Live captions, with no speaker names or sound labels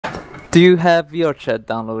Do you have VR chat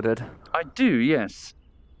downloaded? I do, yes.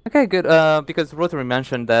 Okay, good. Because Rotary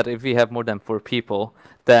mentioned that if we have more than 4 people,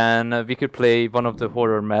 then we could play one of the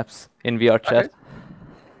horror maps in VR chat. Okay.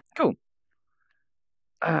 Cool.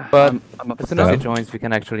 But I'm up as for soon as he that. joins, we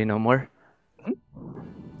can actually know more.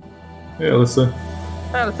 Hey, Alyssa.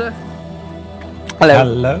 Hi, Alistair. Hello.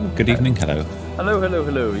 Hello. Good evening. Hello.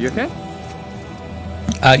 Hello. You okay?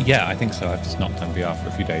 Yeah, I think so. I've just not done VR for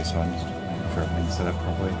a few days, so I'm just making sure everything's set up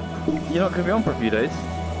properly. You're not going to be on for a few days?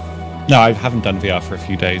 No, I haven't done VR for a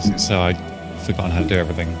few days, so I've forgotten how to do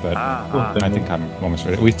everything, but I think I'm almost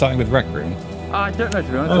ready. Are we starting with Rec Room? I don't know, to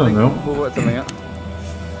be honest. I don't know. We'll work something out.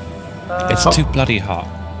 It's too bloody hot.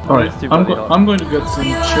 Alright, I'm going to get some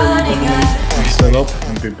cherry lemonade set up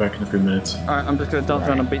and be back in a few minutes. Alright, I'm just going to dance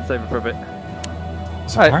around on Beat Saber for a bit.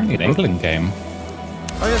 It's apparently an England game.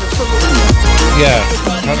 Oh yeah, there's football. Yeah,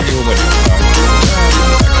 apparently we're winning.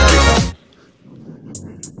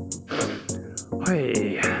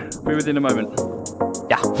 Hey, be with you in a moment.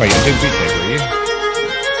 Yeah. Wait, you're doing Beat Saber, are you?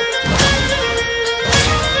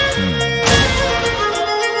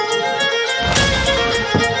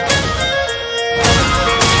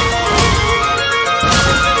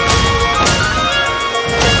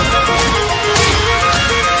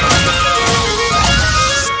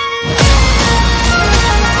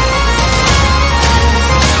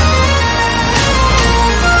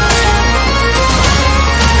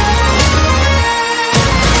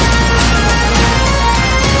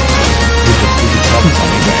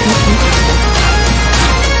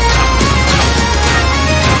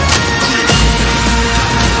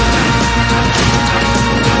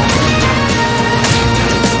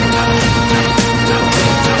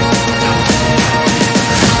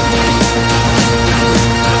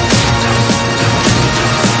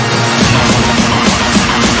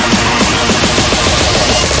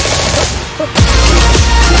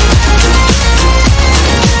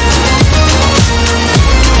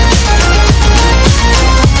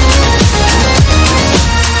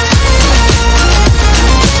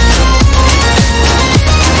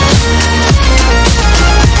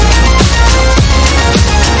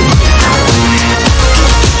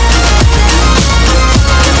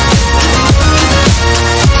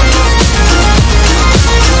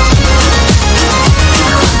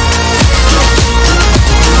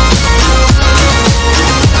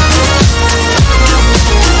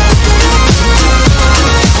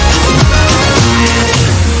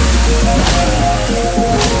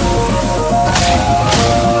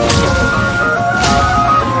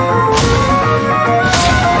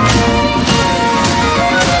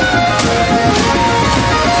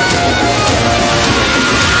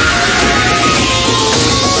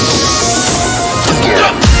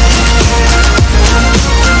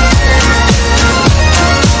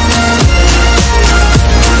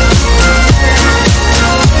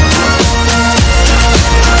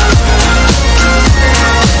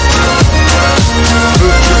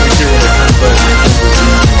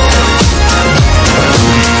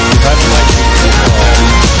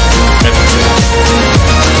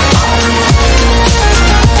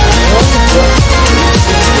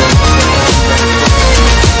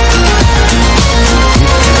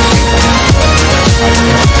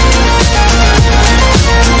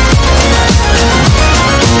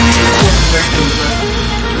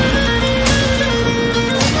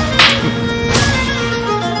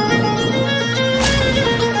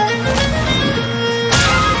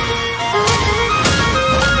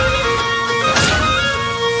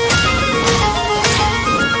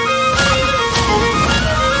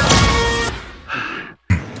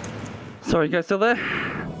 Sorry, you guys still there?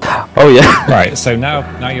 Oh yeah. Right, so now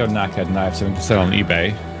you're knackered and I have something to sell on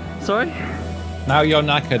eBay. Sorry? Now you're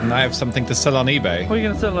knackered and I have something to sell on eBay. What are you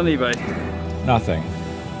going to sell on eBay? Nothing.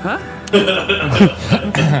 Huh?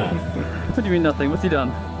 What do you mean nothing? What's he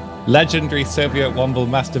done? Legendary SovietWomble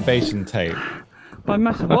masturbation tape. By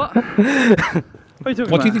massive what? What are you talking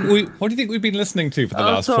What do about? you think we've been listening to for the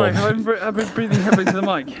last sorry, 4 months? I've been breathing heavily to the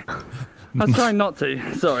mic. I was trying not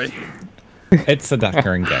to, sorry. It's a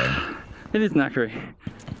knackering game. It is knackery.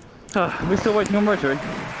 We're still waiting on Rotary.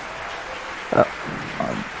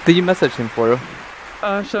 Did you message him for?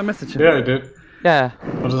 Should I message him? Yeah, I did. Yeah.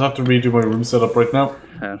 I just have to redo my room setup right now.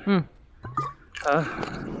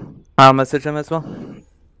 I'll message him as well.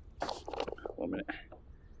 1 minute.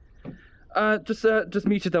 Just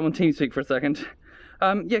muted them on TeamSpeak for a second.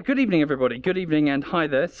 Yeah, good evening, everybody. Good evening and hi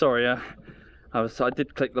there. Sorry, I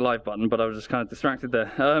did click the live button, but I was just kind of distracted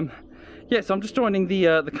there. Yeah, so I'm just joining the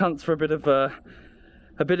cunts for a bit of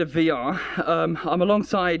VR. I'm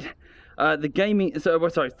alongside the gaming. Thank you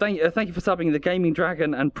for subbing the Gaming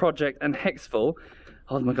Dragon and Project and Hexful.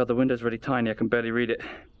 Oh my god, the window's really tiny, I can barely read it.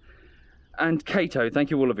 And Kato, thank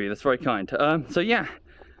you all of you, that's very kind. So yeah,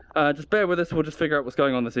 just bear with us, we'll just figure out what's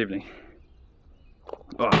going on this evening.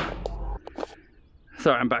 Oh.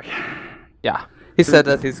 Sorry, I'm back. Yeah, he said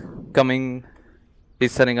that he's coming,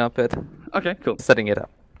 he's setting up it. Okay, cool. Setting it up.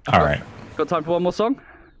 All right. Got time for one more song?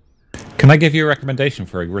 Can I give you a recommendation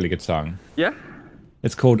for a really good song? Yeah?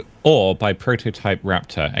 It's called Awe by Prototype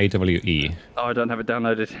Raptor, AWE. Oh, I don't have it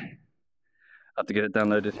downloaded. I have to get it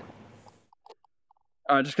downloaded.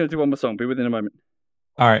 Alright, just going to do one more song. Be within a moment.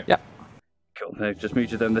 Alright. Yeah. Cool. They've just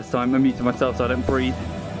muted them this time. I muted myself so I don't breathe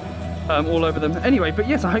all over them. Anyway, but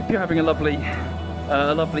yes, I hope you're having a lovely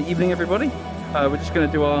evening, everybody. We're just going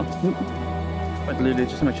to do our... Wait, Lulu,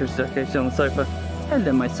 just make sure she's okay. She's on the sofa.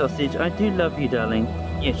 Hello, my sausage. I do love you, darling.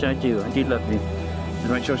 Yes, I do. I do love you. Just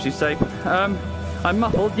make sure she's safe. I'm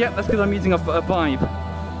muffled. Yep, that's because I'm using a vibe.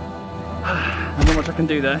 There's not much I can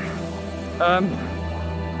do there.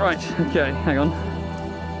 Right. Okay. Hang on.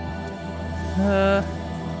 There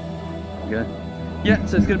we go. Yeah,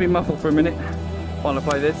 so it's going to be muffled for a minute while I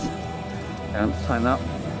play this. Yeah, let's tighten that up.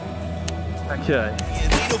 Okay.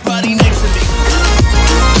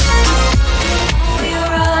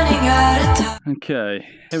 Okay,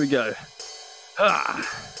 here we go.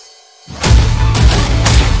 Ah.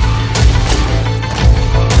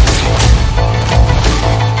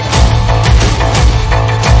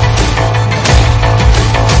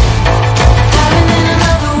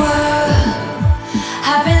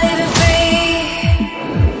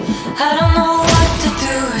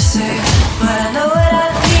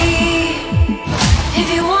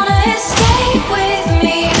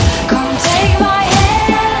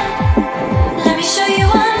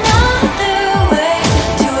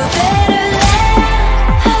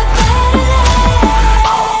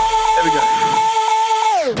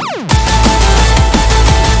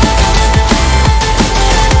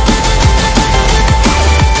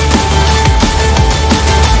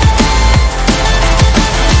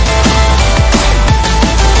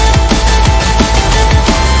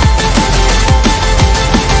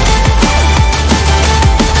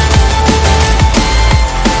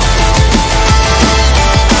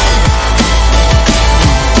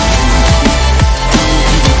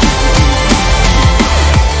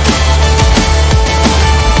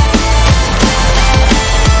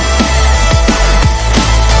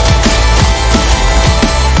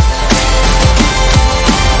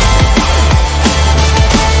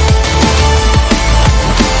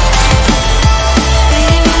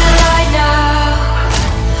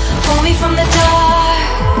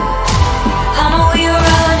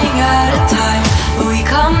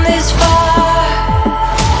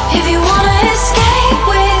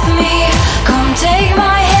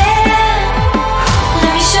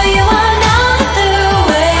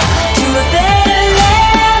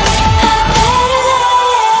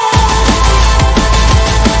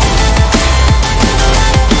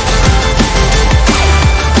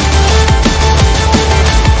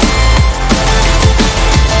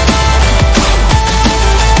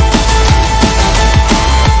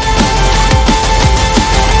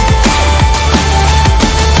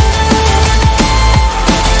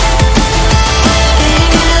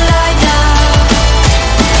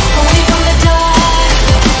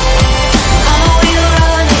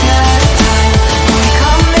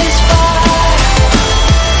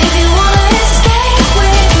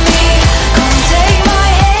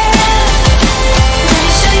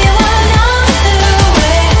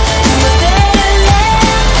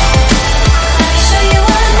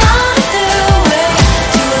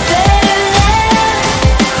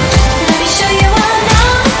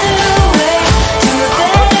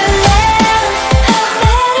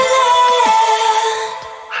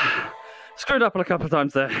 Screwed up a couple of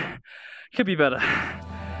times there. Could be better.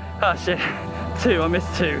 Ah, shit. 2, I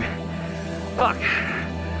missed 2. Fuck.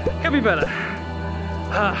 Could be better.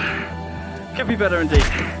 Could be better indeed.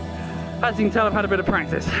 As you can tell, I've had a bit of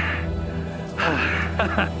practice.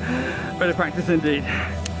 Bit of practice indeed.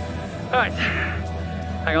 Alright.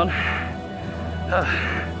 Hang on.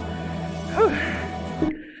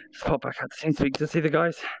 Just pop back out to TeamSpeak to see the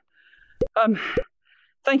guys.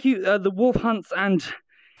 Thank you, the Wolf Hunts and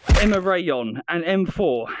Emma Rayon and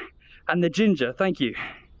M4 and the Ginger, thank you.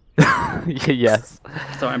 Yes.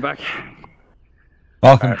 Sorry, I'm back.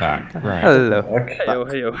 Welcome back. Right. Hello. Okay.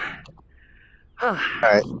 Heyo.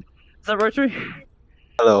 Alright. Is that Rotary?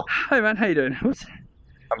 Hello. Hey man, how you doing? Oops.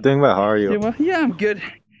 I'm doing well. How are you? Doing well? Yeah, I'm good.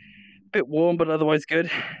 Bit warm, but otherwise good.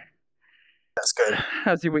 That's good.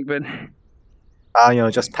 How's your week been?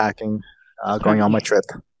 Just packing, going on my trip.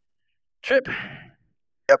 Trip?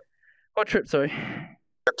 Yep. What trip, sorry?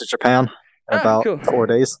 Trip to Japan. about cool. 4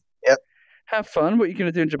 days. Yep. Have fun. What are you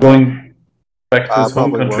going to do in Japan? Going back to his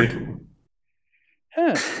home probably country.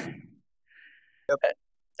 work. Yep.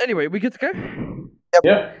 Anyway, we good to go?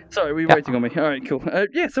 Yeah. Sorry, were you waiting on me? All right, cool.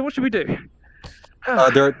 Yeah, so what should we do?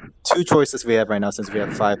 There are 2 choices we have right now since we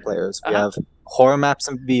have 5 players. We have horror maps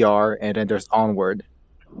in VR, and then there's Onward.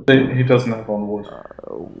 He doesn't have Onward.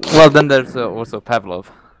 Well, then there's also Pavlov.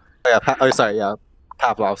 Oh, yeah,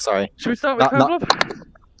 Pavlov, sorry. Should we start with Pavlov?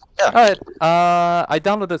 Yeah. Alright, I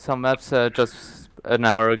downloaded some maps just an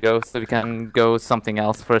hour ago, so we can go something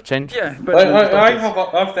else for a change. Yeah, but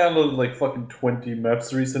I've downloaded like fucking 20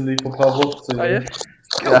 maps recently for Pavlov. So oh, yeah?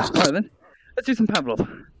 Cool. Yeah. Alright then. Let's do some Pavlov.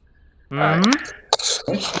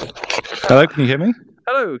 Hello, can you hear me?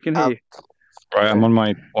 Hello, can hear you. Right, I'm on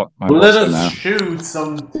my Let WhatsApp us now. shoot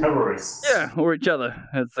some terrorists. Yeah, or each other,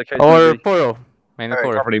 as the case Or may be. Poro. Mainly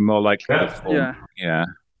Poro. Probably more likely. Yeah. Yeah.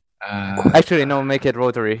 Actually, no, make it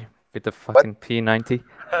rotary with the fucking P90.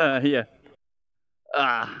 Yeah.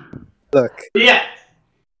 Look. Yeah.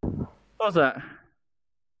 What was that?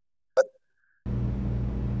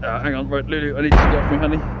 Hang on, right, Lulu, I need you to get off me,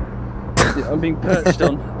 honey. Yeah, I'm being perched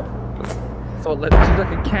on. So she's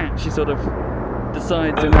like a cat, she sort of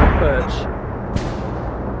decides in her perch.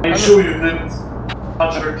 Make sure you didn't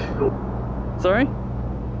touch her tickle. Sorry?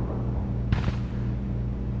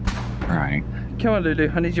 Right. Come on, Lulu,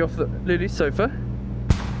 I need you off the... Lulu, sofa.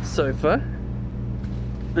 Sofa.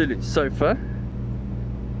 Lulu, sofa.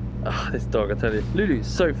 Ah, this dog, I tell you. Lulu,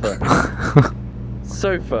 sofa.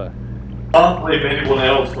 Sofa. Can't blame anyone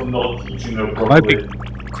else for not teaching her Might be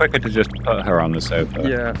properly. quicker to just put her on the sofa.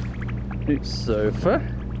 Yeah. Lulu, sofa.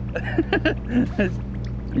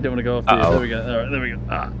 You don't want to go off here. There we go. Alright, there we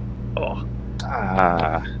go.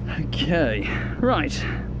 Okay. Right.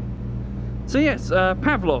 So yes,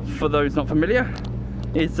 Pavlov, for those not familiar,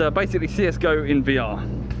 is basically CSGO in VR.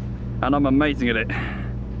 And I'm amazing at it.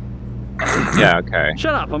 Yeah, okay.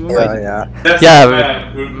 Shut up, I'm amazing. Yeah. That's Yeah, the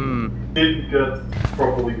man who didn't get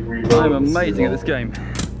properly reloaded. I'm amazing at this game.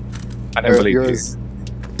 I don't believe You're you.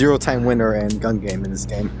 a 0-time winner in gun game in this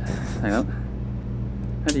game. Hang on.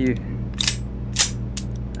 How do you...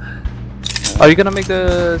 Are you gonna make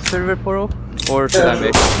the server Poro? Or should I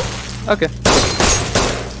make? Okay.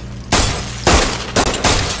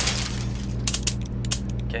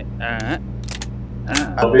 Okay.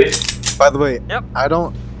 By the way, Yep. I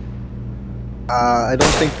don't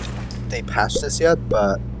think they patched this yet,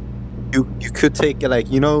 but you could take,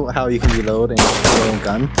 like, you know how you can reload in your own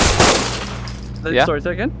gun? Yeah. Sorry,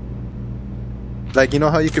 say again? Like, you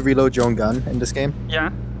know how you could reload your own gun in this game?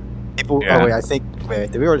 Yeah. People, Yeah. oh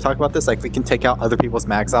wait, did we already talk about this? Like, we can take out other people's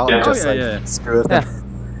mags out and Yeah. just Oh, yeah, like yeah. screw with them.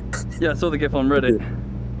 Yeah, I saw the GIF on Reddit.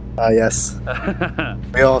 Yes.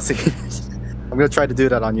 We all see. I'm gonna try to do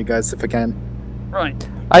that on you guys if I can. Right.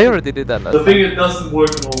 I already did that last The time. thing, it doesn't work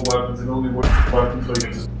on all weapons, it only works on weapons where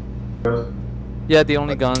you just... Yeah, the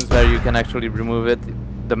only guns where you can actually remove it,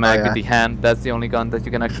 the mag yeah. with the hand, that's the only gun that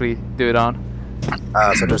you can actually do it on.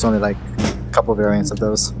 So there's only like a couple variants of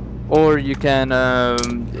those. Or you can,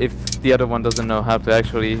 if the other one doesn't know how to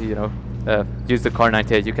actually, use the Car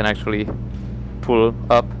 98, you can actually pull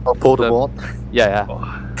up. Oh, pull the bolt. Yeah,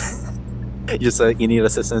 You need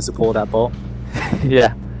assistance to pull that bolt.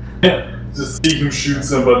 yeah. Yeah, just see him shoot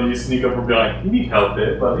somebody, you sneak up and be like, you need help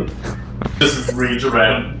there, buddy. Just reach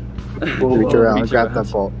around. Reach around, grab that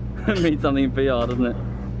bolt. It means something in VR, doesn't it?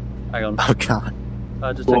 Hang on. Oh god.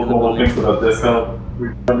 I just Go checked the for volume. for that discount.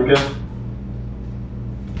 Return again.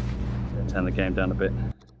 Turn the game down a bit.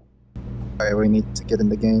 Alright, we need to get in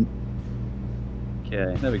the game.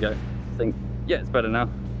 Okay, there we go. Yeah, it's better now.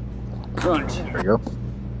 Right. There we go.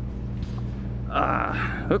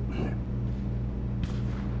 Oop.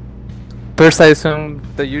 First, I assume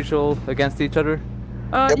the usual against each other.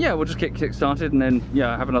 Yeah, we'll just get kick started and then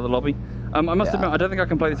have another lobby. I must admit, I don't think I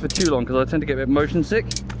can play this for too long because I tend to get a bit motion sick.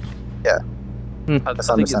 Yeah. I That's think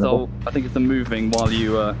understandable. I think it's the moving while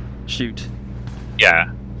you shoot.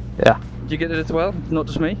 Yeah. Yeah. Do you get it as well? Not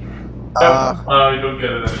just me. You don't get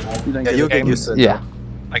it anymore. You don't Yeah, get you'll it. get used to it. Yeah.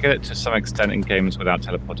 I get it to some extent in games without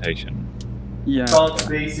teleportation. Yeah. But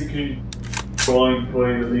basically, trying to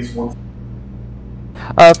play at least once.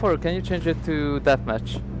 Poro, can you change it to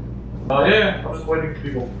deathmatch? Yeah, I'm just waiting for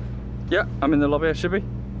people. Yeah, I'm in the lobby. I should be.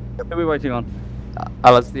 Who are we waiting on?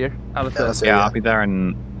 Alistair. Alistair. Yeah, so Yeah, I'll be there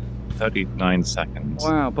in 39 seconds.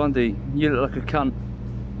 Wow, Bundy, you look like a cunt.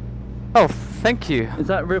 Oh, thank you. Is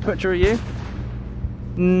that a real picture of you?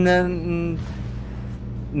 No.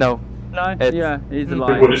 No. It's- Yeah, he's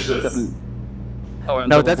What alive. is this? Definitely. Oh, wait, I'm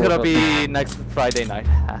No, double that's gonna broadcasting. be next Friday night.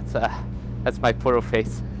 That's my Poro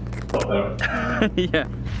face. Not there. Yeah.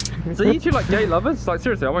 So you two like gay lovers? Like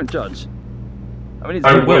seriously, I won't judge. I mean, it's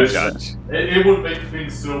I good work, wish. guys. It would make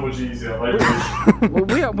things so much easier. I wish. Well,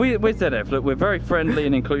 we're ZF. Look, we're very friendly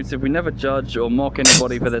and inclusive. We never judge or mock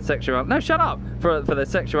anybody for their sexuality. No, shut up! For their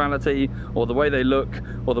sexuality, or the way they look,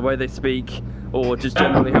 or the way they speak, or just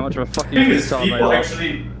generally how much of a fucking retard they are.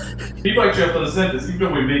 People actually have to understand this. Even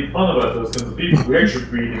though we make fun about those kinds of people, we actually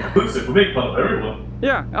be inclusive. We make fun of everyone.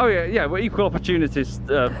 Yeah. Oh yeah. Yeah. We're equal opportunities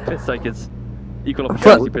piss takers. Equal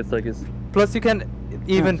opportunity piss takers. Plus, you can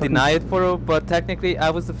even deny it, Foro, but technically, I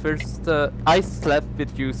was the first. I slept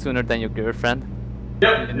with you sooner than your girlfriend.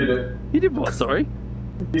 Yep, you did it. You did what? Sorry.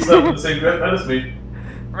 He slept in the same bed as me.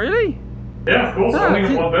 Really? Yeah, of course. Only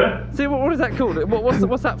in one bed. See, what is that called?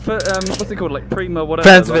 What's that for? What's it called? Like prima whatever.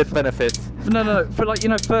 Friends with benefits. No. For like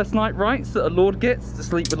first night rights that a lord gets to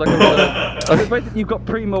sleep with like a. Basically, you've got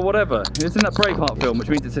prima whatever. It's in that Braveheart film, which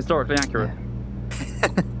means it's historically accurate.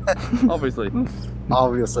 Obviously.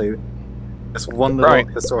 Obviously. Just one little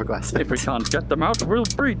historical aspect. If we can't get them out, we'll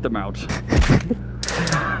breed them out.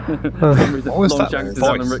 What was that voice?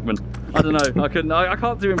 Alan Rickman. I don't know. I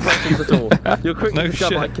can't do impressions at all. You'll quickly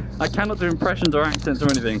discover I cannot do impressions or accents or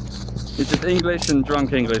anything. It's just English and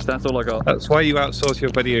drunk English. That's all I got. That's why you outsource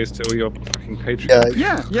your videos to all your fucking Patreon.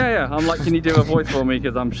 Yeah. I'm like, can you do a voice for me?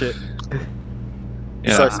 Because I'm shit.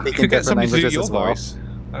 Yeah. Start speaking different languages as well.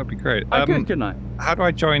 That would be great. Good night. How do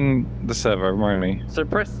I join the server, remind me? So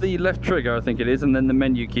press the left trigger, I think it is, and then the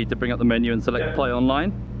menu key to bring up the menu and select play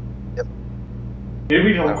online. Yep.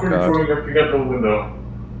 Maybe I'm quickly throwing up to get the window.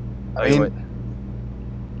 Wait.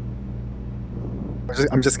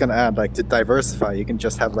 I'm just gonna add, like, to diversify, you can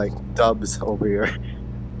just have, like, dubs over your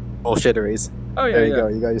bullshitteries. Oh yeah, there you go,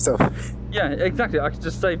 you got yourself. Yeah, exactly. I could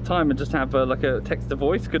just save time and just have like a text to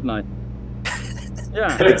voice, couldn't I?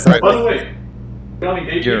 Yeah. Exactly. By the way, regarding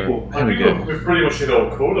 8 people, I think we've pretty much hit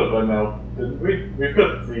our quota by now, didn't we? We've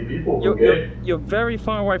got 3 people. You're very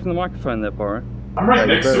far away from the microphone there, Poro. I'm right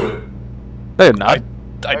next to it. No, you're not.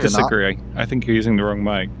 I disagree. I think you're using the wrong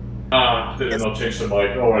mic. Did not change the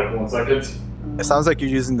mic. Alright, 1 second. It sounds like you're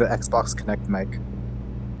using the Xbox Connect mic.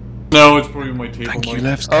 No, it's probably my table mic. Thank you,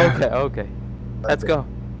 Left. Okay. Let's go.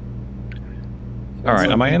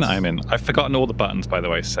 Alright, am I in? I'm in. I've forgotten all the buttons, by the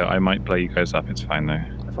way, so I might play you guys up. It's fine, though.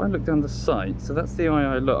 If I look down the site, so that's the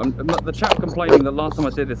eye I look. The chap complaining that last time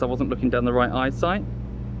I did this, I wasn't looking down the right eye site.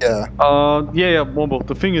 Yeah. Yeah, Womble.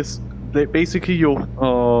 The thing is, basically your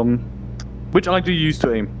which eye do you use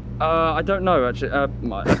to aim? I don't know actually. I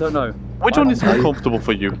don't know. Which one is more comfortable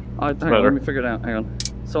for you? Hang on, let me figure it out. Hang on.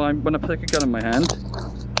 So when I take a gun in my hand,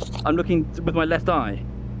 I'm looking with my left eye.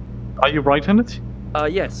 Are you right-handed?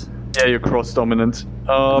 Yes. Yeah, you're cross-dominant.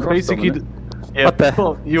 Basically,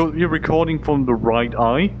 well, you're recording from the right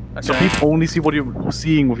eye, so people only see what you're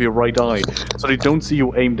seeing with your right eye, so they don't see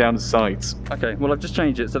you aim down the sides. Okay, well I've just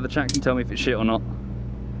changed it so the chat can tell me if it's shit or not.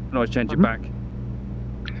 I can always change it back.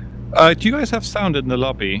 Do you guys have sound in the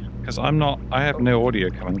lobby? Because I have no audio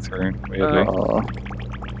coming through, weirdly.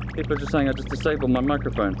 People are just saying I just disabled my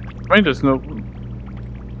microphone. I mean, there's no...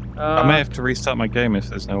 I may have to restart my game if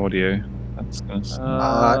there's no audio. That's gonna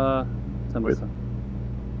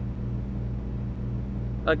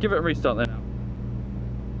give it a restart then.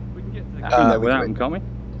 We can get to the game without them, can't we?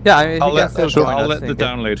 Yeah, I mean, I'll let the the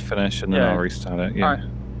download finish and then I'll restart it. Yeah. Alright.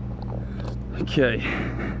 Okay.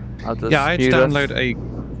 Yeah, I had to download a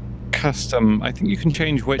custom. I think you can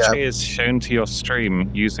change which is shown to your stream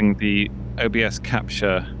using the OBS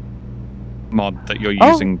capture mod that you're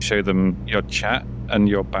using to show them your chat and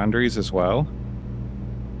your boundaries as well.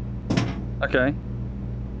 Okay.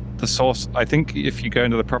 The source, I think if you go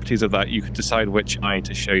into the properties of that, you can decide which eye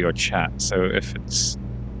to show your chat. So if it's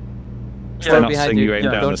not seeing you aim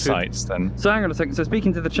down the sights, then... So hang on a second, so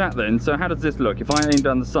speaking to the chat then, so how does this look? If I aim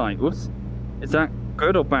down the sight, whoops, is that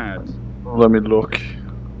good or bad? Let me look.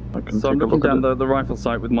 So I'm looking down the rifle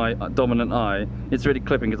sight with my dominant eye. It's really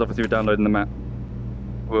clipping because obviously we're downloading the map.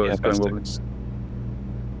 Whoa, it's going wobbly.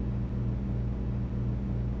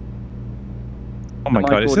 Oh my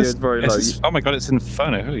god, oh my god, it's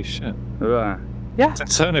Inferno, holy shit. Yeah. It's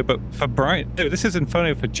Inferno, but for Brian. No, this is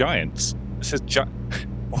Inferno for giants. This is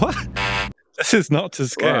what? This is not to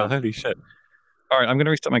scale, holy shit. Alright, I'm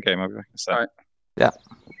gonna restart my game, I'll be back in a sec. Alright. Yeah.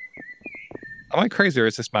 Am I crazy or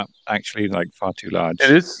is this map actually like far too large?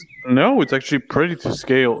 It is. No, it's actually pretty to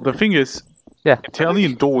scale. The thing is,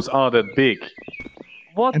 Italian doors are that big.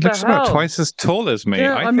 What it the looks hell? about twice as tall as me.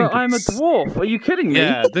 Yeah, I'm a dwarf. Are you kidding me?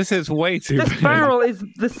 Yeah, this is way too big. This barrel is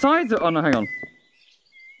the size of... Oh, no, hang on.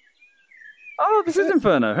 Oh, this is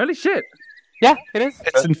Inferno. Holy shit. Yeah, it is.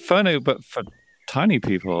 It's Inferno, but for tiny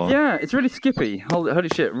people. Yeah, it's really skippy. Holy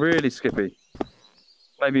shit, really skippy.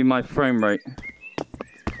 Maybe my frame rate.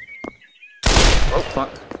 Oh, fuck.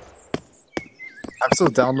 I'm still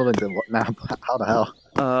downloading the map. How the hell?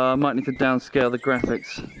 I might need to downscale the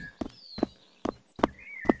graphics.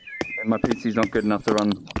 And my PC's not good enough to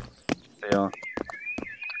run VR.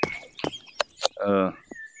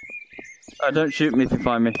 Don't shoot me if you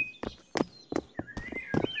find me.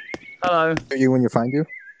 Hello. Are you when you find you?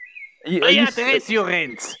 Is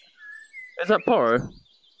that Poro?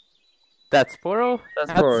 That's Poro?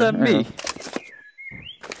 That's Poro. Me.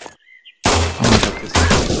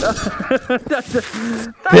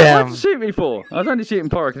 Damn. What did you shoot me for? I was only shooting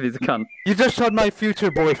Poro because he's a cunt. You just shot my future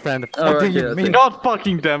boyfriend. What do you mean? God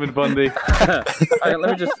fucking damn it, Bundy. Okay, let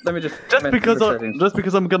me just. Just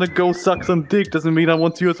because I'm gonna go suck some dick doesn't mean I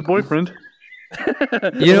want you as a boyfriend.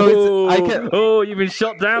 You know, I can. Oh, you've been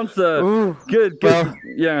shot down, sir. Ooh, good. Well,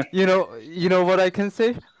 yeah. You know what I can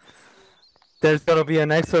say? There's gonna be an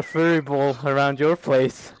extra furry ball around your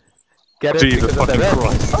place. Get it? Jesus fucking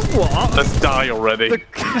Christ. What? Let's die already. You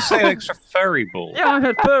say an extra furry ball? Yeah, I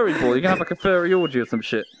heard furry ball. You can have like a furry orgy or some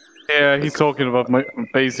shit. Yeah, he's talking about my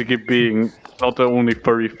basically being not the only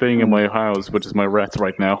furry thing in my house, which is my rat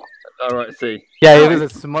right now. Alright, see. Yeah, it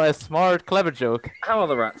was a smart, clever joke. How are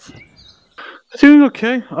the rats? Doing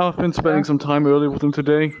okay. I've been spending some time early with them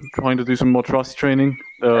today, trying to do some more trust training.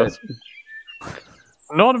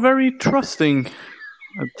 Not very trusting.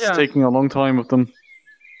 It's taking a long time with them.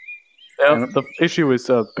 Yeah, the issue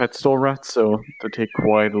is pet store rats, so they take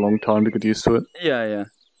quite a long time to get used to it. Yeah.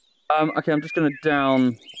 Okay, I'm just gonna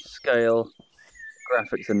downscale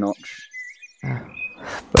graphics a notch.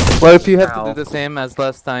 Well, if you have to do the same as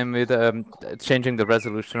last time with changing the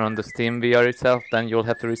resolution on the Steam VR itself, then you'll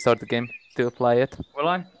have to restart the game to apply it. Will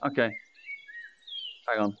I? Okay.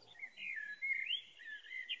 Hang on.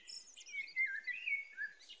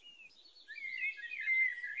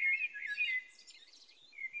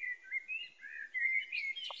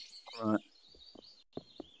 Right.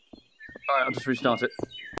 Alright, I'll just restart it.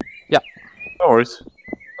 Yeah. No worries.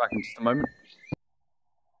 Back in just a moment.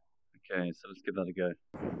 Okay, so let's give that a go.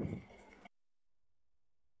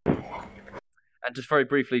 And just very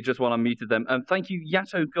briefly, just while I muted them, thank you,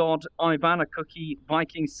 Yato God, Ivana Cookie,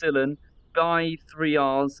 Viking Sillen, Guy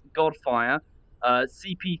 3Rs, Godfire,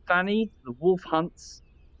 CP Fanny, The Wolf Hunts,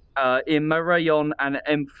 Imarayon, and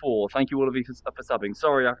M4. Thank you all of you for subbing.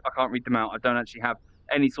 Sorry, I can't read them out. I don't actually have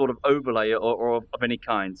any sort of overlay or of any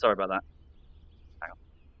kind. Sorry about that. Hang on.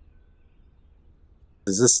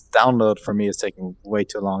 This download for me is taking way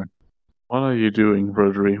too long. What are you doing,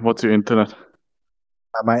 Rotary? What's your internet?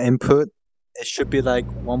 My input, it should be like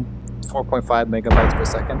 4.5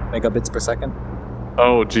 megabits per second.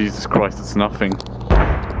 Oh, Jesus Christ, it's nothing.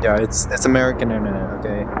 Yeah, it's American internet,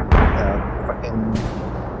 okay? Fucking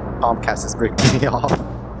Comcast is breaking me off.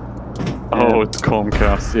 Oh, it's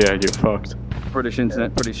Comcast. Yeah, you're fucked. British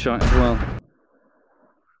internet, pretty shite as well.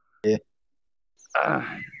 Yeah.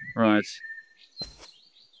 Right. A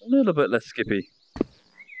little bit less skippy.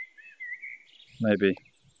 Maybe.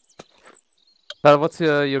 Well, what's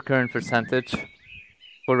your current percentage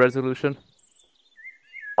for resolution?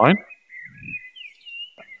 Fine.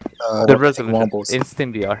 The resolution in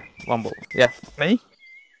Steam VR. Womble. Yeah. Me?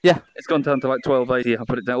 Yeah. It's gone down to like 1280. I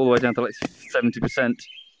put it down all the way down to like 70%.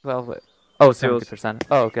 12. Oh, 70%.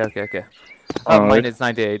 Oh, okay. Mine is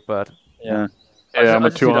 98, but yeah. Yeah, I'm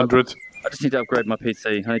at 200. I just need to upgrade my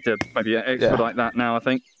PC. I need to maybe expedite that now, I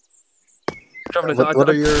think. What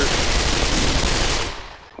are your...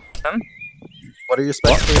 What are your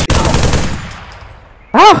specs for your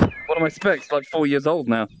PC? What are my specs? Like 4 years old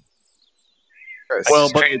now. Well,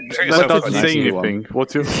 but that doesn't say anything.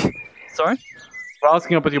 What's your... Sorry? We're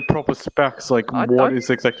asking about your proper specs, like what is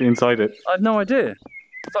exactly inside it. I have no idea.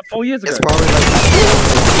 It's like 4 years ago. It's probably like...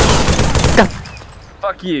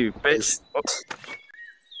 Fuck you, bitch.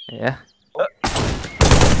 yeah. Ooh.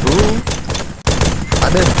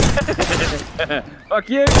 I'm in. Fuck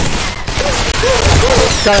you.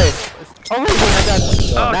 Sorry. Oh my god.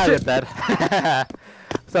 Oh, now shit. you're dead.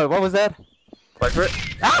 Sorry, what was that? Wait for it.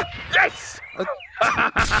 Ah! Yes!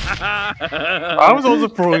 I was also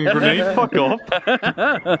throwing a grenade. Fuck off.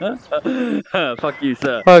 Fuck you,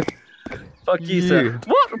 sir. Fuck you, sir.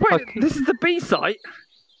 What? Wait, this is the B site?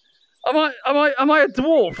 Am I a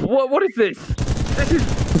dwarf? What is this?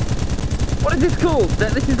 What is this called?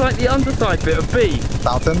 This is like the underside bit of B.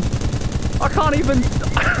 Fountain? I can't even...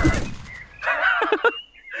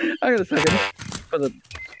 Hang on a second.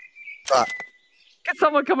 Can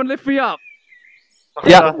someone come and lift me up?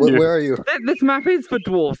 Yeah. Where are you? This map is for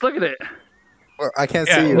dwarves. Look at it. I can't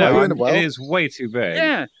see you. No, are you in the well? it is way too big.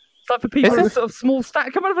 Yeah. It's like for people with sort of small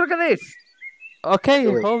stat. Come on, look at this. Okay,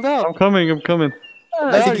 hold up. I'm coming.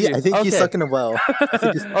 I think he's stuck in a well.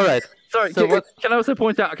 All right. Sorry, So can I also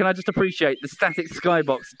point out, can I just appreciate the static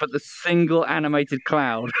skybox, but the single animated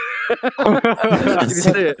cloud? Can you see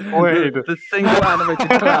it? Wait. The single animated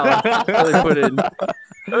cloud that they put in.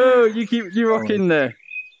 Oh, you rock in there.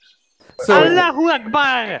 So, Allahu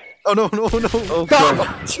Akbar! Oh no! Oh,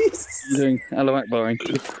 God. Jesus! You're doing Allahu Akbar.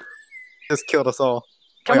 Just killed us all.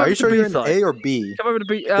 Come Wait, over are you to sure you're in B-side. A or B? Come over to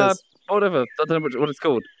B. Because- Whatever. I don't know what it's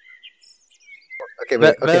called. Okay,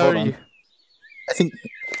 wait. where Okay, are hold on. you? I think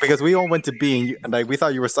because we all went to B and, and like we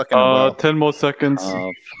thought you were stuck in a well. 10 more seconds.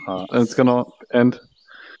 Oh, fuck. And it's gonna end.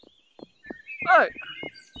 Look!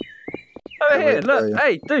 Over Wait, here, where are look! you?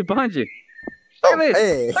 Hey, dude, behind you! Look at this!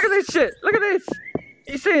 Hey! Look at this shit! Look at this!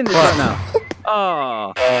 You seeing this right now?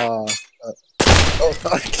 Oh,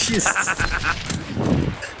 Oh, Jesus.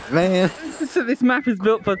 Man. this map is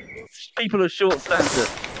built for people of short stature.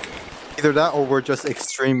 Either that or we're just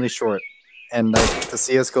extremely short. And like the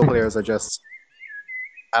CSGO players are just,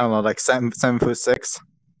 I don't know, like 7'6".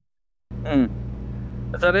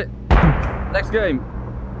 Is that it? Next game.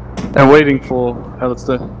 I'm waiting for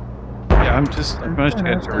Alistair. Yeah, I managed to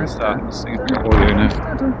get to restart and see the audio now.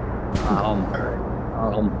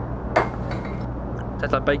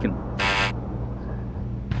 Tastes like bacon.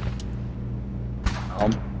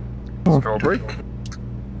 Strawberry.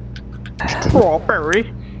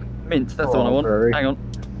 Strawberry. Mint, that's the one I want. Strawberry. Hang on.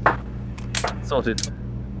 Sorted.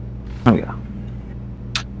 Oh yeah.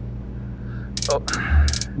 Oh,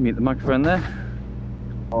 mute the microphone there.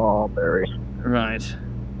 Strawberry. Right.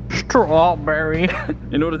 Strawberry.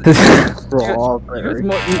 In order to... You Strawberry.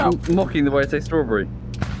 guys mocking the way I say strawberry.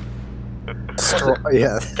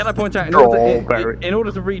 Yeah. Can I point out, Strawberry. in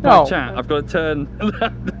order to read my chat, I've got to turn...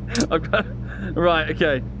 Right,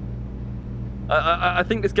 okay. I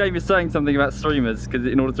think this game is saying something about streamers, because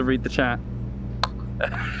in order to read the chat...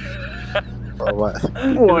 Or what?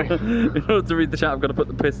 In order to read the chat, I've got to put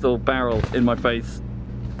the pistol barrel in my face.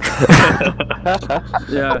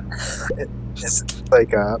 Yeah. It's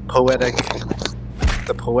like a poetic,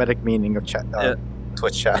 the poetic meaning of chat, Yeah.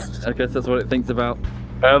 Twitch chat. I guess that's what it thinks about.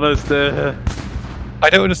 Alistair. I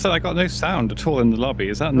don't understand. I got no sound at all in the lobby.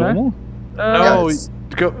 Is that No? normal? No, Yes.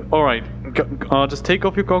 go. Alright. Just take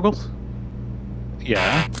off your goggles.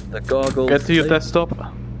 Yeah. The goggles. Get to your desktop.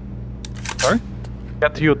 Sorry?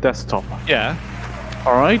 Get to your desktop. Yeah.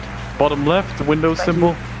 Alright. Bottom left, Windows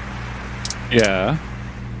symbol. Yeah.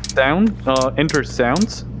 Down. Enter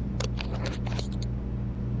sounds.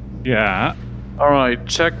 Yeah. Alright,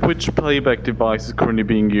 check which playback device is currently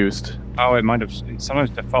being used. Oh, it might have. Sometimes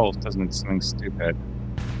default, doesn't it? Something stupid.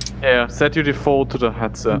 Yeah, set your default to the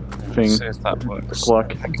headset thing. See if that works.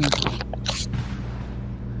 Clock.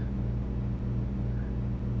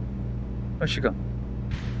 Where's she gone?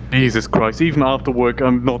 Jesus Christ, even after work,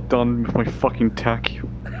 I'm not done with my fucking tack.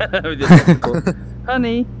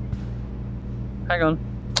 Honey! Hang on.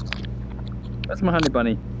 Where's my honey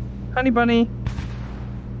bunny? Honey bunny!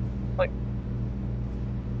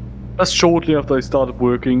 That's shortly after I started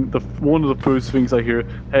working. One of the first things I hear,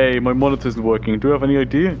 hey, my monitor isn't working. Do you have any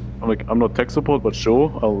idea? I'm like, I'm not tech support, but sure,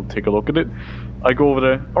 I'll take a look at it. I go over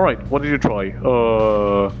there. All right, what did you try?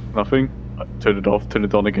 Nothing. I turn it off, turn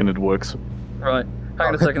it on again, it works. Right, hang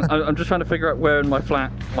on a second. I'm just trying to figure out where in my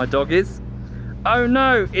flat my dog is. Oh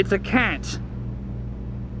no, it's a cat!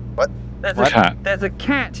 What? There's a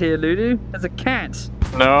cat here, Lulu. There's a cat.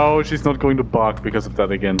 No, she's not going to bark because of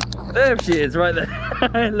that again. There she is, right there.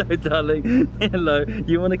 Hello, darling. Hello.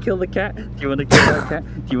 You want to kill the cat? Do you want to kill that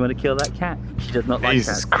cat? Do you want to kill that cat? She does not like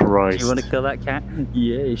Jesus cats. Christ. Do you want to kill that cat?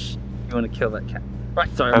 Yes. You want to kill that cat? Right,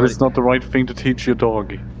 sorry. That is not the right thing to teach your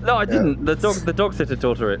dog. No, I didn't. The dog sitter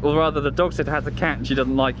taught her it. Or rather, the dog sitter has a cat and she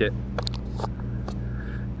doesn't like it.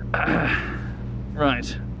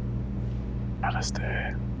 Right.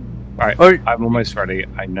 Alistair. Right, Oh. I'm almost ready.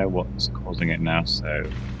 I know what's causing it now, so...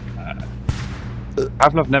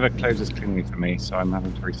 Pavlov never closes cleanly for me, so I'm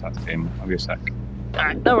having to restart the game. I'll be a sec.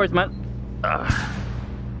 Alright, no worries, man.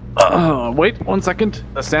 Wait 1 second.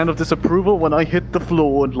 The sound of disapproval when I hit the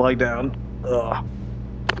floor and lie down.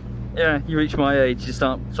 Yeah, you reach my age, you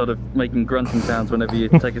start sort of making grunting sounds whenever you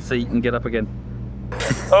take a seat and get up again.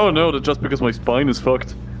 Oh no, that's just because my spine is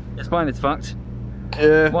fucked. Your spine is fucked.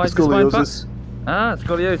 Yeah, Why is the spine scoliosis. Ah,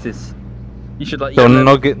 scoliosis. You should like eat So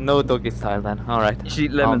lemons. no doggy style then. All right. You should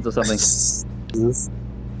eat lemons or something.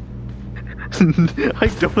 I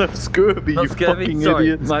don't have scurvy, Not you scurvy? fucking Sorry,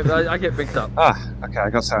 idiot. I get mixed up. Ah, okay, I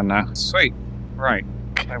got sound now. Sweet. Right.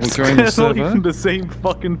 I will join the That's not server. even the same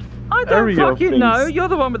fucking I don't area of fucking things. know. You're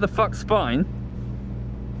the one with the fuck spine.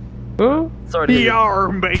 Sorry to hear PR,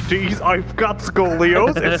 mateys, I've got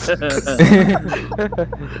scoliosis.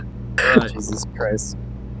 Right. Jesus Christ.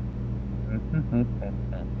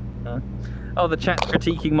 Oh, the chat's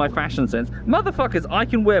critiquing my fashion sense. Motherfuckers, I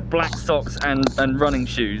can wear black socks and running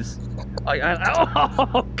shoes. Oh,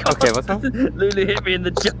 God. Okay, what's up? Lulu hit me in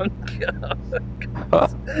the junk.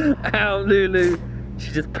 Ow, Lulu.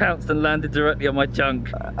 She just pounced and landed directly on my junk.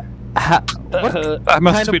 What That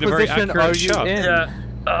must kind have been of a very position are accurate you shot. in?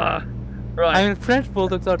 Yeah. Right. I mean, French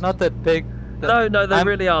bulldogs are not that big. No, they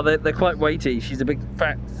really are. They're quite weighty. She's a big,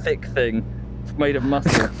 fat, thick thing made of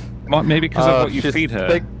muscle. Maybe because of what you she's feed her.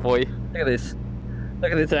 Big boy. Look at this.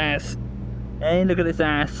 Look at this ass. Hey, look at this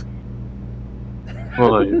ass.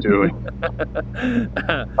 What are you doing?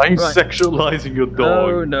 Are you sexualizing your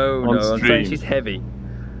dog? No. on I'm saying stream? she's heavy.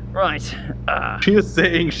 Right. She is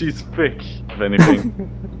saying she's thick, if anything.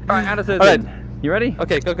 Alright, Addison. Alright. You ready?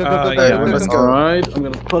 Okay, go. yeah, let's go. Alright, I'm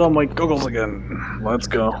gonna put on my goggles again. Let's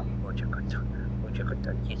go.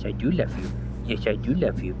 Yes, I do love you. Yes, I do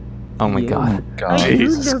love you. Oh my god.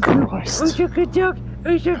 Jesus Christ. Who's your good dog?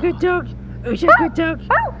 Who's your good dog? Who's your good dog?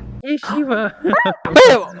 Yes, you are.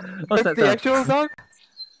 What's that That's the sound? actual dog?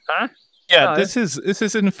 Huh? Yeah, Oh. this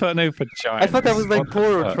is Inferno for giants. I thought that was like What the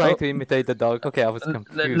Poro fuck? trying to imitate the dog. Okay, I was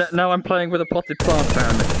confused. Now I'm playing with a potted plant,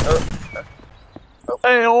 apparently.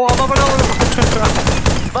 Hey, oh,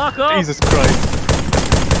 Fuck off! Jesus Christ.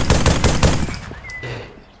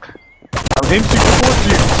 I'm aiming towards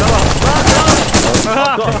you. Shut up. I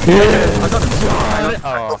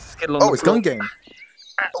got skittle on Oh, the it's floor. gun game.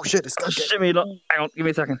 Oh shit, it's gun game. Shimmy, look. Hang on, give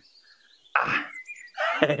me a second.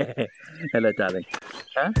 Hello, darling.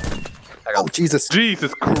 Huh? Oh Jesus.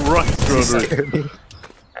 Jesus Christ, You Roderick. scared me.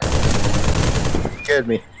 Scared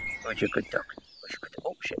me. Who's your good dog? Who's your good dog?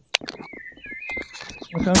 Oh, shit.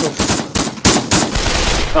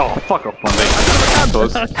 Oh, fuck off, man. I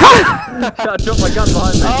dropped my gun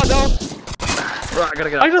behind me. Oh no! Right, I gotta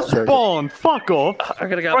get I up. just spawned. Fuck off. I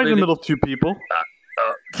gotta get up. Right in the Lily. middle of two people.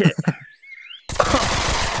 Shit.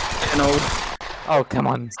 Getting old. Oh come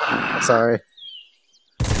on. I'm sorry.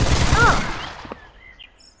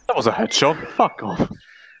 That was a headshot. Fuck off.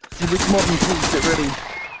 See, with modern tools, it really,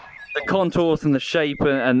 the contours and the shape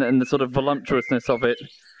and the sort of voluptuousness of it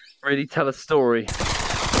really tell a story.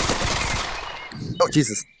 Oh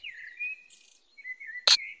Jesus.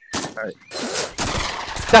 Right.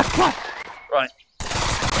 Right.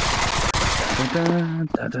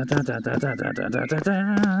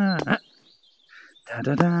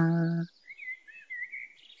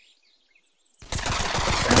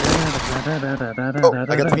 Oh,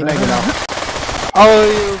 I got the P90 now. Oh,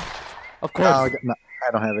 you... Of course. No,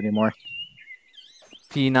 I don't have any more.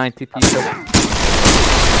 P90 people.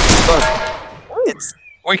 It's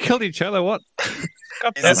We killed each other. What?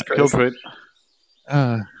 God damn Jesus it. Kill Christ.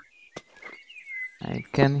 twit. I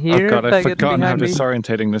can hear Oh god, I've faggot forgotten how behind me.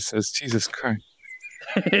 disorientating this is. Jesus Christ.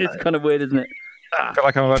 It's kind of weird, isn't it? I feel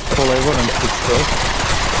like I'm about to fall over and stood still.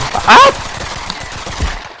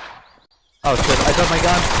 Oh shit, I got my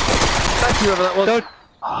gun. Thank you, whoever that was. Don't...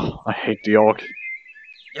 Oh, I hate the orc.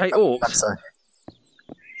 You hate orcs? I'm sorry. It's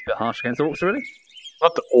a bit harsh against orcs, really.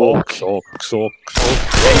 Not the orc. That's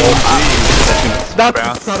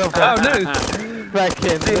the son of a... Oh no!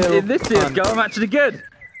 Fucking In this CSGO, I'm actually good.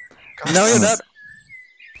 No, you're not.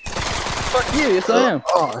 Fuck you, yes I am.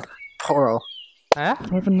 Oh, Poro. Huh?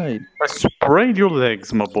 I have a nade. I sprayed your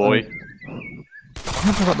legs, my boy. I wonder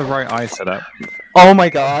if I got the right eye set up. Oh my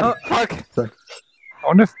god. Fuck. I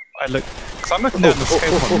wonder if I look... Because I'm looking down the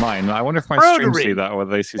scope on mine. I wonder if my streams Roderick! see that or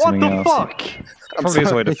whether they see What something the else. fuck? Probably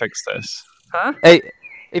is a way to fix this. Huh? Hey,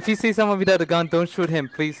 if you see someone without a gun, don't shoot him,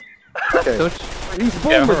 please. Okay. Don't... He's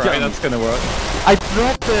born Yeah, with alright, guns. that's gonna work. I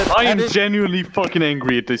dropped it. I am and it- genuinely fucking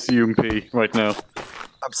angry at this UMP right now.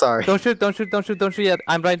 I'm sorry. Don't shoot yet.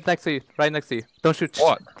 I'm right next to you. Right next to you. Don't shoot.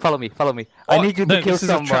 What? Follow me. I What? need you to No, kill this is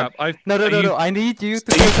a someone. trap. No. Are you- I need you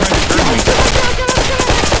to Are you kill trying someone. to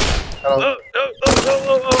kill me?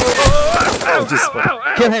 Oh, Jesus.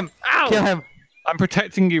 Kill him. Kill him. I'm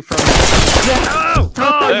protecting you from...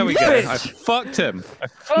 There we go. I fucked him.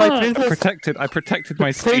 My I princess. protected my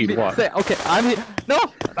Save speed. me. What? Okay, I'm here. No.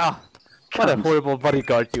 Ah. What a horrible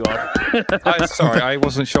bodyguard you are. I'm sorry, I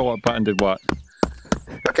wasn't sure what button did what.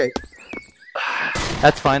 Okay.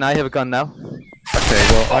 That's fine. I have a gun now. Okay,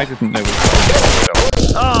 well, I didn't know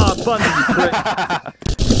what Ah, Bundy, you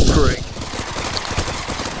prick.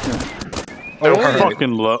 Oh, Alright.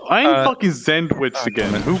 fucking low. I ain't Uh, fucking Zendwitched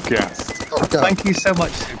again. Who gassed? Oh god. Thank you so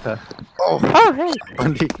much, Super. Oh, Oh hey.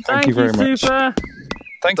 Bundy. Thank you very much. Super.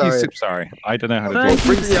 Thank you, Sorry. Super. Sorry, I don't know how to do Thank it.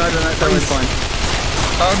 you. Yeah, I don't know. That was fine.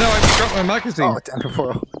 Oh no, I dropped my magazine. Oh, damn it,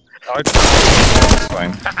 Poro. It's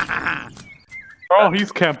fine. Oh,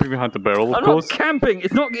 he's camping behind the barrel, of I'm course. not camping.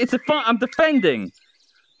 It's not. It's a fight. I'm defending.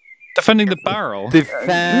 Defending the barrel?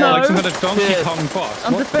 Defend. No. Like some kind of Donkey Kong boss?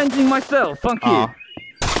 I'm defending myself. Fuck you.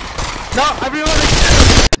 No, everyone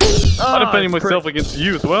I'm defending myself against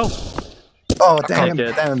you as well. Oh, damn.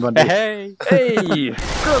 it. Damn, Bundy. Hey. Hey,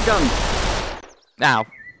 drill gun. Now.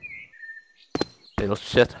 Little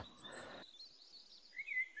shit.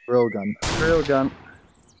 Drill gun. Drill gun.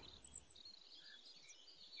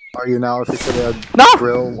 Are you now officially a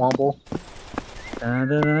drill womble? Da,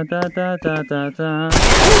 da, da, da, da, da, da.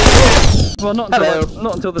 Well, not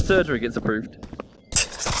until the surgery gets approved.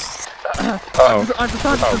 I've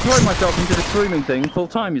decided to throw myself into the grooming thing full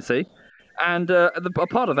time, you see, and a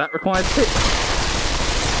part of that requires tits.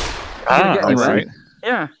 Right.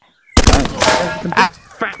 Yeah. Some big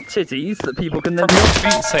fat titties that people can then.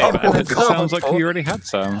 Beat Saber. It sounds like you already had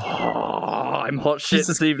some. Oh, I'm hot shit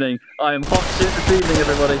this evening. I am hot shit this evening,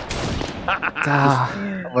 everybody.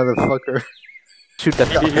 Motherfucker. Shoot that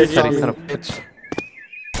son of a bitch.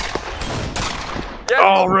 Yeah.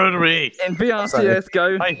 Oh, Rotary! In VR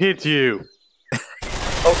CS:GO, I hit you.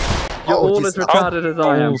 you're all as retarded as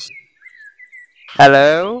I am.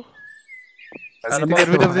 Hello? Has he Get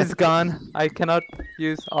been- rid of this gun. I cannot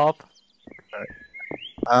use op.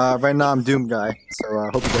 Right now I'm Doom Guy, so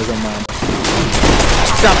hope you guys don't mind.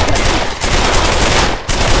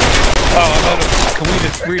 Can we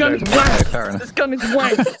just reload? This gun is wank! This gun is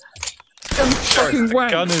wank! This gun is fucking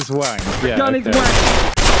wank! Gun is wank. Yeah, Gun is okay. wank!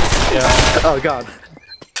 Oh god.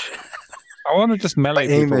 I want to just melee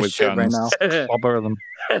Aim people this with shit guns. right now. Bobber them.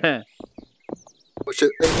 Oh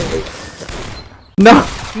shit. No!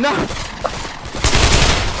 No!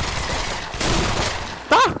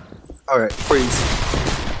 Ah! Alright, freeze.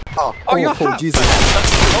 Oh, your hat. Jesus.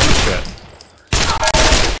 Oh shit.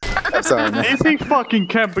 I'm sorry, man. Is he fucking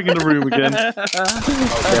camping in the room again?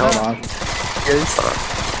 Okay, hold on. Here's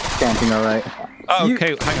camping, alright. Oh,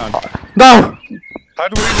 okay, hang on. No! How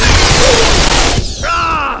do we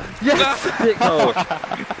Yes! Dickhole!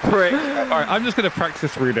 Prick! Alright, I'm just gonna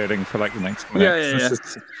practice reloading for like the next minute. Yeah.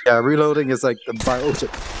 Yeah, reloading is like the oh shit.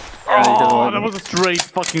 Oh, that was a straight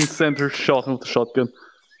fucking center shot with the shotgun.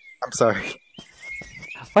 I'm sorry.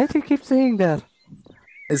 Why do you keep saying that?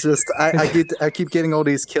 It's just I keep getting all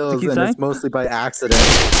these kills and it's mostly by accident.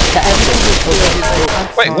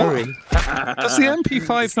 Wait, what? Does the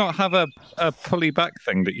MP5 not have a pulley back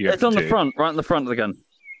thing that you have It's on to the do? front, right in the front of the gun.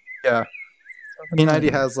 Yeah. P90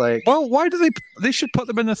 has like Well, why do they should put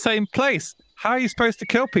them in the same place? How are you supposed to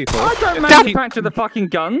kill people? I don't If they manufacture the fucking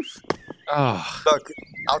guns! Oh, look,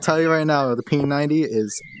 I'll tell you right now, the P90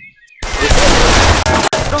 is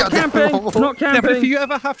Not camping! Not yeah, but if camping! you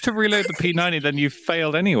ever have to reload the P90, then you've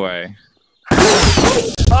failed anyway.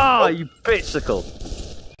 Ah, you bitchsicle!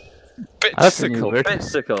 That's a new Bitsicle. word.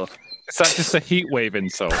 Bitchsicle! Is that just a heat wave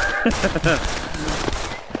insult?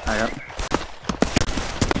 Hang on.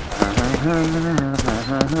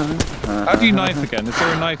 How do you knife again? Is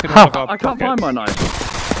there a knife in one of our I can't find pockets? my knife.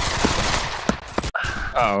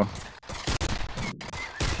 Oh.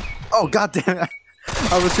 oh god damn it.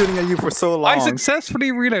 I was shooting at you for so long. I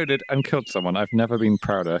successfully reloaded and killed someone. I've never been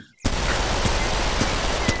prouder.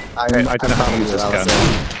 I don't know how to use this gun.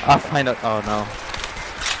 I'll find out. Oh no.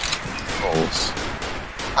 Balls.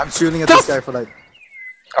 I'm shooting at this guy for like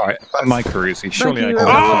Alright, my Carusi. Surely I you. can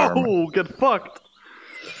fire him. Oh, get fucked!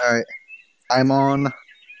 alright. I'm on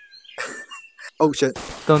oh shit.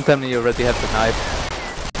 Don't tell me you already have the knife.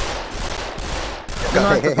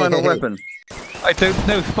 Knife the final weapon. I don't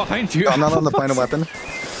know behind you. I'm not on the final weapon.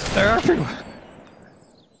 They're everywhere.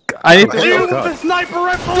 I need to Oh, Use God. the sniper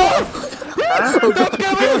rifle!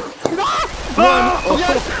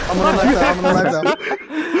 I'm gonna knife that, I'm gonna knife that.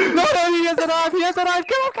 No, he has a knife! He has a knife!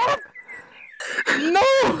 Get him! No!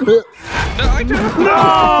 No, I don't. No!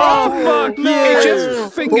 Fuck He you!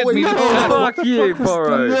 just fingered me. Fuck you,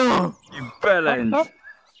 Burrow! No! You bellend!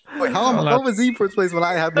 Wait, how was he first place when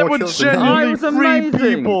I had That more would kills than him? I genuinely was free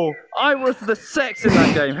amazing. people! I was the sex in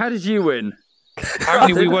that game. How did you win?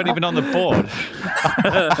 Apparently, we weren't even on the board.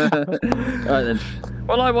 Alright then.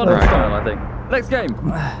 Well, I won in style, I think. Next game.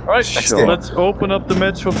 Alright, Sure. let's open up the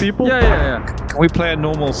match for people. Yeah. Can we play a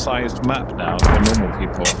normal-sized map now for normal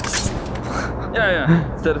people?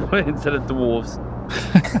 Yeah. Instead of dwarves.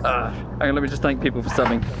 Hang on, let me just thank people for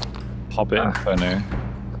subbing. Hobbit Inferno.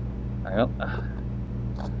 Hang on.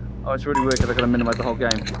 Oh, it's really weird because I gotta minimize the whole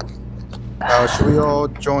game. Should we all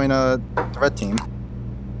join the red team?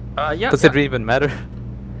 Yeah. Does it even matter?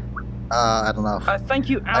 I don't know. Thank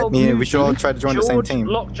you, I Al. mean, we should all try to join the same team.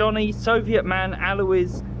 Lock Johnny, Soviet Man,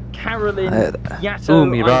 Alois, Carolyn, Yato, Ooh,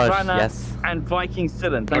 Mirage, Ivana, yes. and Viking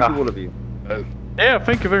Sillen. Thank you, all of you. Yeah,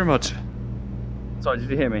 thank you very much. Sorry, did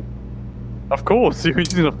you hear me? Of course, you're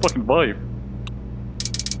using a fucking vibe.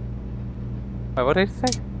 What did he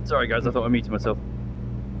say? Sorry guys, I thought I muted myself.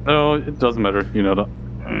 No, it doesn't matter. You know that.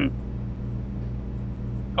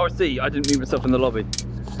 Oh, I see. I didn't mute myself in the lobby.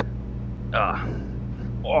 Ah.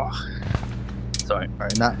 Oh. Sorry.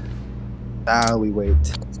 Alright, now we wait.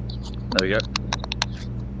 There we go.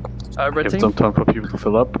 Red Give team? some time for people to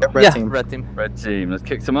fill up. Red Yeah, team. red team. Red team, let's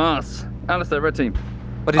kick some ass. Alistair, red team.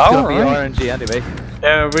 But it's gonna be Alright. RNG anyway.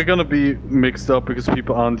 Yeah, we're gonna be mixed up because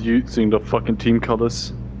people aren't using the fucking team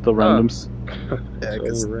colors, the randoms. Yeah,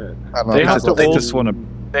 because red. I don't know. They have because to all- just want to.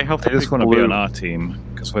 They have to They just pick want to be blue. on our team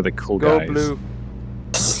because we're the cool Go guys. blue.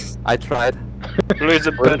 I tried. Blue is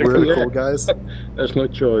a we're better the color. cool guys. There's no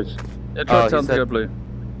choice. Yeah, try Oh, to he to said- go blue.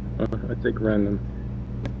 I take random.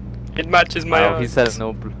 It matches my Oh, he eyes. said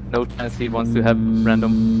no chance he wants to have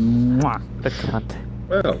random. Mwah. I can't.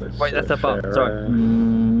 Well, that's, Wait, that's a fair, bump, sorry.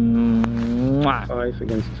 5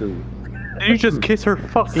 against 2. Did you just kiss her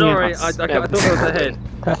fucking Sorry, ass? I thought that was the head.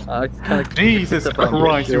 I kinda Jesus kissed the bump.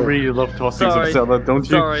 Christ, you really love tossing Sorry. each other, don't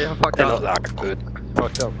you? Sorry, I fucked They're not up. that good.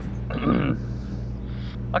 Fucked up.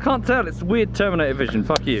 I can't tell, it's weird Terminator vision,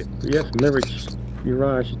 fuck you. Do you have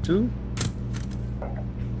Mirage 2?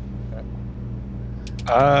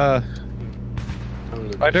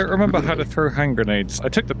 I don't remember how to throw hand grenades. I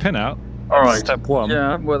took the pin out. Alright. Step 1.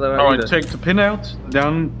 Yeah, well, they're Alright, either. take the pin out,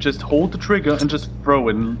 then just hold the trigger and just throw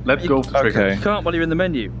it and let go of the trigger. Okay. You can't while you're in the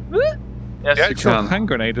menu. Yes, The you actual can. hand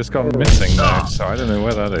grenade has gone missing now, so I don't know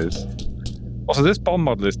where that is. Also, this bomb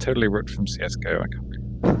model is totally ripped from CSGO. I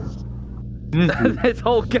can't... This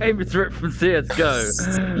whole game is ripped from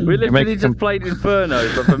CSGO. We literally make just played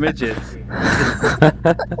Inferno, but for midgets.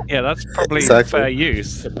 Yeah, that's probably Exactly. fair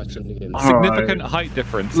use. Alright. Significant height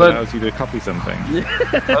difference Let- allows you to copy something.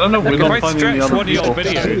 I don't know, we're If not I finding any stretch other one of your people.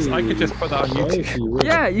 videos, I could just put that on YouTube.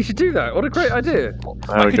 Yeah, you should do that. What a great idea. There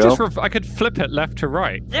I we could go. just I could flip it left to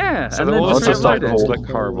right. Yeah, So and the then walls just just re-upload like it. look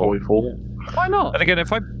horrible. Joyful. Why not? And again,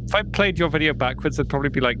 if I played your video backwards, there'd probably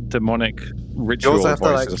be like demonic ritual also have to,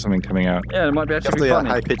 voices like- or something coming out. Yeah, it might be You have actually to funny.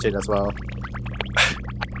 high pitch it as well.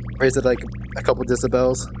 Raise it like a couple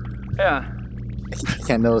decibels. Yeah. You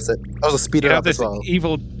can't notice it. Also speed You it have up this as well.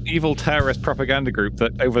 evil terrorist propaganda group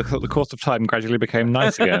that over the course of time gradually became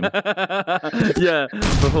nice again. Yeah,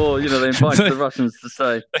 before, you know, they invited the Russians to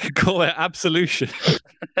say. They could call it absolution.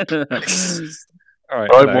 All right. Alright,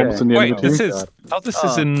 hello. Womble's in the Wait, enemy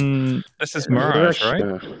team. this is Mirage, right?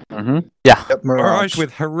 Mm-hmm. Yep, Mirage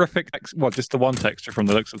with horrific, well, just the one texture from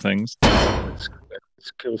the looks of things. Let's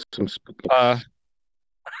kill some spooky. I've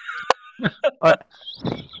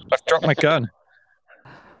dropped my gun.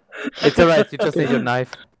 It's alright, you just need your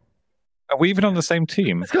knife. Are we even on the same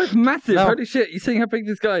team? This guy's massive. No. Holy shit. You seeing how big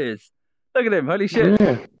this guy is? Look at him. Holy shit.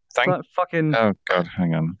 Yeah, Thank. Like fucking, Oh god,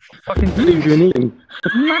 hang on. fucking what are you doing?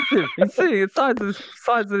 massive. You see the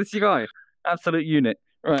size of this guy. Absolute unit.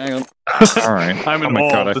 Right, hang on. All right. I'm in oh my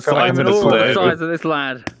awe god, I of the feel like size I'm of in a this Oh, the lad. slave. size of this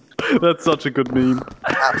lad. That's such a good meme.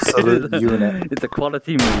 Absolute unit. It's a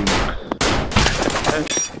quality move.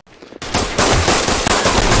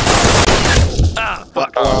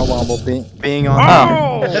 Fuck. Womble being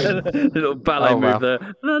on. Little ballet Oh, wow. move there.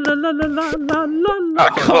 La la la la la la la la. I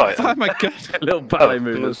can't find my gun. Little ballet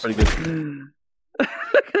move. That's pretty good.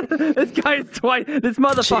 This guy is twice. This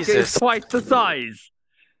motherfucker is Jesus. twice the size.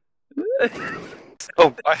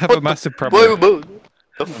 Oh, I have a massive problem. whoa.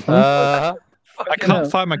 I can't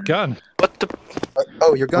find my gun. What the?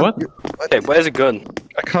 Oh, your gun. What? Hey, where's a gun?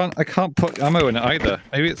 I can't put ammo in it either.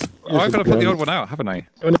 Maybe it's. Oh, I've got to put the odd one out, haven't I?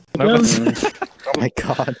 Oh, No, no. that's, Oh my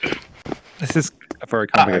god. this is a very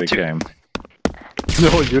complicated game.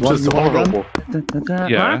 No, you're Want- just you want a gun? horrible.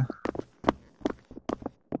 Yeah.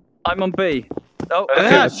 I'm on B. Oh,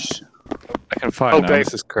 Okay. I can fire Oh, now. babe.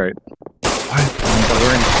 This is great.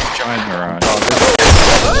 We're in giant mirage.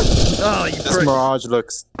 oh, you This prick. Mirage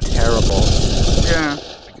looks terrible. Yeah.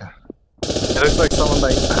 It looks like someone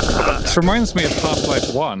like. This reminds me of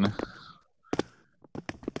Half-Life 1.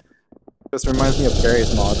 This reminds me of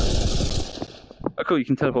Barry's mod. Oh, cool. You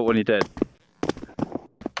can teleport when you're dead.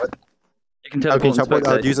 What? You can Okay, teleport. and teleport,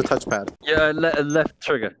 spectate. use a touchpad. Yeah, left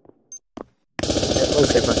trigger.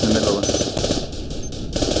 Okay, Back in the middle.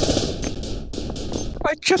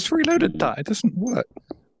 I just reloaded that. It doesn't work.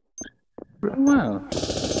 Oh, wow.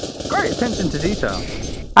 Great attention to detail.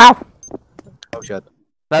 Ow! Oh shit.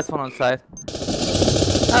 Last one on side.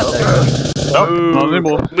 Nope, not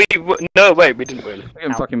anymore. No, wait, we didn't win. We're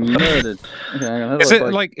getting fucking murdered. Okay, hang on. How do Is I it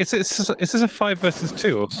play? like is this a 5 versus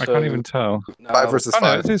 2? I can't even tell. No, 5 versus Oh no,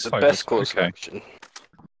 5. it is the 5 best versus course of okay. action.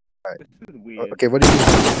 Okay, what do you do?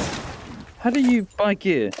 How do you buy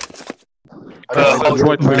gear? Hold Use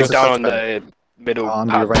right a trigger down on touchpad. the middle On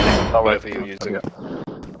pad, your right hand. whatever you're using.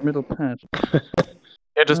 Middle pad.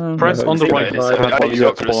 Yeah, just press on the right it's pad while you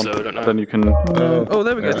have Oculus, spawn, so I don't know. then you can... Oh,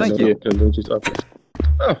 there we go, thank you.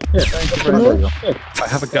 Oh, yeah. Thank you very much. I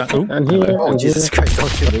have a gun. Ooh, And here, Oh, and Jesus here. Christ,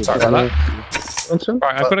 don't shoot me. sorry about that. Want some?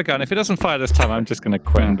 Right, I've got a gun. If it doesn't fire this time, I'm just going to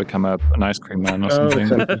quit and become an ice cream man or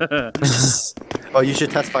something. Oh, you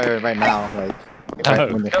should test fire right now. Like, No,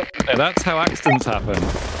 no, that's how accidents happen.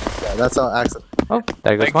 yeah, that's how accident. Oh,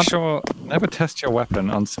 there goes Make one. sure never test your weapon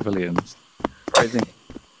on civilians. Crazy.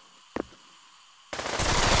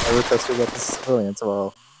 I would test your weapons civilians.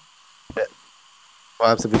 Well, shit. What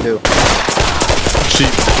happens if we do?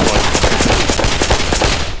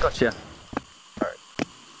 Gotcha.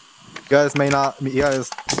 You guys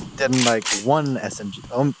didn't like one SMG,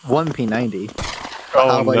 one P90. Oh,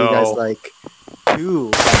 How about no. you guys like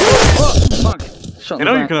two? Oh, fuck. Shot You in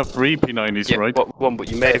know the you can have 3 P90s, Yeah, right? one, but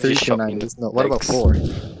you may have Three just shot me. P90s. No, what about Thanks. 4?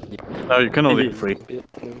 No, you can only have 3.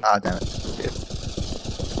 Ah, damn it.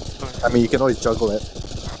 I mean, you can always juggle it.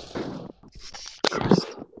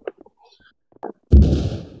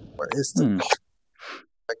 Where is the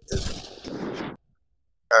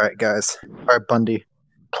Alright, guys. Alright, Bundy.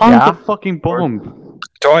 Plant Yeah. the fucking bomb.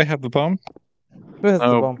 Do I have the bomb? Who has the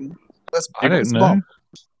Oh. bomb? Let's I don't this know. bomb.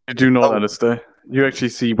 You do not, Oh. Alistair. You actually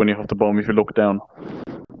see when you have the bomb if you look down.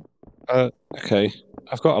 Okay.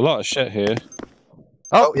 I've got a lot of shit here.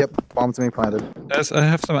 Oh, yep. Bomb's being planted. I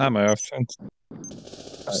have some ammo. I've found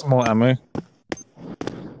some more ammo.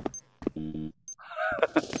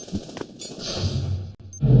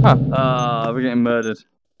 We're getting murdered.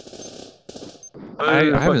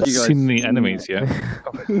 I Fuck haven't you guys. seen the enemies yet.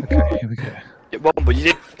 Okay, here we go. Yeah, but you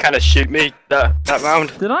did kind of shoot me that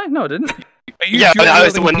round. Did I? No, I didn't. Are you Yeah, but I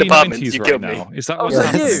was the dual-wielding one in the apartment, P90s you right killed me. now? Is that Oh, what's is that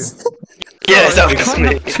happening? you? Yeah, that You was can't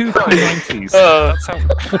me. have two P90s. Uh, That's how...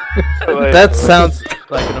 That sounds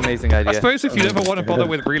like an amazing I idea. suppose if you never want to bother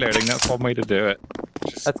with reloading, that's one way to do it.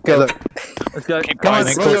 Let's go. Look. Let's go. Keep Come on,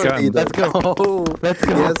 grinding, slow quick down. gun. Let's go. Oh, Let's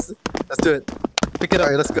go. yes. Let's do it. Pick it up.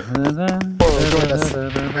 Alright, let's go. Oh, join us.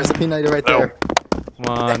 There's a P90 right No. there.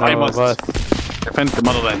 Come on, I all must. of us. Defend the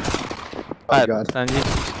motherland. Oh, Alright, God. and you...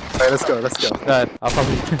 Alright, let's go. Let's go. Alright, I'll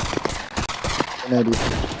probably... P90.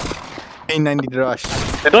 P90 rush.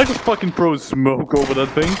 Did I just fucking throw smoke over that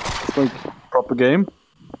thing? It's like proper game.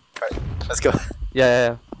 Let's go.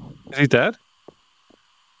 Yeah. Is he dead?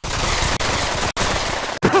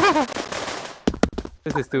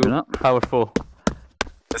 This is too not. powerful.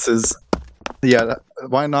 This is. Yeah,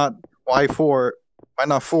 why not? Why 4? Why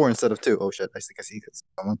not 4 instead of 2? Oh shit, I think I see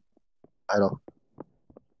someone. I don't.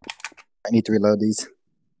 I need to reload these.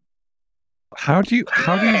 How do you... Let's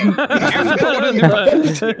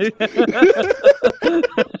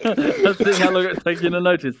see how long it's taking to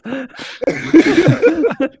notice.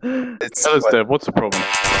 It's Alistair, what's the problem?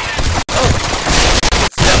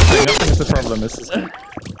 Nothing's the problem. This is...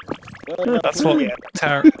 That's what...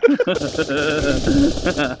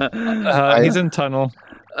 he's in tunnel.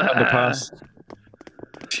 Underpass.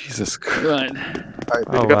 Jesus Christ. Right. Alright,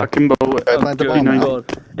 Oh, wow. Kimbo. plant the bomb now. God.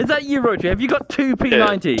 Is that you, Roger? Have you got 2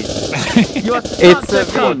 P90s? You are such It's a a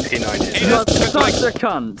cunt. P90. You are took like such a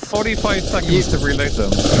cunt. 45 seconds to reload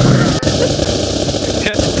them.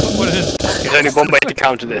 There's only one way to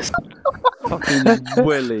counter this. Fucking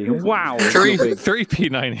Willy. Wow. Three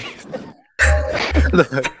P90.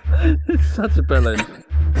 It's such a villain.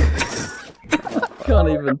 Can't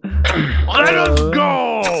even. Let us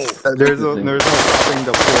go! There's no stopping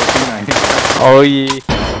the 4 P90. Oh yeah.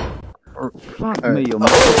 Fuck Alright. me, you're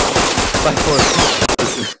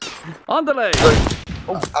Underlay!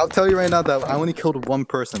 I'll tell you right now that I only killed 1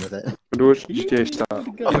 person with it. Oh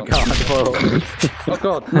god, oh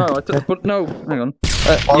god, no, I took but no, hang on.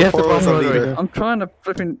 You have to R4 was bomb a rotary. leader. I'm trying to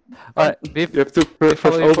flipping. Alright, beef. You have to press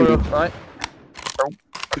Follow you for open. Right?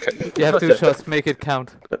 You have 2 shots, make it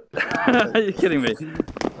count. Are you kidding me? You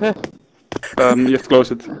have to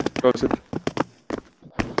close it. Close it.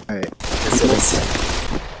 Alright, this is.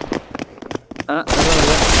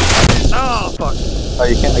 Oh fuck! Oh,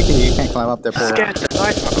 you can't climb up there. Paul. Scared the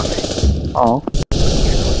life out of me. Oh.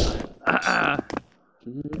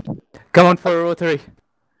 Come on for a rotary.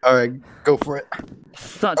 Alright, go for it.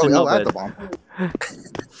 Such Oh, a no, I have the knobhead. bomb.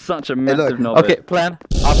 Such a massive knobhead. Okay, plan.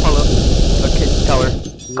 I'll follow. Okay, cover.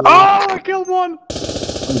 Oh, I killed one!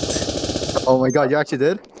 Oh my god, you actually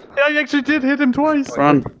did? Yeah, I actually did hit him twice.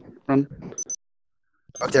 Run. Oh,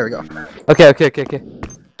 there we go. Okay.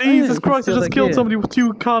 Jesus you Christ, I can just steal killed that somebody with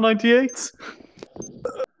 2 Kar-98s.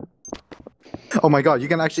 Oh my god, you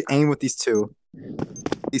can actually aim with these 2.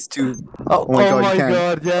 These 2. Oh, my god, you can.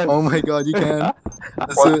 god, yes. Oh my god, you can.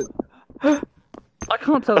 Let's do it. I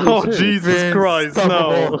can't tell Oh, who's who. Jesus Christ,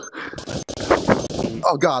 no.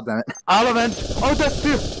 Oh god damn it. Element. Oh, that's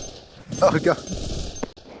 2. Oh god.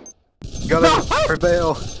 gotta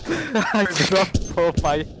prevail. I dropped both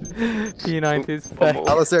my P90s back.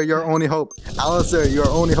 Alistair, your only hope. Alistair, your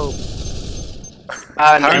only hope.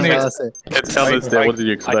 Apparently, Alistair. Tell us there, what did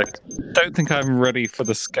you expect? I don't think I'm ready for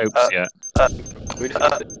the scopes yet.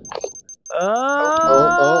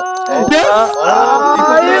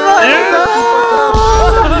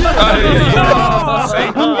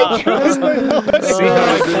 See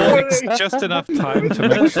how I takes just enough time to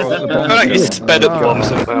make sure that the bomb. I feel like you sped up bombs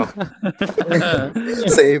somehow.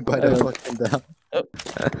 Saved by the fucking down.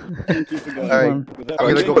 Alright, I'm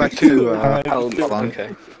gonna go back to Okay.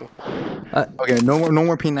 okay, no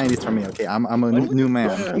more P90s for me, okay? I'm a new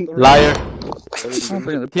man. Liar.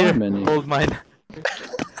 Here, Hold mine.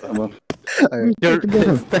 Alright.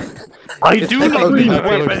 I do not need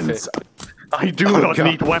Okay. weapons! I do not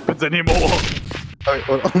need weapons anymore! Alright,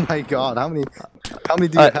 oh my god, how many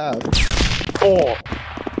do you have? 4!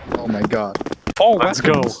 Oh my god. 4 Let's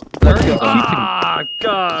go! Let's go. Ah,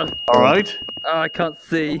 God! Alright? Oh, I can't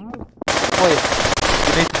see. Wait.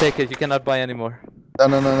 You need to take it. You cannot buy anymore. No,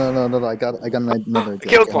 I got another idea.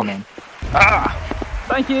 Killed Okay, one. hold on. Ah!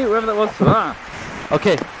 Thank you, whoever that was. Ah.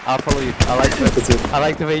 Okay, I'll follow you. I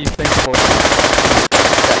like the way you think.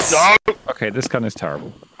 No! Okay, this gun is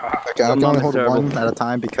terrible. Okay, I can only hold terrible. one at a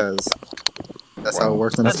time because that's how it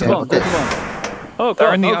works in this That's game. one, Okay. that's one. Oh, They're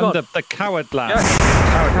God, in the oh, God. under the coward land. Yeah.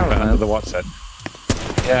 Coward land. Under the what's it?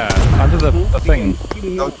 Yeah, under the thing.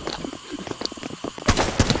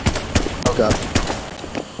 Oh god.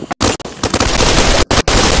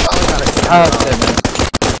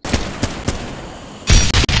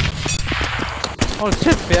 Oh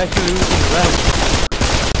shit, we actually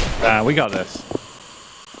losing ground. We got this.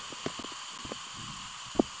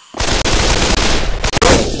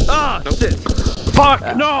 Ah, shit! Fuck!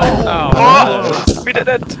 No! Oh! We did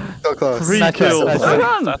it! So close. 3 Nice, kills! nice, Well nice.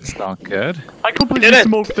 done! That's not good. I completely Did it.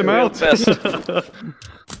 smoked them out! Best. I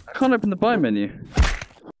can't open the buy menu.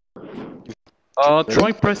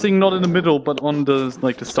 Try pressing not in the middle, but on the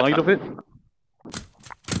the side of it.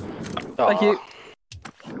 Thank you.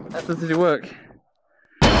 That doesn't work.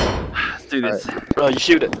 Let's do this. Oh, you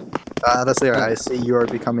shoot it. That's there. I see you are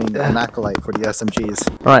becoming an acolyte for the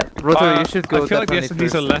SMGs. Right, Roto, you should go. I feel like the definitely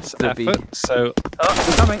SMGs are less first to B. effort, so Oh,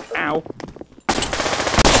 I'm coming. Ow.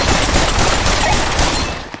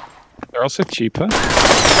 they're also cheaper.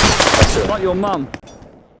 Not your mum.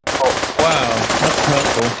 Wow, that's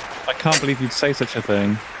hurtful. I can't believe you'd say such a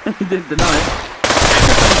thing. You didn't deny it.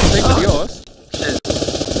 Take it yours.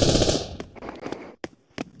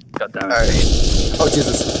 God damn it. Alright. Oh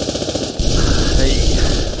Jesus. Hey.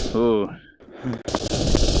 Ooh.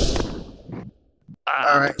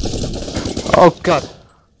 Alright. Oh god.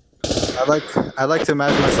 I like to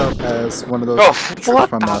imagine myself as one of those Oh, troops what?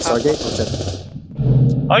 from Stargate. What's it?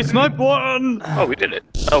 I sniped one! Oh, we did it.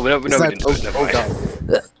 Oh, we It's didn't not- do it. Never mind. god.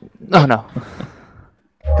 Oh no.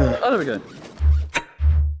 Oh, there we go.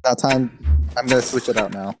 Now time. I'm gonna switch it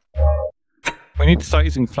out now. We need to start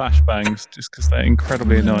using flashbangs just because they're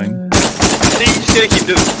incredibly annoying. See, you just gotta keep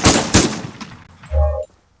doing it.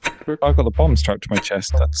 I've got the bomb strapped to my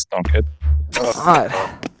chest. That's not good. Alright.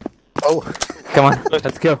 Oh, Come on,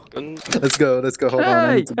 let's go. let's go. Let's go. Hold on. I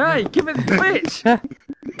Hey, need to- hey, give it the bitch!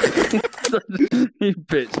 You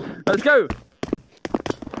bitch. Let's go!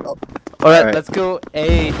 Alright, Alright. let's go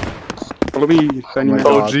A. Follow me. Oh my Oh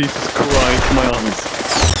god. Jesus Christ, my arms.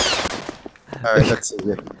 Alright, let's see.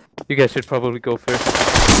 Yeah. You guys should probably go first.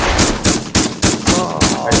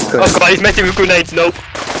 Alright, Oh god, he's making with grenades. Nope.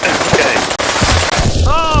 Okay.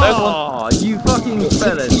 Oh, you fucking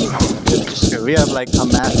fellas! We have like a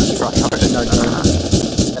massive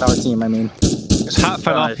tryhard in our team. I mean, His hat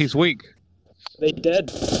fell off. Nice. He's weak. They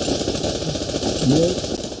dead.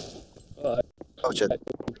 oh shit.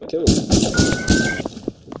 Killed.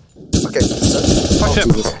 Okay. So, Push oh,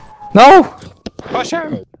 him. Jesus. No! Push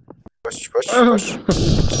him. Push, push, push.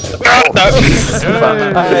 No.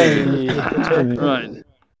 Hey. Right.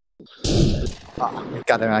 Ah,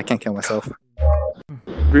 God damn it, I can't kill myself.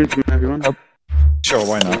 Green team, everyone. Sure,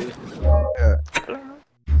 why not?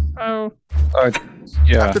 Oh.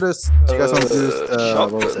 Yeah. After this, do you guys want to do this,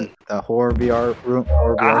 what was it? The horror VR room,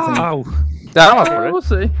 horror VR thing? Ow. Yeah, I'm up for it. We'll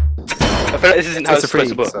see. I feel like this isn't how It's it's a free,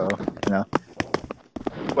 supposed to so, work. you know.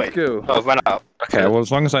 Wait. Go. Oh, I've run out. Okay, well,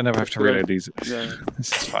 as long as I never have to reload these, Yeah.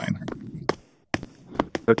 this is fine.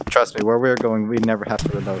 But trust me, where we're going, we never have to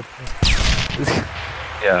reload.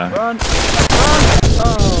 Yeah. Run! Run!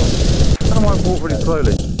 Oh! I don't want to walk really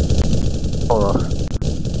slowly. Horror.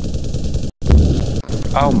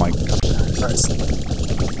 Oh my god.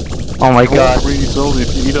 Oh my Walk god. really slowly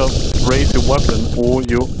if you either raise your weapon or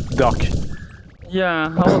you duck.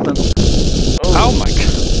 Yeah, I wasn't. Oh my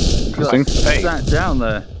god. Interesting. What's that down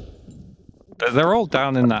there? They're all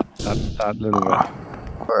down in that little bit.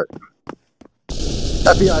 Alright.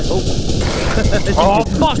 FBI. Oh,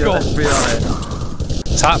 fuck Yo, off!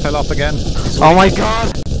 FBI. Tap fell off again. Oh my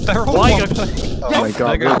god! They're all Why one you- place. Oh my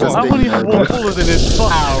god. There We're goes just How being many have nerds. one bullet in his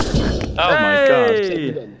fuck? Oh my god.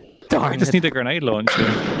 Hey! We just need a grenade launcher.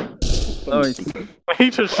 Nice. He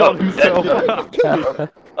just shot himself.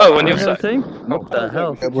 Oh, on the Other other side. team? What the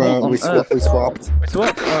hell? Well, we swapped. We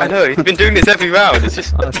swapped? I know, he's been doing this every round. It's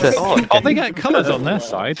just odd. Oh, they get colours on their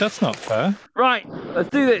side. That's not fair. Right, let's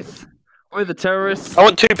do this. We're the terrorists. I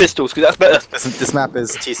want 2 pistols because that's better. This map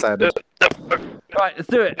is T-sided. Right, let's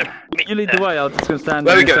do it. You lead the way, I'll just go stand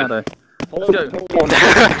Where in we the going? shadow. Let's go. All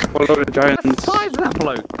over the What's the giants. size of that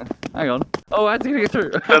bloke? Hang on. Oh, how's he gonna get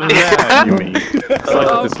through? Yeah, you mean.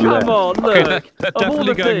 Oh, This come left. on, look. Okay, they're Of all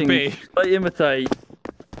definitely the going things B. they imitate.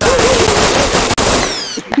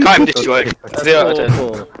 Can't this way. That's 0 out of 10.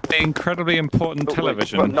 awful. The incredibly important Oh, wait,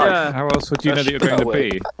 television. what knife? Yeah. How else would you know that you're going to Away.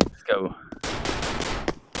 B? Let's go.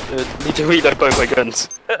 Need to reload both my guns.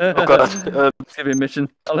 Oh god. Let's give you a mission.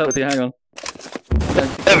 I'll help you, hang on.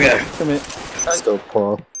 There we go. Come here. Let's go,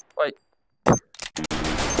 Paul. Wait.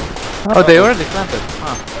 Oh, they already planted.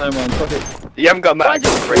 Ah. Never mind, fuck it. You haven't got mag.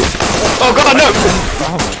 Oh god, no!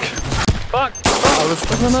 Oh my god. Fuck!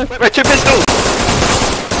 Oh, no. Wait, 2 pistols!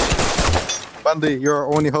 Bundy, you're our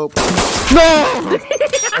only hope.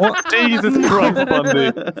 What? Jesus Christ,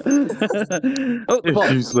 Bundy. Oh, the It's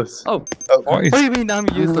bot. useless. Oh, What What do you mean I'm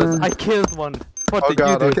useless? I killed one. What Oh did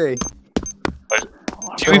god, you do? okay.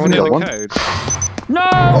 Do you even know One. the code?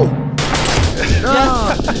 no!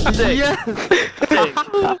 No! Dick. Yes!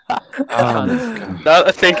 Oh, Now that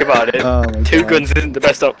I think about it, Oh my 2 god. guns isn't the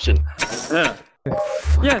best option. Yeah.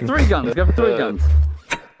 Yeah, 3 guns. Go for 3 guns.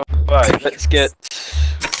 Right, let's get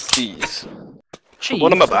cheese. Cheese.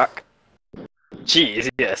 One on my back. Cheese,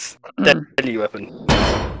 yes. Deadly weapon.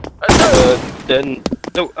 Then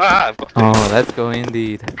no, I've got Oh, let's go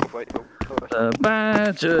indeed. wait, oh, The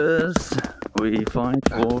badgers, we fight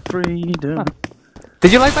for freedom.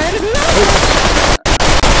 Did you like my enemy?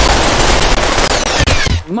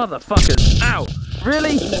 Motherfuckers! Ow!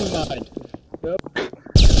 Really?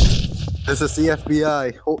 This is the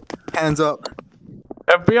FBI. Hands up.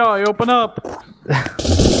 FBI, open up!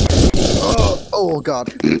 Oh god.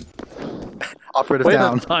 Operative Wait,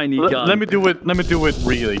 down. a tiny gun. Let me do it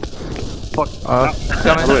really. Fuck.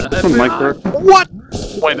 What?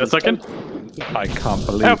 Wait a second. I can't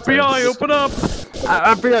believe FBI, this. open up!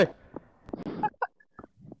 FBI!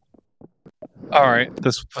 Alright,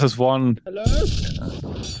 there's one.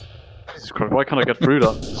 Jesus Christ, why can't I get through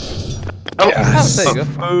that? Yes. There you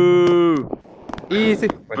go. Boo! Easy.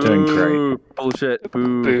 We're doing great. Boo. Bullshit.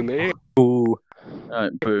 Boo. boo me. Ooh.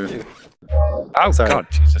 Alright, boo. Oh Sorry. god,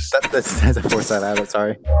 Jesus. That's a foresight out.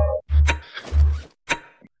 Sorry.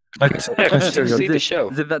 Yeah, you can see the shell.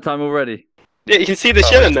 Is it that time already? Yeah, you can see the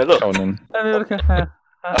shell in there, look. Go on then. Let me look at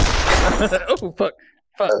oh, fuck.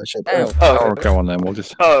 Fuck. Oh shit. Ow. Oh, Oh, okay. go on then. We'll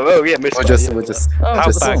just. Oh, yeah, missed We'll one, just yeah. Oh, How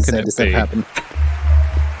just bad can say it this didn't be? happen.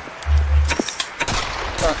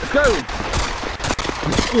 Right, let's go!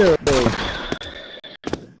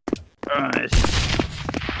 Alright.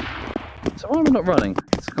 So why am I not running?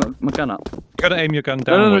 It's got my gun up. You gotta aim your gun No,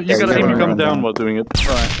 down. no, you gotta aim your gun run down down. while doing it.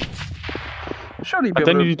 Right. Surely you'd be And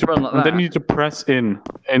then able you need to run like and that. then you need to press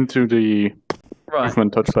into the Right.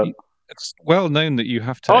 movement touchpad. It's well known that you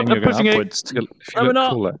have to Oh, aim your they're gun pushing it. upwards to, if you No, we're look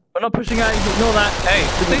not. cooler. We're not pushing out, ignore that. Hey,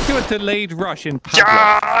 did they do a delayed rush in Pablo?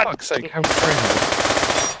 God! Fuck's sake, how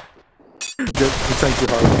crazy. You're trying too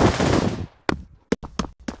hard.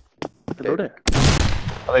 Hello there.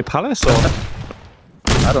 Are they Palace or?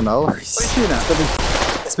 I don't know. What are you shooting at?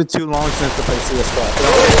 It's been too long since the place CS5.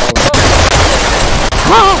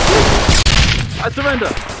 I surrender!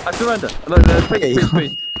 I surrender! No, no, peace, peace,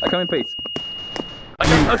 peace. I come in peace. I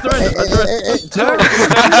surrender! I surrender!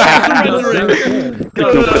 No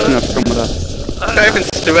pushing up, come with us. Can't even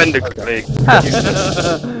surrender quickly.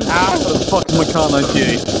 Fucking Macan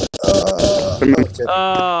 98.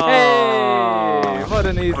 Oh! Hey! What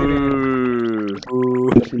an easy game.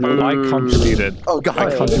 I contributed. Oh god.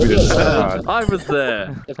 I contributed so hard. I was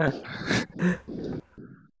there.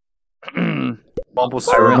 Womble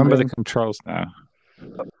I remember the controls now.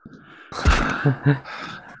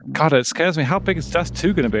 God, it scares me. How big is Dust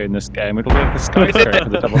 2 going to be in this game? It'll be like a skyscraper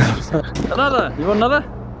with the double. Another! You want another?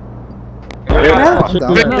 Good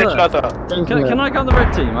Another. another. Can I go on the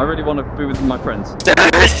red team? I really want to be with my friends.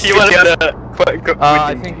 You want to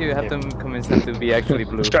I think you have to convince them to be actually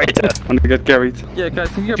blue. Traitor. I'm gonna get carried. Yeah, guys,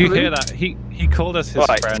 can you get Do you blue? hear that? He called us his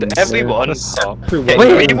Right, friends. everyone. What a sop. We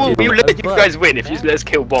let you guys win if you let us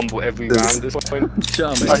kill Womble every round at this point.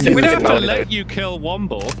 Charming. We don't have to let you kill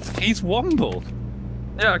Womble. He's Womble.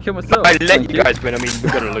 Yeah, I killed myself. I let you guys win. I mean,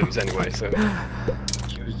 we're gonna lose anyway, so.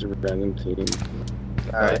 Choose the random team.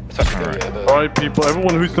 Alright, people,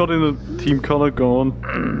 everyone who's not in the team color, go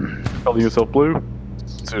on. Calling yourself blue.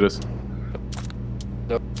 Let's do this.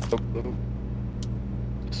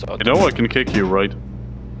 You know I can kick you, right?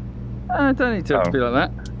 I don't need to be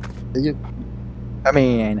like that. I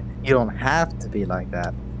mean, you don't have to be like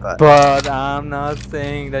that, but... But I'm not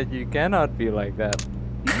saying that you cannot be like that.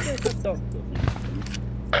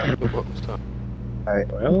 Alright.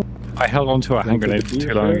 Well, I held on to a hand grenade for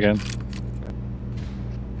too long again.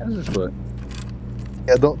 How does this work?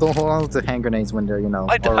 Yeah, don't hold on to hand grenades when they're, you know,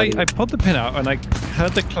 I already... pulled the pin out and I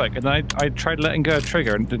heard the click and I tried letting go of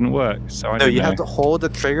trigger and it didn't work, so I No, don't you know. have to hold the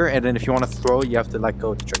trigger, and then if you want to throw, you have to let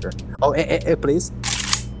go of the trigger. Oh, please.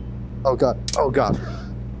 Oh god, oh god.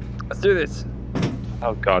 Let's do this.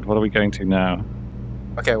 Oh god, what are we going to now?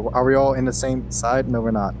 Okay, are we all in the same side? No, we're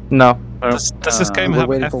not. No. Does this game we're have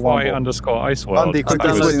waiting for Womble. FY_Iceworld? Andy, quick That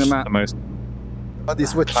was downloading the map. the most Buddy,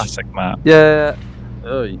 switch. classic map. Yeah,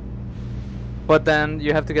 Oy. but then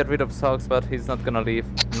you have to get rid of Socks, but he's not gonna leave.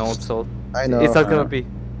 No soul. I know. It's not gonna be.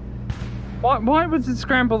 Why would it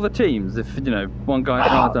scramble the teams if, you know, one guy...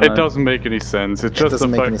 I don't know. It doesn't make any sense. It's It just the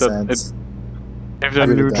doesn't make fact any that sense. if they're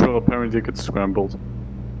really neutral, don't. apparently it gets scrambled.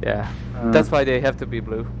 Yeah. That's why they have to be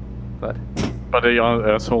blue. But But they are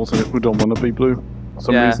assholes who don't want to be blue for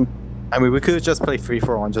some Yeah. reason. I mean, we could just play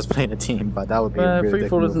free-for-all and just play in a team, but that would be a really free big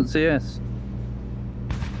fall move. isn't CS.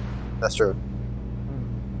 That's true.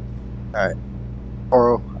 Alright.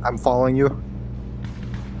 Poro, I'm following you.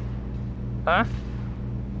 Huh?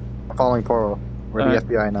 I'm following Poro. We're Alright.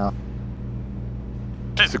 the FBI now.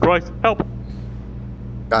 Jesus Christ, help!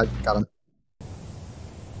 Got him.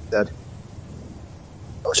 Dead.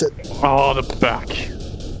 Oh shit. Oh, the back.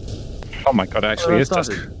 Oh my god, actually, Well, it's that's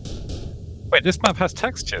just... Wait, this map has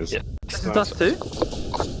textures? Yeah. This is us too?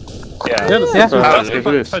 Yeah. yeah,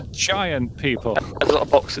 Yeah. For giant people. There's a lot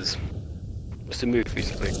of boxes. It's a move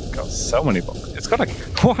recently. It's got so many boxes. It's got a...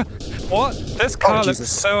 What? This car looks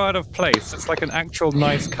Jesus. so out of place. It's like an actual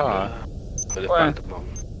nice car. Where?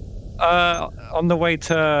 On the way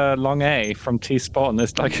to Long A from T-Spawn,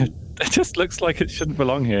 there's like a... It just looks like it shouldn't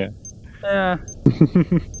belong here. Yeah.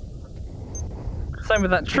 Same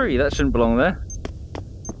with that tree, that shouldn't belong there.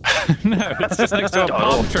 No, it's just next to a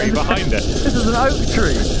palm tree behind it. This is an oak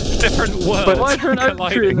tree. Different worlds. But why is there an oak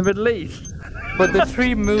colliding. tree in the Middle East? but the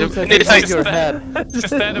tree moves as It's you like move your head. Just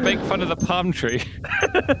there to make fun of the palm tree.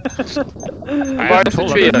 Why is the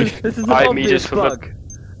tree like This is an 5 meters obvious from the... bug.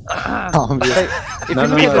 If No, you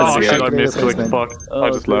no, look no, at Oh the shit, tree- I misclicked, fuck. I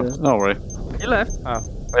just dear. left. Don't worry. You left?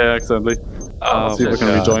 Yeah, accidentally. Oh, See if I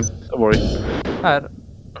can rejoin. Don't worry.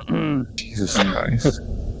 Jesus Christ.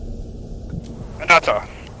 Anata.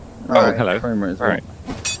 Alright. Hello. Frame rate as well. Alright.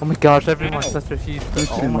 Oh my gosh, everyone's such a huge...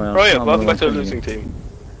 Oh my... Well, Right, I'm welcome the back to the one losing thing. team.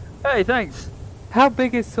 Hey, thanks. How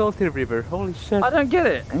big is Salty River? Holy shit. I don't get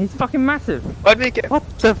it. He's fucking massive. Why did we get... What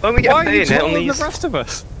the Why don't we get Why are you bayonet taller on than the these... rest of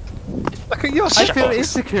us? Look at your I feel shots.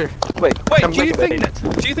 insecure. Wait, Wait, can do we you get think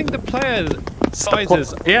bayonet? do you think the player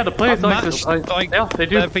sizes Yeah, the player match like yeah, they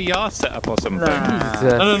do. their VR setup or something?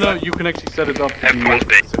 Jesus. No, you can actually set it up to Everyone's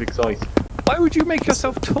big. specific size. Why would you make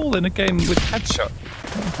yourself tall in a game with headshot?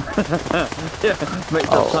 Yeah, makes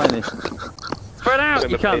up tiny. Spread out,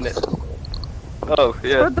 you Bayonet. cunts. Oh,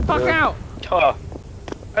 yeah. Spread the fuck out. Oh. Why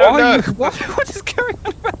Oh, are no. you, what is going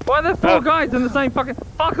on? Why are there four guys in the same fucking...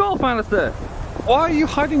 Fuck off, Alistair. Why are you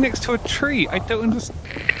hiding next to a tree? I don't understand.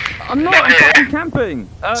 I'm not, I'm fucking camping.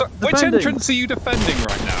 So, which defending. entrance are you defending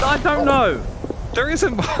right now? I don't know. There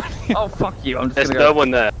isn't one. Oh, fuck you. I'm just There's gonna no go.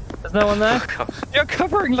 one there. There's no one there? You're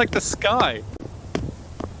covering like the sky.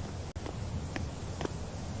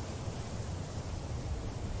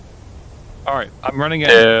 Alright, I'm running in.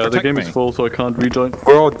 Yeah, the Protect game me. is full, so I can't rejoin.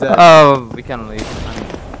 We're all dead. Oh, we can leave.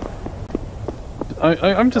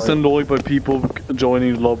 I'm just annoyed by people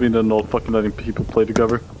joining the lobby and then not fucking letting people play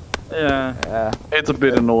together. Yeah. It's a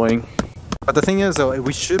bit annoying. But the thing is, though,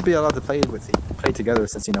 we should be allowed to play together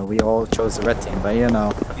since, you know, we all chose the red team, but you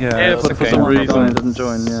know. Yeah, it's but for okay. some One reason... doesn't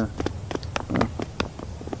join, yeah.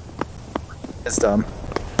 It's dumb.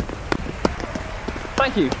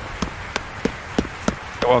 Thank you.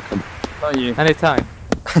 You're welcome. Not you. Anytime.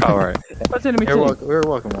 Alright. What's enemy You're team? welcome. We're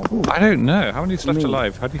welcome. Womble. I don't know. How many's left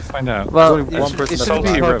alive? How do you find out? Well, only one person it that should be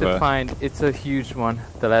follows you, hard to River. find. It's a huge one,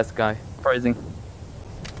 the last guy. Phrasing.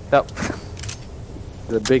 That...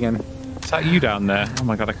 The big one. Is that you down there? Oh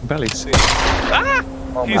my god, I can barely see. Ah!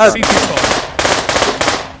 He's CT spot.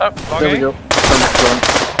 Oh, there we go.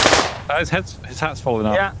 His hat's falling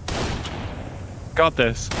off. Yeah. Got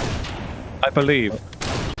this. I believe.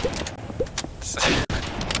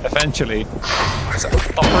 Eventually.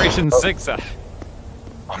 Operation Zigzag.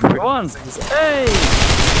 Go on. Hey!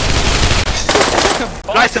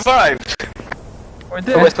 I survived! We're Oh,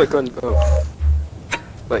 there. where's my gun? Oh.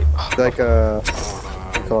 Wait. Like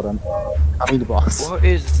what do you call them? I mean the boss. What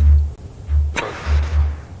is...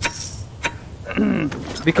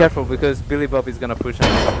 Be careful because Billy Bob is gonna push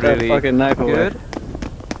and it's really fucking knife good.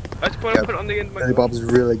 I just want to put it on the end of my... Billy Bob's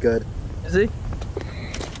really good. Is he?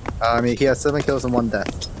 I mean, he has 7 kills and 1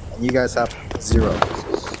 death, and you guys have 0.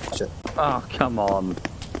 Shit. Oh, come on.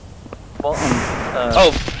 What on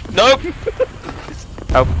Oh, no!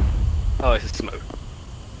 Oh. Oh, it's a smoke.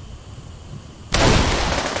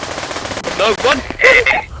 No, one!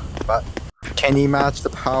 But can he match the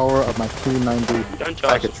power of my P90 Don't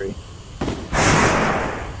charge. circuitry?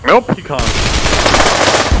 Nope, you can't.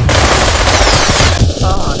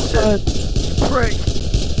 Oh, shit. Frick.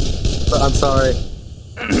 But I'm sorry.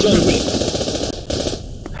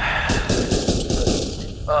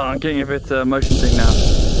 Oh, I'm getting a bit motion sick now.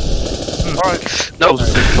 Alright. Nope.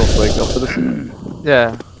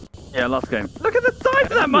 Yeah. Yeah, last game. Look at the size of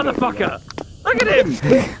that motherfucker! Look at him!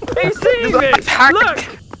 He's seeing this!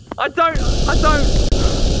 Look! I don't...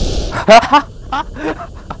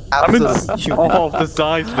 I'm in Absolutely. oh, the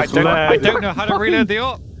size of I his don't leg. know how to reload the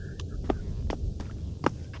op.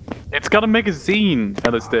 It's got a magazine,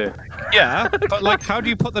 Alistair. Yeah, but like, how do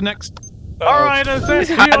you put the next... Alright, Alistair, His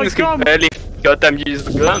here I hands can come! barely goddamn use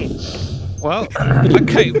the gun. Well,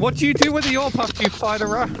 okay, what do you do with the AWP after you fired a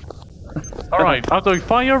round? Alright, after you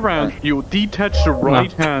fire around, you detach the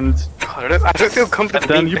right hand, I don't feel confident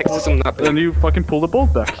then being you, next to someone that then you fucking pull the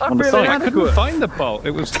bolt back on the really side. I couldn't find the bolt.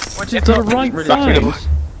 It was To the right side.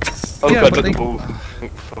 Oh Yeah, god, but the they- ball.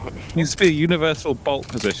 needs to be a universal bolt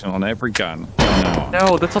position on every gun.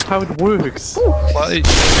 No, that's not how it works. Well, it,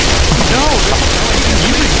 no,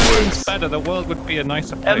 it's better. The world would be a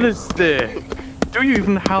nicer place. Alistair, do you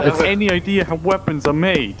even have any idea how weapons are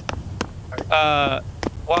made?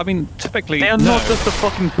 Well, I mean, typically, They are no. not just a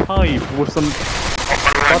fucking pipe with some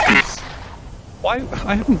buttons. Why?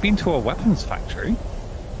 I haven't been to a weapons factory.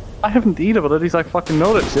 I haven't either, but at least I fucking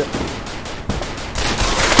know that shit.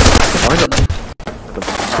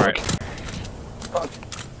 Alright.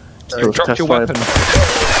 Let's Drop test your fire. weapon.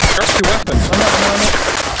 Drop your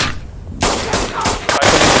weapon.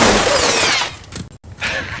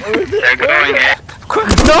 They're going in.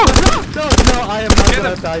 No, I am not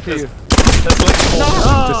gonna die to you. There's like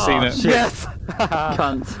 4 just seen it. Yes!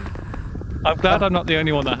 Cunt. I'm glad I'm not the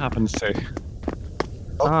only one that happens to.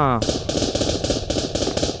 Ah.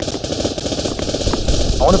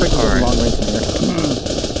 I want to pick up a long range from here.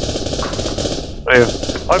 Yeah.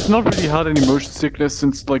 I've not really had any motion sickness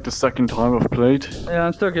since like the second time I've played. Yeah,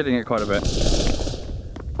 I'm still getting it quite a bit.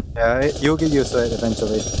 Yeah, you'll get used to it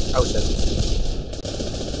eventually. Oh shit.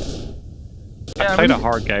 I played a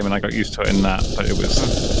hard game and I got used to it in that, but it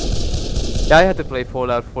was... Yeah, I had to play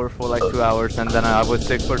Fallout 4 for like 2 hours and then I was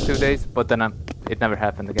sick for 2 days, but then it never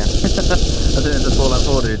happened again. I think it's just Fallout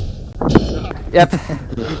 4, dude. Yep.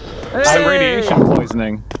 Some radiation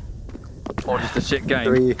poisoning. Or just a shit game.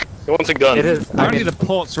 3. He wants a gun. It is. I Apparently mean, the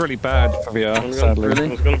port's really bad for VR, sadly.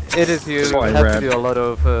 Really? it is. You That's what I have read. to do a lot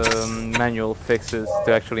of manual fixes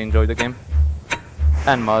to actually enjoy the game.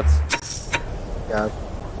 And mods. Yeah.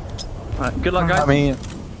 Right, good luck, guys. I mean,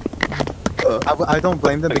 I don't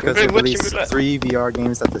blame them because they Very much released similar. 3 VR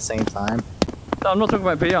games at the same time. No, I'm not talking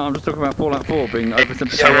about VR, I'm just talking about Fallout 4 being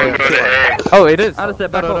oversimplified. Oh, it is. Alistair,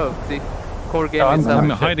 back no. The core game I'm, is I'm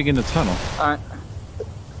shit. hiding in the tunnel. Alright.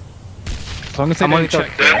 As long as they I'm don't only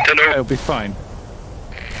check talking- there, it'll be fine.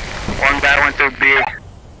 One bad, one too big.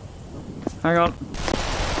 Hang on.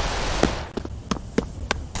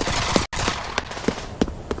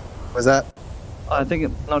 Was that? I think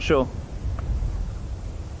it, not sure.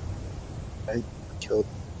 I killed.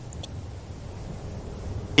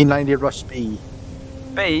 P90 Rush B.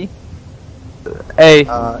 B? A.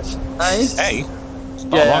 A? Hey, it's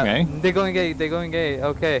not long, eh? They're going A, they're going A,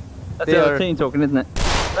 okay. That's They the other are- team talking, isn't it?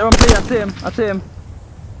 They're on B, I see him, I see him.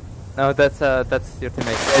 No, that's your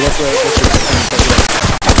teammate.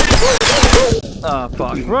 Oh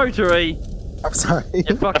fuck. Rotary! I'm sorry.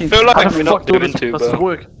 You fucking I feel like fucking we're not fucked all doing this- too That's his well.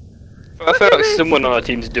 work. I feel like someone on our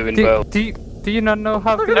team's doing well. Do you not know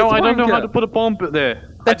how to No, I don't know wanker. how to put a bomb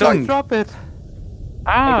there. Then just drop it.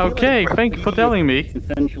 Ah, okay, thank you for telling me.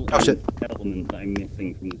 Essential Oh, shit. elements that I'm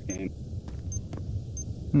missing from this game.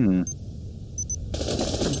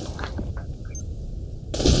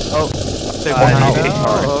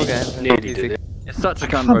 Oh, okay. Nearly did it. It's such a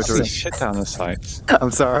cunt, Can't see Rotary. shit down the sights.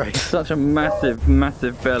 I'm sorry. Such a massive,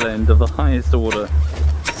 massive bell end of the highest order.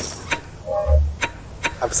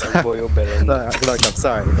 I'm sorry. Royal Bell. Look, I'm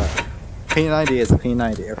sorry, but P90 is a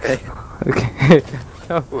P90, okay? Okay.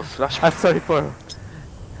 Oh, flash. I'm sorry for.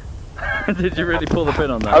 Did you really pull the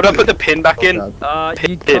pin on that? How do I put the pin back in? God.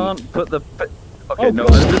 You can't put the pin. Okay, no.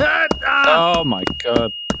 Oh my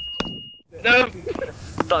god. No.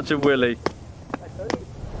 Such a willy.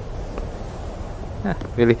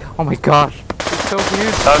 Really? Oh my gosh. It's so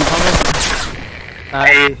weird.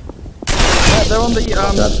 Hey. Yeah, they're on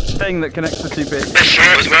the thing that connects the two bits. This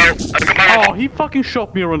shirt as well. I've got my Oh, he fucking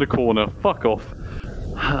shot me around the corner. Fuck off.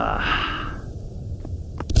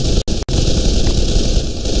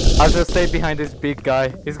 I'll just stay behind this big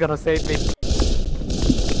guy. He's gonna save me.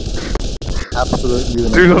 Absolutely.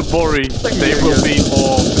 Do not worry. They will be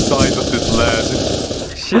all the size of this lad.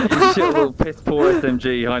 Shit little piss poor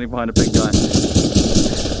SMG hiding behind a big guy.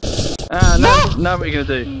 Now what are you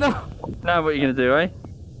gonna do? No. Now what are you gonna do, eh?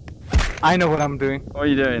 I know what I'm doing. What are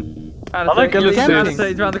you doing? like Alistair.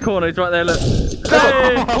 He's around the corner, he's right there, look.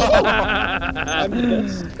 Hey!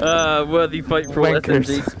 Worthy fight for all Wankers.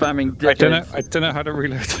 SMG spamming I dickheads. don't know how to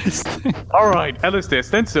reload this thing. Alright, Alistair,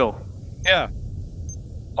 stand still. Yeah.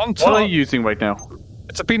 On top. What are you using right now?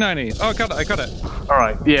 It's a P90. Oh, I got it.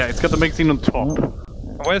 Alright, yeah, it's got the magazine on top.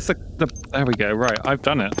 Where's the... There we go, right, I've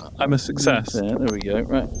done it. I'm a success. There we go,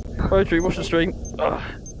 right. Rotary, watch the stream. What?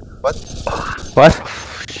 What?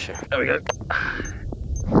 There we go.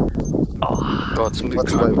 God, somebody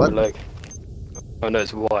What's grabbed my what? leg. Oh no,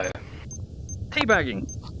 it's wire. Teabagging.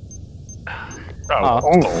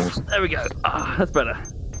 Oh. There we go. That's better.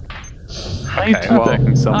 I ain't Okay, well, teabagging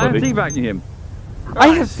I'm somebody. teabagging him. I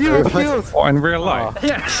have 0 kills. What, in real life?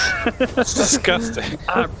 Yes. That's disgusting.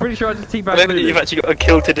 I'm pretty sure I just I teabagged don't think you've actually got a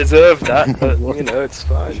kill to deserve that, but you know, it's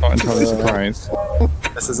fine. Not entirely surprised.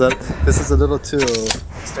 This is a little too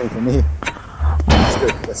straight for me.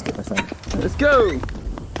 Let's get my friend. Let's go.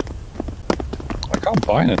 I can't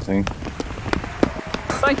buy anything.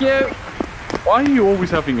 Thank you. Why are you always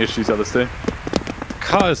having issues, Alistair?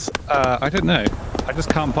 Because, I don't know. I just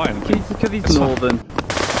can't buy anything. Because he's northern.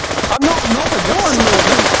 I'm not northern.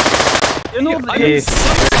 You're northern.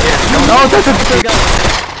 No, that's a big guy.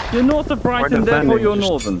 You're north of Brighton, therefore you're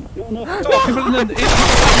northern.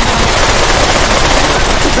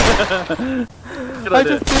 Good I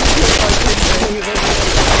idea. just did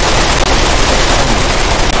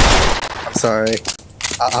I'm sorry.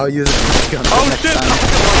 I'll use it gun Oh next shit! time.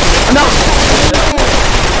 No!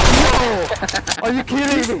 Are you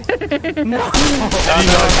kidding me? No!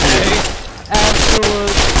 Absolute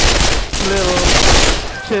Absolute little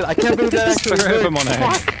shit. I can't believe that actually Three of them worked. on A.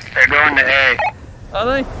 Fuck. They're going to A. Are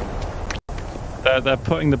they? They're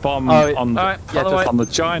putting the bomb Oh, on the, alright, yeah, just on the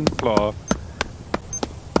giant floor.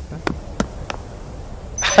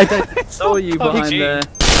 I died. Saw you behind Gee. there.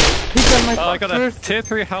 He got my Oh, I got a first. tier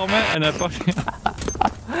 3 helmet and a body. He's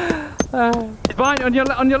behind on your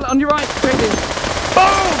right. Quickly.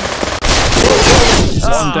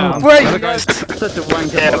 One down. Wait! Such a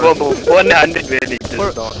wanker. Yeah, boy. Womble. One-handed really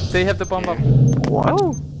does not. They have the bomb up.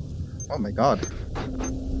 Oh my god.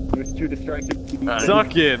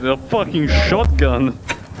 Suck it, a fucking shotgun.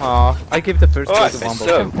 Aw, I give the first Alright, to the Womble.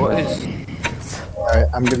 so, what is... Alright,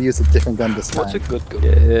 I'm gonna use a different gun this time. What's a good gun?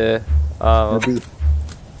 Yeah.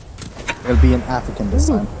 It'll be an African this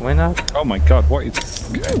time. Why not? Oh my god, what is...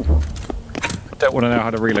 Okay. I don't want to know how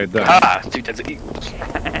to reload that. Ah, 2 tens of equals.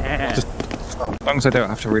 As long as I don't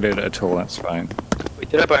have to reload it at all, that's fine. Wait,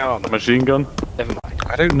 did I buy armor? Machine gun? Never mind.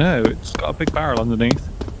 I don't know, it's got a big barrel underneath.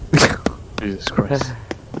 Jesus Christ.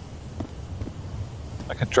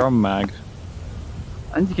 Like a drum mag.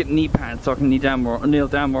 I need to get knee pads so I can kneel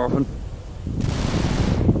down more often.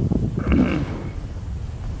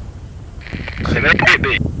 They may hit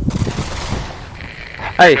me.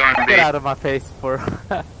 Hey, Go on, get B. out of my face for.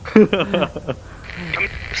 I'm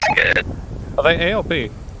scared. Are they A or B?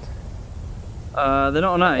 They're not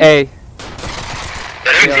on A. A. They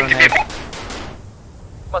don't Yeah, seem to hit me.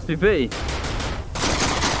 Must be B.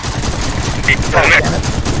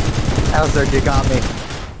 Alistair, you got me.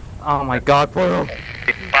 Oh my god, bro.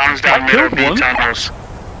 Bombs down middle, B one. tunnels.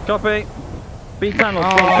 Copy. B tunnels.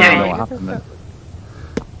 Oh, B I don't know tunnels. what happened there.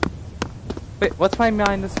 Wait, what's my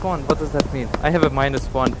 -1? What does that mean? I have a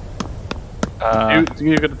 -1.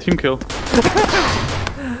 You got a team kill.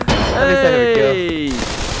 Hey!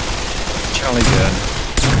 Charlie gun.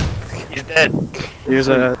 He's dead. Use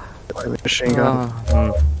a machine gun.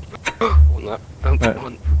 One that. Oh, Right.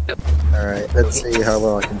 one. Yep. Alright, let's see how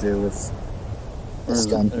well I can do with this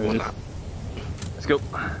gun. One that. Let's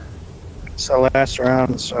go. It's the last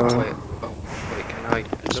round, so. Wait, can I?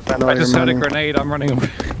 Spend all I your just heard a money. grenade, I'm running away.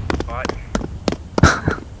 Alright.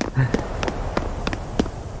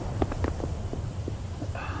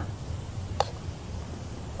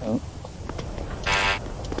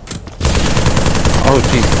 Oh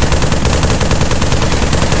jeez.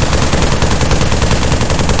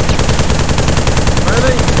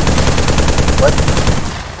 Really? What?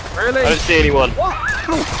 Really? I don't see anyone.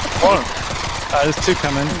 There's two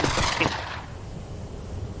coming.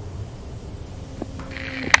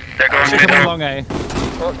 They're going Two coming along A.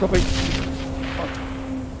 Oh, copy.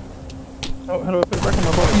 Oh, how do I put it back on my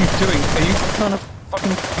What body? are you doing? Are you trying to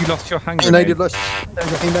fucking... You lost your hand Hey, 90 grenade. rush.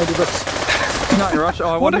 Hey, 90 rush. Night rush. Oh,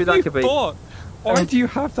 I What wonder who have that you could be. bought? Why do you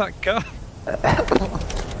have that gun?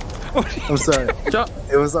 I'm sorry. Shut.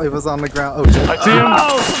 It was on the ground. Oh shit. I see him.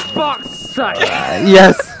 Oh, fuck's sake!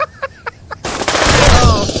 Yes.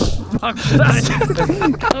 Oh, fuck's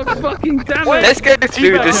sake! Oh, fucking damn it! Let's go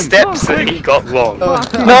through the steps that he got wrong. No.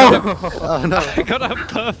 Oh no. I got a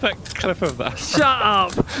perfect clip of that. Shut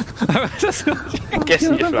up! I guess he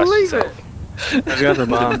I don't flashed believe it. himself. You got the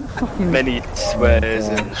bomb. Many swears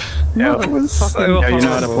and... Yeah, That was so yeah, you know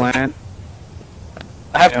how to horrible. plant.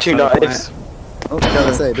 I have two knives. I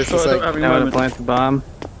gotta say, this is Sorry, like. having You know how to moment. plant the bomb.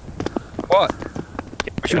 What?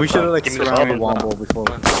 We should have like Give me the surrounded bomb. Womble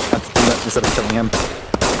before instead of killing him.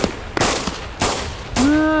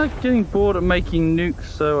 Getting bored of making nukes,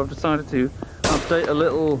 so I've decided to update a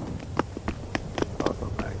little.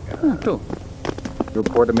 Oh, cool. You're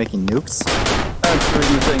bored of making nukes? That's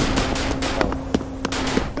reading the thing.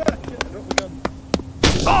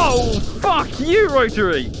 Oh, fuck you,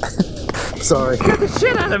 Rotary! Sorry. Get the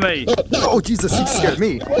shit out of me! Oh Jesus, you scared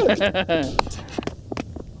me.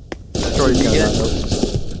 Troy's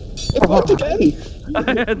got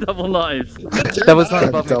that. Double knives. That was not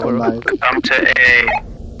above me, Double Kuro. knife. Come to A.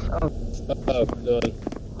 Oh, done.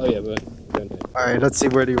 Oh yeah, but. Alright, let's see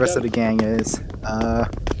where the rest of the gang is.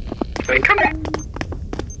 They coming.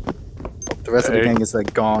 The rest of the gang is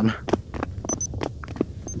like gone.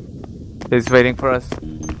 He's waiting for us.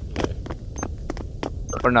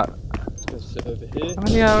 Or not. Let's go over here. How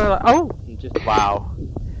many are... Oh! And just Wow.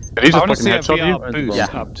 Did he I just want to fucking see a headshot you? VR boost Yeah.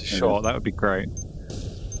 up to short, that would be great.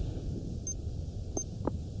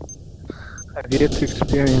 I've yet to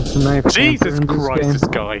experience a knife. Jesus in this Christ, game. this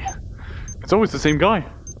guy. It's always the same guy.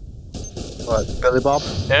 What, Billy Bob?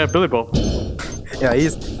 Yeah, Billy Bob. Yeah,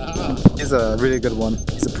 he's a really good one.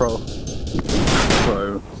 He's a pro.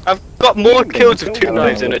 I've got more kills with two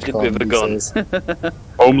knives than I did with a gun.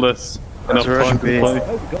 Homeless. Enough Russian time to beef. play.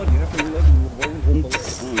 Oh god, you have to level Womble at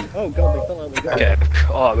a time. Oh god, they fell out of the game. Okay.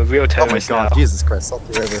 Oh, I'm a real Oh my terrorist now. god, Jesus Christ, salt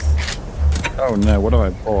the river. Oh no, what have I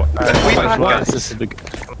bought? We've had What? guys. This is the...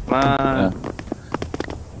 Come on.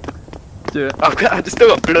 Do it. I've still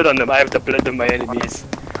got blood on them. I have the blood of my enemies.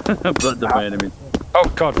 Blood of my enemy. Oh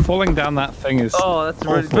god, falling down that thing is... Oh, that's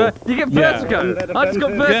really. awful. You get Yeah. vertigo! I just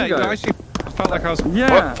got Yeah, vertigo! you actually felt like I was...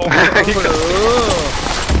 Yeah!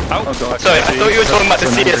 Oh, God. Sorry, I thought you were talking about the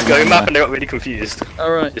CSGO map and I got really confused.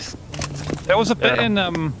 Alright. there was a bit in...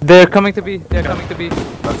 They're coming to B. They're coming to B.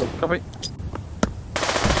 Copy.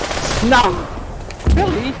 No!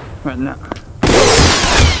 Really? Right now.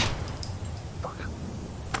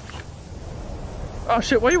 Oh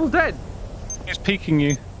shit, why are you all dead? He's peeking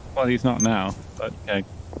you. Well, he's not now, but okay.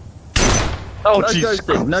 Oh, No Jesus ghosting,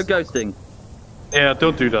 Christ. no ghosting. Yeah,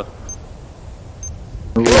 don't do that.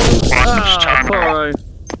 Ah, Poro.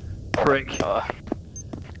 Prick.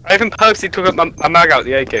 I even purposely took up my mag out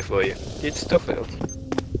the AK for you. You'd stuff it.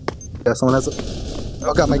 Yeah, someone has it.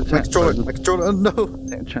 Oh god, my controller, oh no!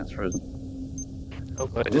 Yeah, chat's frozen. Oh,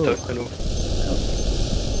 I did open up.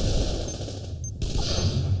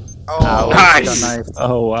 Oh, Nice! got knifed.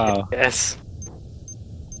 Oh wow. Yes.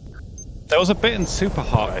 There was a bit in Super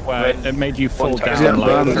Hot where it made you fall time. down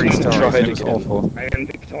like Yeah, 3 try stories. it It was again. awful. I am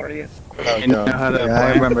victorious. Oh, You know god. how to Yeah, I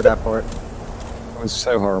play? remember that part. It was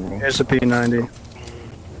so horrible. Here's a P90.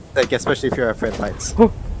 Like, especially if you're afraid of heights.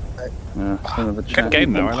 Yeah, son of a Good chat.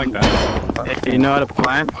 game though, I like that. You know how to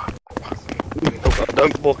plant? Oh god,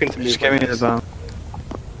 don't walk into me. Just give me the bomb.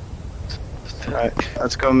 Alright,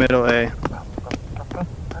 let's go middle A.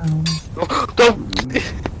 Don't!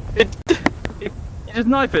 You just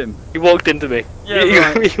knife him. He walked into me. Yeah, he,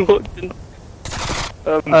 right. he walked in.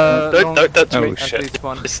 Long- Don't touch Oh, me. At shit. least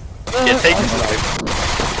one. Just, yeah, take his knife.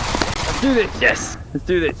 Let's do this. Yes. Let's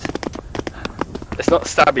do this. Let's not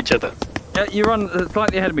stab each other. Yeah, you run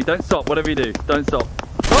slightly ahead of me. Don't stop. Whatever you do, don't stop.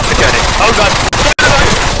 Okay. Oh god.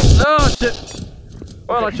 Oh shit.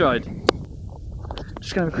 Well, I tried.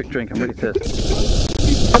 Just gonna have a quick drink. I'm really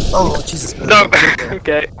thirsty. Oh Jesus! No.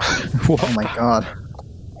 Okay. Oh my god!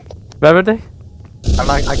 Where were they?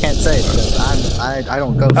 I can't say because I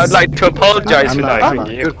don't ghost. I'd like to apologise for I'm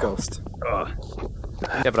knifing a you. good ghost.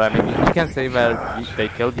 Yeah, but I mean, you can say where they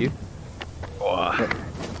killed you. Boy.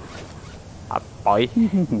 I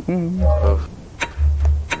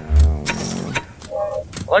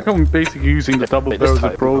like how I'm basically using the double barrels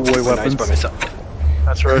of throwaway weapons.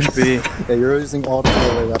 That's Rush B. Yeah, you're using all the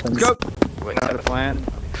throwaway weapons. Go! Got a plant.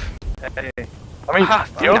 Hey. I mean,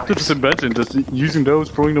 you have to just imagine just using those,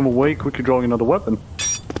 throwing them away, quickly drawing another weapon.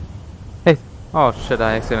 Hey. Oh shit,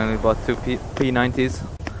 I accidentally bought two P90s.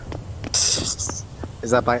 Is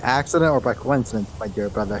that by accident or by coincidence, my dear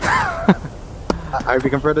brother? Are we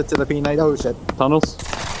converted to the P90? Oh shit. Tunnels?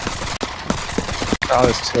 Oh,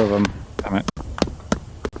 there's two of them. Damn it.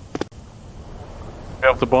 We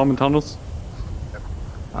have the bomb in tunnels?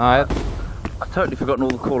 Alright. I've totally forgotten all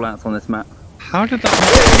the callouts on this map. How did that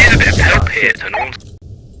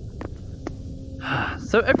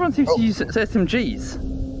So everyone seems to use SMGs.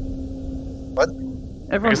 What? I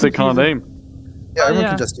Everyone guess they seems to can't use aim. Yeah, everyone yeah.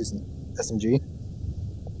 can just use an SMG.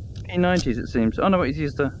 P90s it seems. Oh no, he's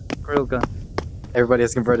used a grill gun. Everybody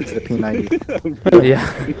has converted to the P90. Yeah.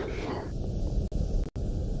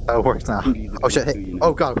 Oh, it works now. Oh shit! Hey!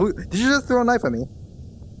 Oh god! Who did you just throw a knife at me?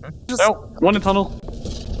 Just... No, one in tunnel.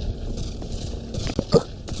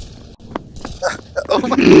 Oh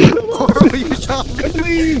my god! You shot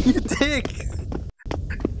me! You dick!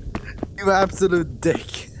 You absolute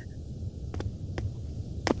dick!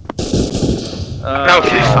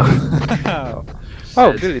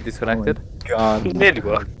 Oh, really disconnected. God. Nearly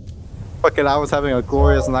were. Fucking, I was having a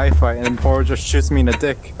glorious knife fight and then Poro just shoots me in the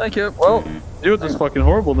dick. Thank you. Well, You're just fucking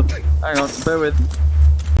horrible then. hang on, bear with.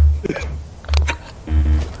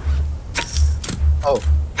 Oh,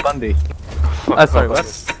 Bundy. Sorry,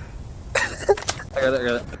 what? I got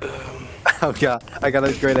it. Oh god, I got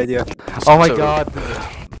a great idea. Oh my god.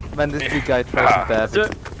 When this big guy tries to dab,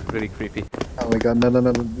 it's really creepy. Oh my god, no,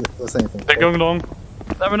 don't say anything. They're going long.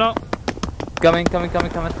 Never know. Coming. Okay,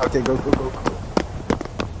 go.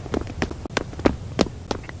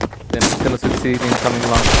 Then it's gonna succeed in coming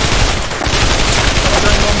along.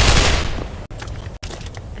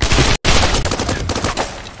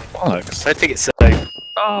 bollocks? I think it's safe.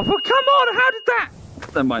 Oh, well, come on! How did that?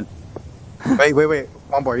 Never mind. Wait.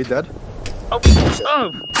 Womble, are you dead? Oh.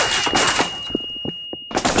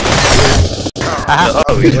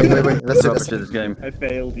 Wait. Let's do this game. I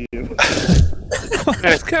failed you.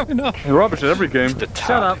 It's coming up. You're rubbish at every game. Shut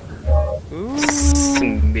up.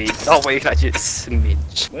 Smidge. Oh wait, actually it's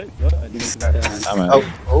smidge. Wait, what? I didn't start. Damn it.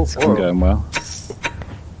 Oh, It's not going well.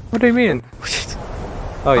 What do you mean?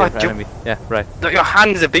 Oh yeah, Oh, enemy. Yeah, right. No, your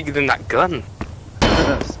hands are bigger than that gun.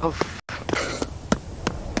 Oh,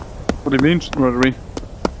 What do you mean, Rodri?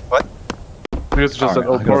 What? I guess it's just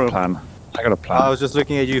Alright, an I got a old plan. I got a plan. I was just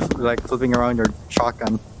looking at you like flipping around your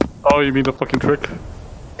shotgun. Oh, you mean the fucking trick?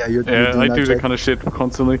 Yeah, you're Yeah, doing I that do that trick. kind of shit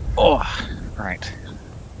constantly. Oh, right.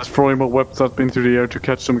 Just throwing my weapons up into the air to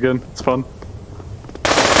catch them again. It's fun.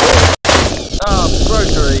 Oh,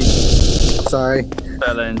 Rotary. Sorry.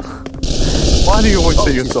 Fell in. Why do you always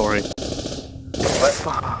say you're sorry?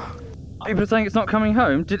 People are saying it's not coming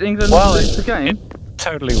home. Did England Well, lose the game?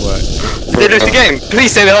 Totally worked. they lose the game.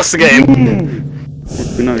 Please say they lost the game.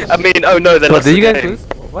 Nice. I mean, oh no, they What, lost did the you guys game. lose?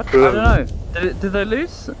 What? I don't know. Did they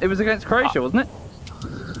lose? It was against Croatia, wasn't it?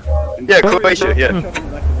 Yeah, Croatia. Yeah. And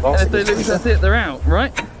if they lose, that's it. They're out,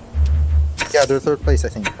 right? Yeah, they're third place, I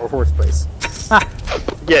think, or fourth place.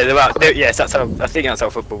 Yeah, they're out. Yes, that's how. I think that's how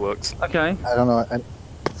football works. Okay. I don't know.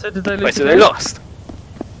 So did they lose? Wait, so the they game? lost.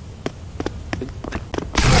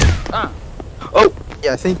 Ah. Oh,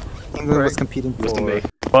 Yeah, I think England was competing wasn't for. me.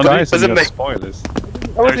 Guys, Was it me? spoilers.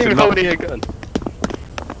 I wasn't even not- holding a gun.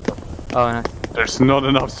 Oh, nice. There's not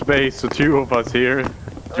enough space for two of us here.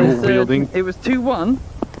 Dual wielding. It was 2-1.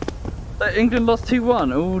 England lost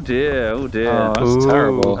 2-1. Oh dear. Oh dear. Oh, that's Ooh.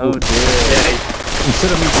 terrible. Oh dear. Yeah,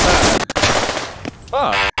 Consider me sad.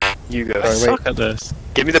 Fuck. you go. Sorry, wait. Suck at this.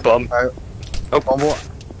 Give me the bomb. Alright. Oh, Womble.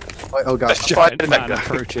 Wait, oh god. Let's Giant find that man guy.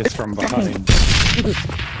 approaches from behind.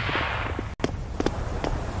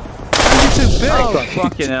 Oh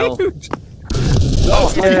fucking hell.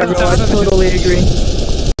 Yeah, bro, I totally agree.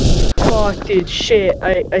 Fuck, dude, shit.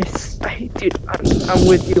 Dude, I'm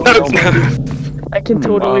with you. No, on that. I can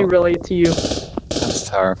totally relate to you. That's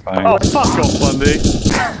terrifying. Oh, fuck off, Bundy.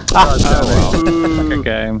 Suck a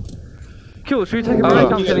game. Cool, should we take a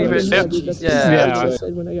break? I'm getting a bit.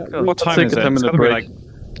 Yeah. What time Take is a it? 10-minute It's gotta be break. like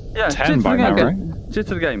Yeah, 10 by now, right? Just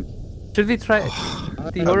for the game. Should we try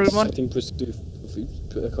the horror I one? think push 2 if you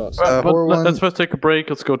put a class. Let's first take a break.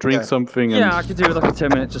 Let's go drink something. Yeah, I could do with like a 10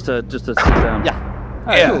 minutes just to sit down. Yeah.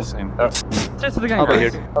 Oh, yeah. Cool. Same. Cheers to the game, I'll be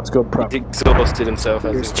guys. here. Let's go prep. He exhausted himself.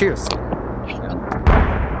 I think. Cheers. Be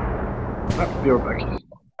right back.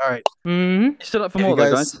 All right. You still up for Yeah, more, you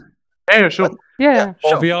though, guys- guys? Yeah, sure. Yeah.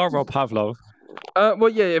 Or VR or Pavlov. Well,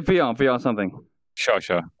 yeah, VR something. Sure.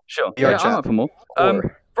 Sure. VR Yeah, chat. I'm up for more.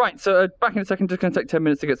 Right, so back in a second, just going to take 10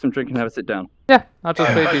 minutes to get some drink and have a sit down. Yeah, I'll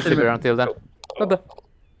just play PC until then. Bye-bye.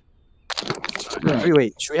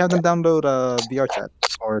 Wait. Should we have them download VR chat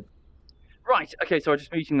or? Right, okay, so I'm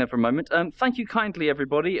just muting there for a moment. Thank you kindly,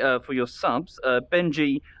 everybody, for your subs.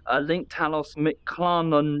 Benji, Link, Talos,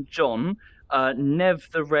 McClarnon, John, Nev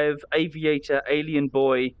the Rev, Aviator, Alien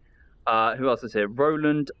Boy, who else is here?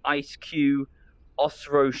 Roland, Ice Q,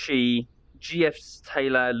 Osroshi, GF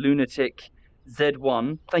Taylor, Lunatic,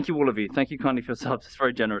 Z1. Thank you, all of you. Thank you kindly for your subs. It's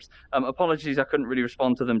very generous. Apologies, I couldn't really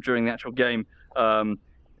respond to them during the actual game.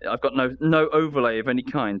 I've got no overlay of any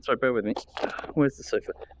kind. Sorry, bear with me. Where's the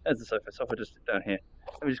sofa? There's the sofa. Sofa just down here.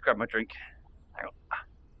 Let me just grab my drink. Hang on.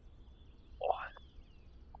 Oh.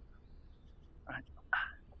 Right.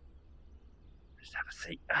 Just have a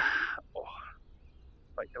seat. Oh.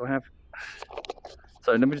 Wait, do I have?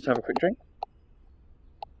 So let me just have a quick drink.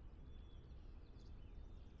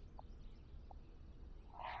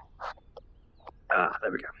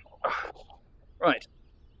 There we go. Right.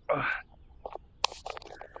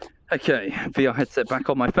 Okay, VR headset back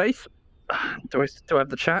on my face. Do I have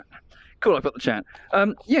the chat? Cool, I've got the chat.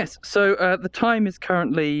 Yes, so the time is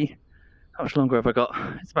currently... How much longer have I got?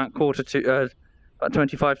 It's about about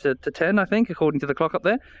 25 to 10, I think, according to the clock up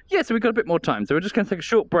there. Yeah, so we've got a bit more time. So we're just going to take a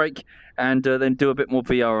short break and then do a bit more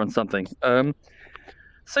VR on something.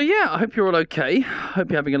 So yeah, I hope you're all okay. I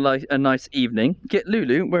hope you're having a nice evening. Get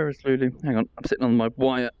Lulu. Where is Lulu? Hang on, I'm sitting on my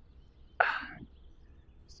wire.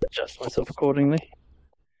 Adjust myself accordingly.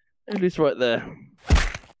 Lulu's right there.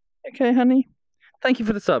 Okay, honey. Thank you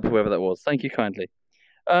for the sub, whoever that was. Thank you kindly.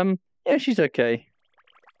 Yeah, she's okay.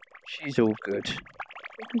 She's all good.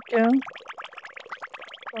 Good girl.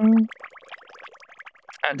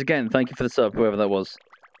 And again, thank you for the sub, whoever that was.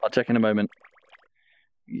 I'll check in a moment.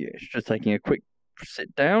 Yeah, she's just taking a quick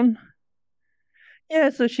sit down.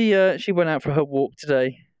 Yeah, so she went out for her walk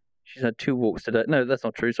today. She's had 2 walks today. No, that's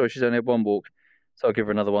not true. Sorry, she's only had 1 walk. So I'll give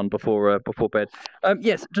her another one before bed.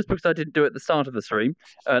 Yes, just because I didn't do it at the start of the stream,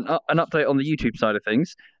 an update on the YouTube side of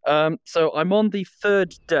things. So I'm on the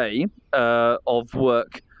 3rd day of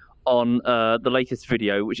work on the latest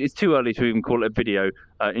video, which is too early to even call it a video.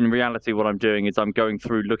 In reality, what I'm doing is I'm going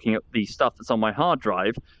through looking at the stuff that's on my hard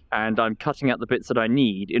drive, and I'm cutting out the bits that I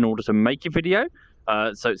need in order to make a video.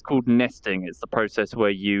 So it's called nesting. It's the process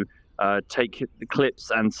where you take the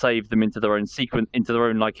clips and save them into their own sequence, into their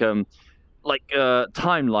own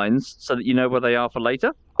timelines, so that you know where they are for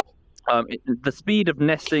later. The speed of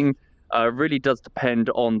nesting really does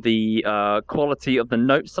depend on the quality of the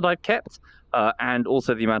notes that I've kept, and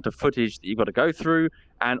also the amount of footage that you've got to go through,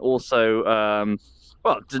 and also,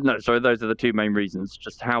 those are the 2 main reasons,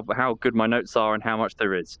 just how good my notes are and how much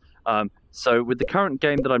there is. So with the current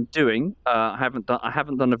game that I'm doing, I haven't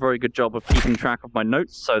done a very good job of keeping track of my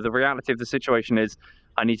notes. So the reality of the situation is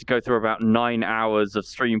I need to go through about 9 hours of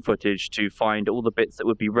stream footage to find all the bits that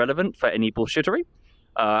would be relevant for any bullshittery.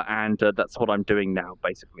 And that's what I'm doing now,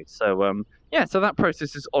 basically. So, yeah, so that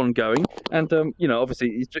process is ongoing. And,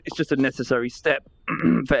 obviously, it's just a necessary step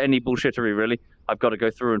for any bullshittery, really. I've got to go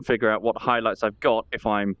through and figure out what highlights I've got if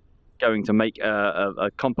I'm going to make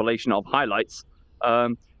a compilation of highlights.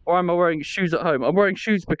 Or am I wearing shoes at home? I'm wearing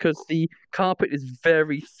shoes because the carpet is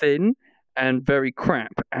very thin and very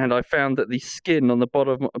crap, and I found that the skin on the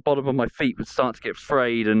bottom of my feet would start to get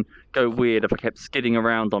frayed and go weird if I kept skidding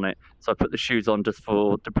around on it. So I put the shoes on just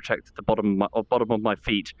to protect the bottom of my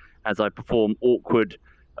feet as I perform awkward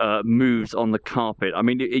moves on the carpet. I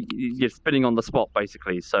mean, you're spinning on the spot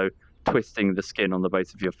basically, so twisting the skin on the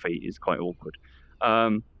base of your feet is quite awkward.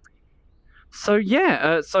 The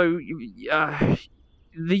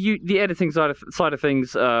editing side of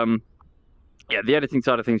things. The editing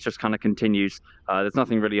side of things just kind of continues. There's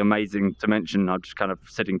nothing really amazing to mention. I'm just kind of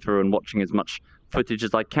sitting through and watching as much footage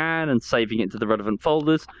as I can and saving it to the relevant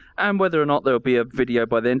folders. And whether or not there will be a video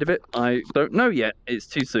by the end of it, I don't know yet. It's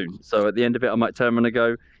too soon. So at the end of it, I might turn around and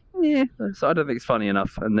go, yeah, so I don't think it's funny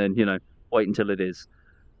enough. And then, wait until it is.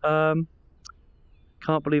 Can't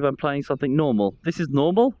believe I'm playing something normal. This is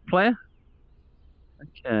normal, player?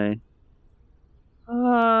 Okay.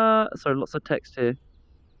 Sorry, lots of text here.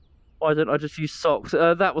 Why don't I just use socks?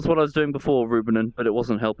 That was what I was doing before, Rubenin, but it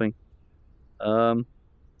wasn't helping.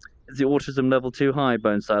 Is the autism level too high,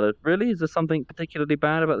 Bone Salad? Really? Is there something particularly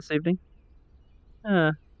bad about this evening?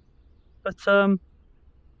 Yeah. But,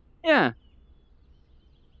 yeah.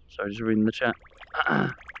 Sorry, just reading the chat.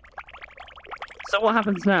 So what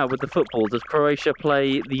happens now with the football? Does Croatia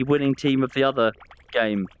play the winning team of the other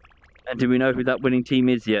game? And do we know who that winning team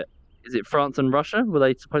is yet? Is it France and Russia? Were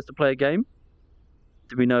they supposed to play a game?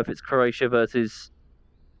 Do we know if it's Croatia versus...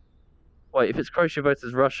 Wait, if it's Croatia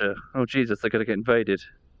versus Russia, oh Jesus, they're going to get invaded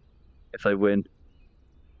if they win.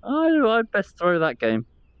 I'd best throw that game.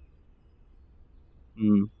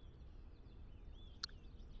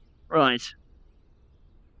 Right.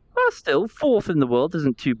 Well, still, 4th in the world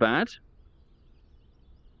isn't too bad.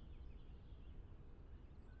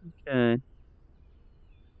 Okay.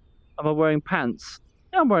 Am I wearing pants?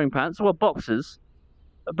 Yeah, I'm wearing pants. Well, boxers.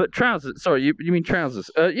 But trousers. Sorry, you mean trousers?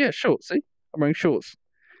 Yeah, shorts, see? I'm wearing shorts.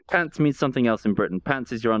 Pants means something else in Britain.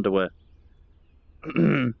 Pants is your underwear.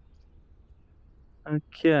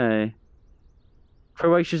 Okay.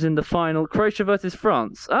 Croatia's in the final. Croatia versus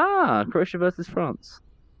France. Ah, Croatia versus France.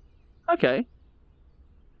 Okay.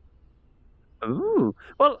 Ooh.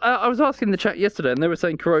 Well, I was asking in the chat yesterday, and they were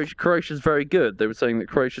saying Croatia's very good. They were saying that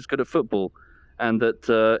Croatia's good at football, and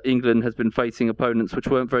that England has been facing opponents which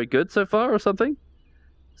weren't very good so far, or something.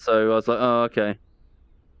 So I was like, oh, okay.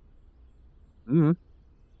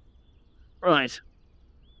 Right.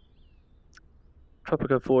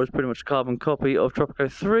 Tropico 4 is pretty much a carbon copy of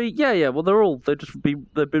Tropico 3. Yeah. Well,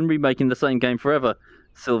 they've been remaking the same game forever.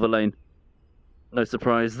 Silver Lane. No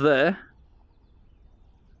surprise there.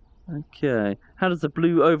 Okay. How does the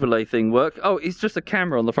blue overlay thing work? Oh, it's just a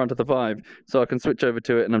camera on the front of the Vive, so I can switch over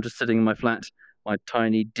to it, and I'm just sitting in my flat, my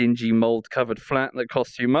tiny, dingy, mold-covered flat that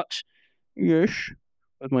costs you much. Yes.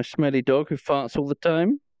 With my smelly dog who farts all the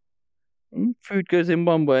time. Food goes in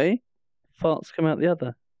one way, farts come out the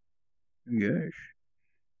other. Yes.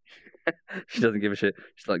 She doesn't give a shit.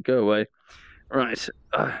 She's like, go away. Right.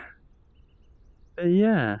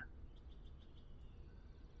 Yeah.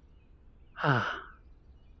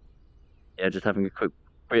 Yeah, just having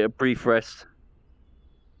a brief rest.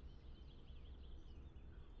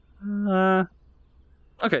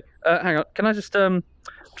 Okay, hang on. Can I just I've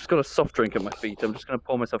just got a soft drink at my feet. I'm just going to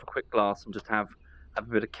pour myself a quick glass and just have a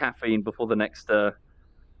bit of caffeine before the next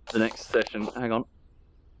session. Hang on.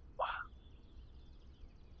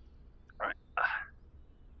 Right.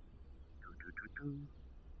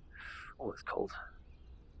 Oh, it's cold.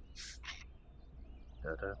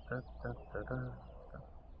 Okay.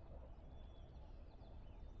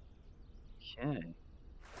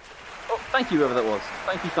 Oh, thank you, whoever that was.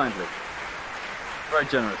 Thank you kindly. Very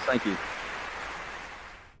generous, thank you.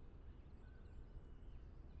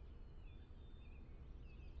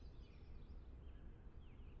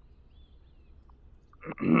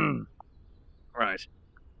 Right.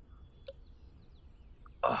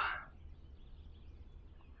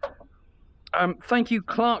 Thank you,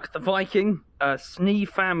 Clark the Viking, Snee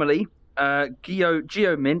Family,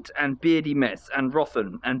 Geomint, and Beardy Mess, and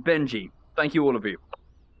Rothan, and Benji. Thank you, all of you.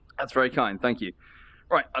 That's very kind. Thank you.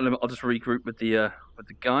 Right, I'll just regroup with the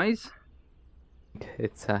guys.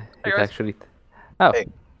 It's actually. Oh, hey.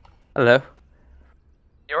 Hello.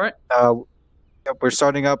 You alright? Yep, we're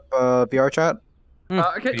starting up VR chat.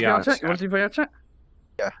 Okay, VR chat. You want to do VR chat?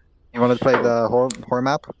 Yeah. You want to play the horror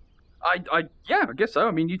map? Yeah, I guess so.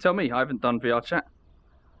 I mean, you tell me. I haven't done VR chat.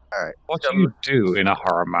 All right. What do you do in a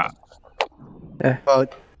horror map? Well,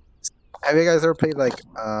 have you guys ever played like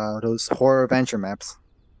those horror adventure maps?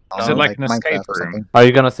 Is it like an escape room? Are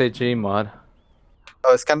you gonna say Gmod?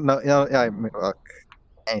 Oh, it's kind of yeah. Look,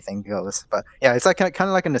 anything goes, but yeah, it's like kind of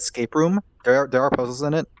like an escape room. There are puzzles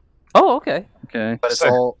in it. Oh, okay. Okay. But it's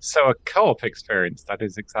all so a co-op experience. That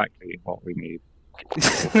is exactly what we need.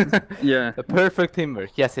 Yeah. The perfect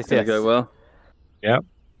teamwork. Yes, it's gonna go well. Yep.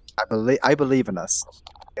 I believe in us.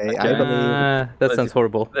 Okay, I believe. That sounds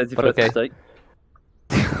horrible. There's your but first mistake.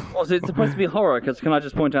 Also, it's supposed to be horror. Because can I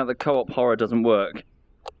just point out that co-op horror doesn't work?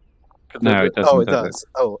 No, it doesn't. Oh, it does.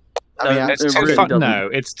 Oh. I mean, it's too funny. No,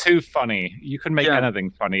 it's too funny. You can make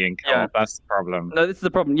anything funny in co-op. Yeah. That's the problem. No, this is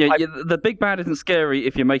the problem. Yeah, the big bad isn't scary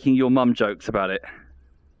if you're making your mum jokes about it.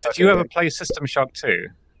 Did you ever play System Shock 2?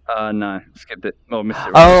 No, skipped it. Oh, missed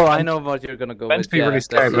it. Oh, I know what you're gonna go meant with. To be really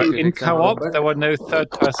scary, but in co-op there were no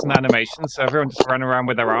third-person animations, so everyone just ran around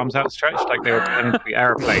with their arms outstretched like they were pretending to be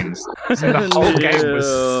airplanes. So the whole game was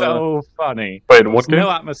so funny. Wait, what game? No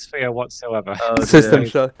atmosphere whatsoever. System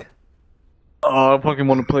Shock. Oh, I fucking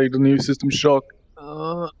want to play the new System Shock.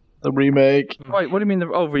 The remake. Wait, what do you mean the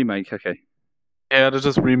remake? Okay. Yeah, they're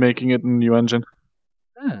just remaking it in a new engine.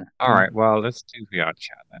 Alright, well, let's do VR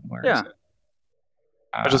chat then. Where is it?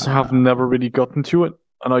 I just have never really gotten to it,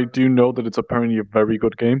 and I do know that it's apparently a very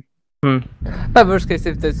good game. But worst case,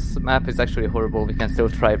 if this map is actually horrible, we can still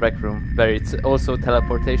try Rec Room, where it's also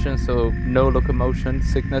teleportation, so no locomotion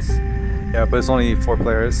sickness. Yeah, but it's only 4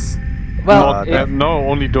 players. Well, no,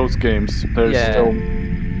 only those games. There's still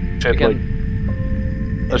shit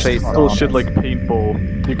shit like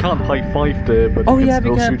paintball. You can't high five there, but oh you yeah,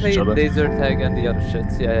 can we still can shoot each play other. laser tag and the other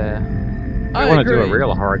shits. Yeah. I want to do a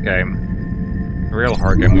real horror game. A real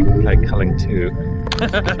horror game we can play Culling 2.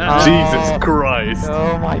 Jesus Christ!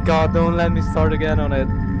 Oh my god! Don't let me start again on it.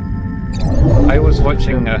 I was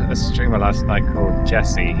watching a streamer last night called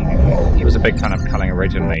Jesse. He was a big fan of Culling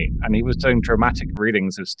originally, and he was doing dramatic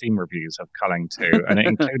readings of Steam reviews of Culling 2, and it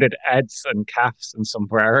included eds and calves and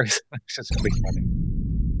sombreros. It's just really funny.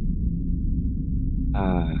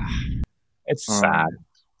 It's sad.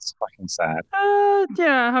 It's fucking sad.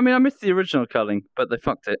 Yeah, I mean, I missed the original Culling, but they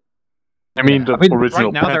fucked it. I mean, the original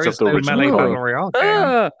right now patch there of is the no original melee Culling. battle royale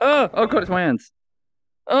game. Oh god, it's my hands.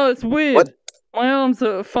 Oh, it's weird. What? My arms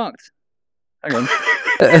are fucked. Hang on.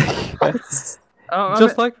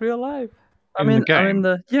 Just like real life. I'm in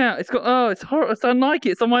the yeah. It's got it's horrible. I don't like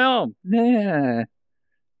it. It's on my arm. Yeah.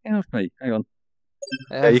 Get off me. Hang on.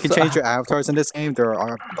 Yeah, you can change your avatars in this game. There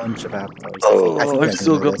are a bunch of avatars. Oh,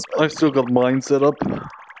 I've still got mine set up.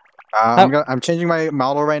 I'm changing my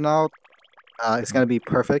model right now. It's gonna be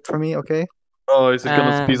perfect for me. Okay. Oh, is it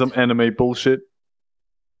gonna be some anime bullshit?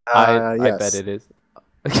 I yes. bet it is.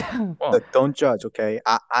 Look, don't judge, okay?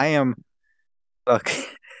 I am. Look,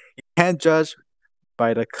 you can't judge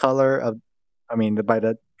by the color of. I mean, by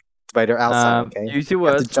their outside. Okay. Use your You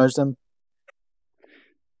have words. to judge them. You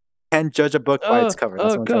can't judge a book by its cover.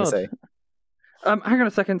 That's what I'm trying to say. Hang on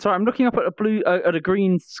a second. Sorry, I'm looking up at a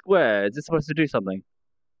green square. Is this supposed to do something?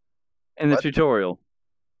 In the tutorial.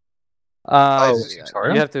 You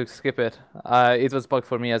have to skip it. It was bugged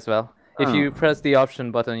for me as well. If you press the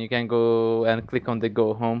option button, you can go and click on the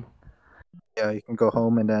go home. Yeah, you can go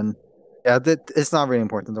home and then. Yeah, it's not really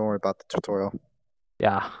important. Don't worry about the tutorial.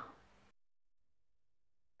 Yeah.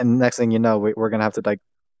 And next thing you know, we're gonna have to like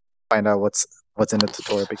find out what's in the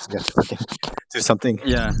tutorial because we have to fucking do something.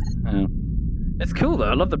 Yeah. It's cool though.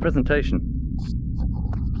 I love the presentation.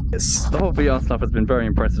 Yes. The whole VR stuff has been very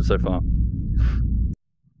impressive so far.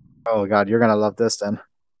 Oh god, you're gonna love this then.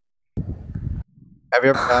 Have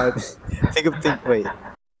you ever wait.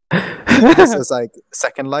 This is like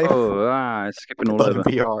Second Life. Oh, skipping all but over.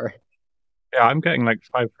 VR. Yeah, I'm getting like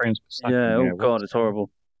 5 frames per second. Yeah. Oh god, it's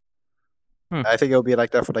horrible. I think it'll be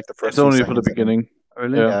like that for like the first. It's only for the beginning.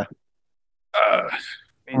 Really? Yeah.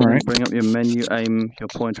 Right. Bring up your menu, aim your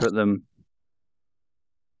pointer at them.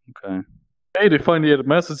 Okay. Hey, they finally had a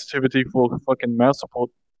mouse sensitivity for fucking mouse support.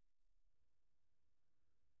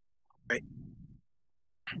 Right.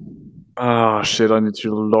 Oh shit! I need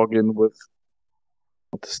to log in with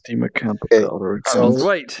the Steam account. Okay. The other account.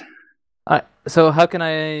 Wait. So how can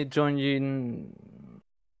I join you in?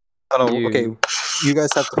 Okay. You guys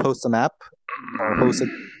have to host a map or host it.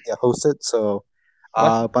 Yeah, host it. So,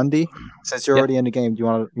 Bundy, since you're already in the game, you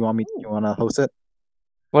wanna host it?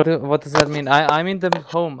 What does that mean? I'm in the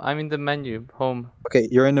home. I'm in the menu. Home. Okay,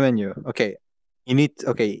 you're in the menu. Okay.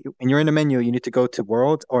 When you're in the menu, you need to go to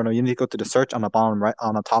world, or no, you need to go to the search on the bottom right,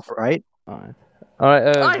 on the top right. Alright.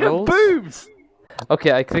 I have boobs!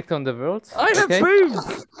 Okay, I clicked on the worlds. I have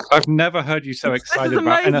boobs! I've never heard you so excited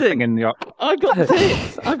about anything in the. I got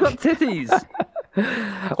tits! I got titties!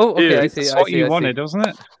 Oh, okay, Yeah, I see. That's I what see, you I wanted, see. wasn't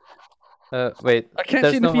it? Wait. I can't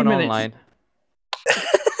There's see in no a few one minutes. online.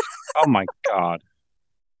 Oh my god.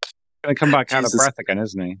 Gonna come back out of Jesus. breath again,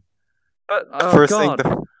 isn't he? But First god,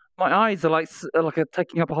 thing. my eyes are like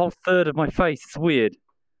taking up a whole third of my face. It's weird.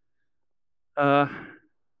 Anime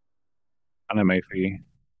for you.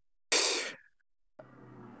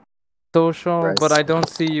 Social, Right. but I don't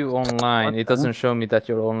see you online. It doesn't show me that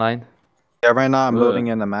you're online. Yeah, right now I'm loading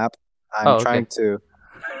in the map. I'm okay. trying to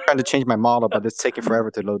change my model, but it's taking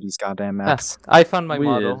forever to load these goddamn maps. I found my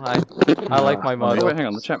Weird. model. I like my model. Wait, hang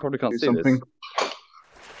on. The chat probably can't see something. this.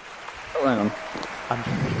 Oh, hang on. I'm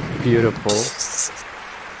beautiful.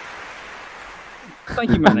 Thank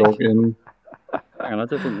you, Manny. Log in. Hang on, I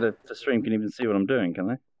don't think the stream can even see what I'm doing, can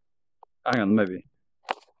they? Hang on, maybe.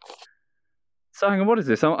 So hang on, what is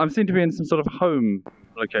this? I seem to be in some sort of home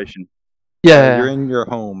location. Yeah. You're in your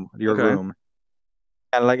home, your Okay. room.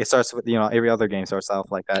 And like it starts with every other game starts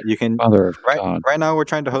off like that. You can Mother of God. right now we're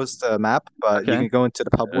trying to host a map, but you Okay. can go into the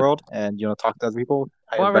pub world and talk to other people.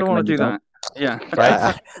 Why would I want to do that? Yeah.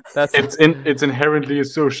 Right. That's It's inherently a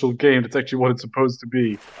social game. That's actually what it's supposed to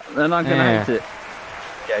be. Then I'm gonna hate it.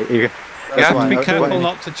 Yeah, You that's have why- to be that's careful why-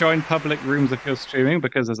 not to join public rooms if you're streaming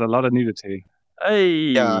because there's a lot of nudity. Hey.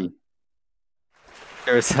 Yeah.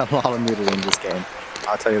 There's a lot of nudity in this game.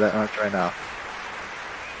 I'll tell you that much right now.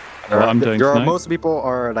 What I'm doing tonight? Most people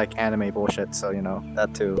are like anime bullshit, so you know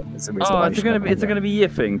that too is the reason Oh, why. is it gonna be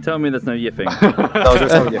yiffing? Tell me there's no yiffing. No,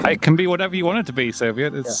 there's no yiffing. It can be whatever you want it to be,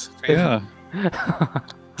 Soviet. It's yeah.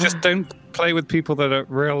 Just don't play with people that are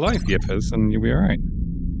real life yippers, and you'll be alright.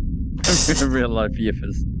 Real life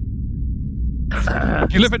yiffers.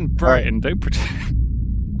 You live in Brighton, don't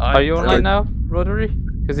pretend. Are you online now, Rotary?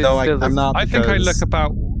 Because No, I'm not. I think I look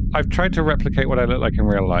about. I've tried to replicate what I look like in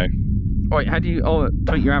real life. Wait, how do you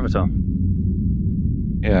tweak your avatar?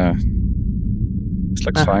 Yeah. This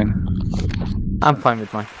looks fine. I'm fine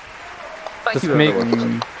with mine. Thank Just you,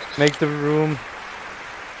 make the room.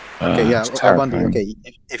 Okay, yeah, it's Bundy. terrifying. Okay,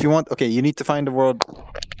 if you want, okay, you need to find a world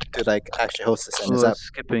to like actually host this in. Is that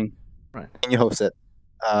skipping? Right. Can you host it?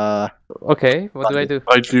 Okay, what do I do?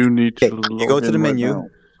 I do need to. Okay, you go to the menu. Right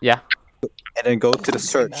Yeah. And then go to the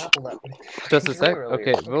search. Just a sec.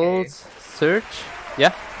 Okay, rules, search.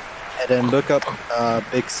 Yeah. And then look up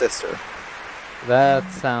Big Sister. That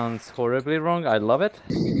sounds horribly wrong. I love it.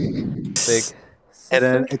 Big Sister. And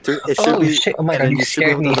then it should Oh, be. shit. Oh my and God, then you you should be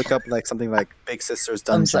scared able to me. look up like something like Big Sister's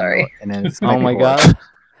Dungeon. I'm sorry. And then it's Oh my maybe horror. god.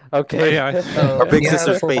 Okay. Or Big you have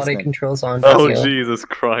Sister's full body Basement. controls on. Oh Tokyo. Jesus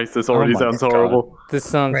Christ! This already my sounds God. horrible. This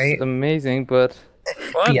sounds Right. amazing, but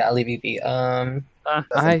Yeah, I'll leave you be.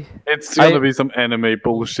 It's gonna be some anime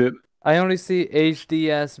bullshit. I only see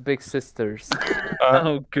HDS Big Sisters.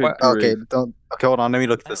 Oh, good. Okay, don't. Okay, hold on. Let me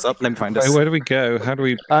look this up. Let me find this. Wait, where do we go? How do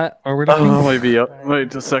we? Are we Oh, looking? maybe.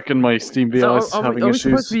 Wait a second. My Steam VR is So having are we supposed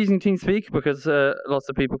issues. to be using TeamSpeak because lots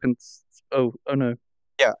of people can? Oh no.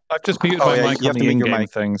 Yeah, I've just muted Oh, my yeah, mic you on have to the mute your in-game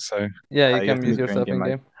mic. thing, so Yeah, you you can have to mute mute your yourself in in-game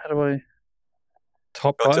game. How do I?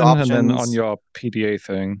 top Go to button and then options. on your PDA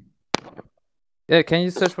thing. Yeah, can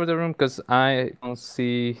you search for the room? Because I don't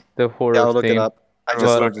see the horror Yeah, I'll look theme. it up. I just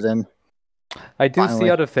But looked it in. I do see Finally.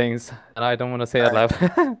 other things, and I don't want to say it loud.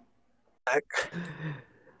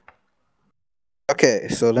 Okay,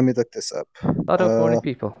 so let me look this up. A lot of horny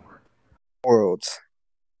people. Worlds.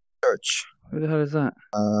 Search. Who the hell is that?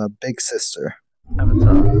 Big Sister.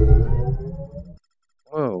 Avatar.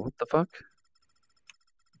 Whoa! What the fuck?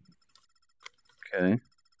 Okay.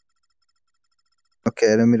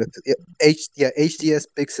 Okay, let me look. HDS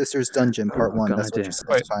Big Sister's Dungeon Part 1. got That's an what idea. you're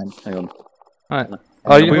supposed to find. Hang on. Alright.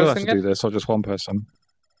 Are you we all have hosting to do it? this, or just one person?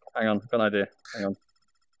 Hang on. Got an idea. Hang on.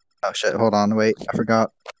 Oh shit, hold on, wait, I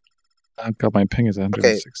forgot. Oh god, my ping is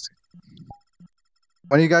 160.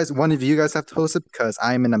 One of you guys have to host it because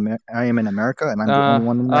I am in America and I'm the only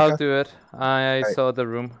one in America. I'll do it. I Alright. saw the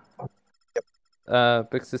room.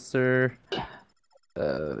 Yep. Big Sister.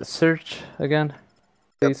 Search again,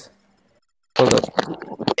 please. Hold up.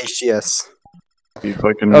 If HGS.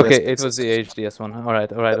 I can. Okay, it was the HDS one.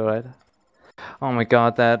 Alright. Oh my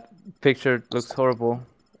god, that picture looks horrible.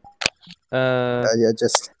 Yeah,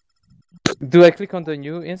 just. Do I click on the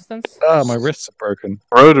new instance? Ah, my wrists are broken.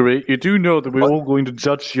 Rotary, you do know that we're all going to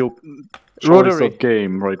judge your choice Rotary. of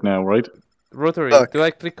game right now, right? Rotary, Look. do I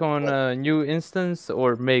click on new instance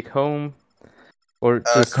or make home? Or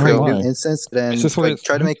just Create Oh, new why? instance, then It's just what like, it's-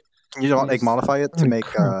 try to make. Can you not like Yes. modify it to make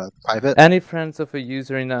private? any friends of a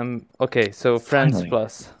user in okay, so friends Finally.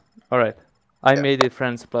 plus. Alright. I Yeah. made it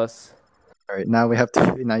friends plus. All right, now you have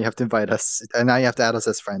to invite us, and now you have to add us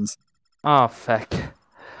as friends. Oh fuck.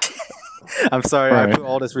 I'm sorry, I Alright. put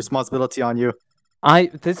all this responsibility on you.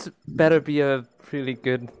 This better be a really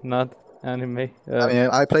good not anime. I mean,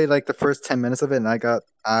 I played like the first 10 minutes of it, and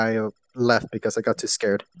I left because I got too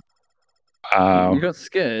scared. Wow. You got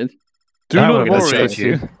scared. Do Now not I'm gonna worry, judge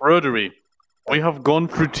you. Rotary. We have gone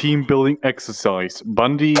through team building exercise.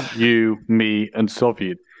 Bundy, you, me, and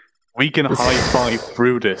Soviet. We can high five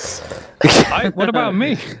through this. What about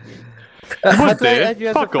me? How was do I there. add you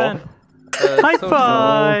as a Fuck off. friend? High so-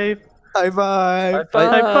 five! High five!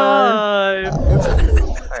 High five! Hang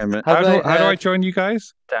on a minute. How do I How do I add- join you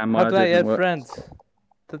guys? Damn, How mine do I didn't add work. friends?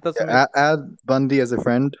 That doesn't Yeah, add Bundy as a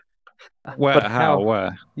friend. Where? But How? how?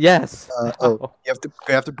 Where? Yes. You have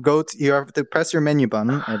to press your menu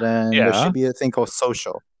button, and then there Yeah. should be a thing called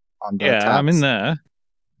social on the Yeah, tabs. I'm in there.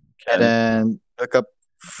 And then look up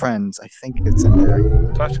friends. I think it's in there.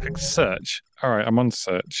 Do I have to click search? All right, I'm on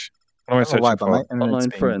search. What am I I don't know why, searching but for? my internet's Online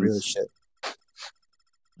being friends. really shit.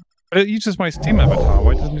 But it uses my Steam avatar.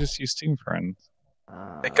 Why doesn't it just use Steam Friends?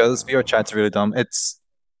 Because VR chat's really dumb. It's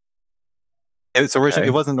originally Okay.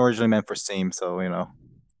 it wasn't originally meant for Steam, so you know,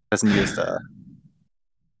 it doesn't use the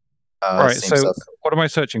All right, Steam so stuff. what am I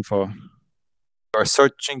searching for? You are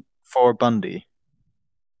searching for Bundy.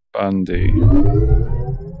 Bundy.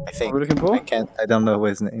 I think. What are we looking for? I don't know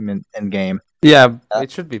his name in game. Yeah, it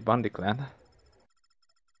should be Bundy Clan.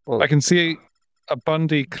 Well, I can see a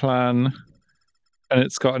Bundy clan and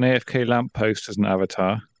it's got an AFK lamppost as an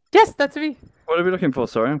avatar. Yes, that's me. What are we looking for?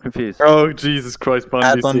 Sorry, I'm confused. Oh, Jesus Christ, Bundy.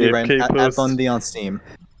 Add Bundy, right? Add Bundy on Steam.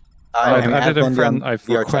 I've added a friend. I've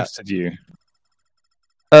requested you.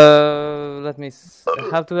 Let me.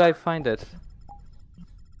 How do I find it?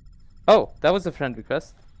 Oh, that was a friend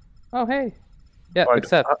request. Oh, hey. Yeah, Right.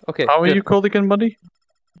 accept. Okay. How are good. you called again, Bundy?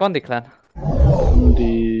 Bundy Clan.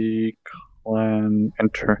 Bundy Clan.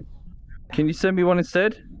 Enter. Can you send me one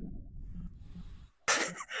instead?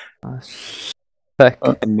 Sec.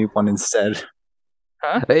 A new one instead.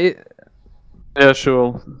 Huh? Yeah,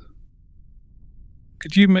 sure.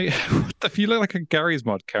 Could you make? What the? You look like a Gary's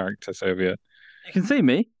Mod character, Soviet. You can see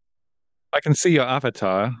me. I can see your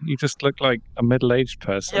avatar. You just look like a middle-aged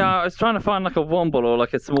person. Yeah, I was trying to find like a womble or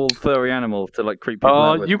like a small furry animal to like creep people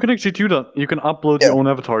out with. You can actually do that. You can upload your own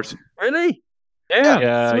avatars. Really?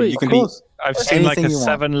 Yeah. Sweet. You can of course. I've seen like a anything you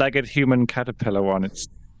want. 7-legged human caterpillar one. It's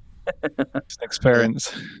an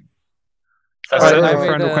experience. So, I made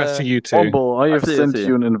friend a- request to you too. Womble, I have see, I sent see.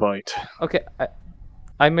 you an invite. Okay,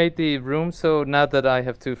 I made the room, so now that I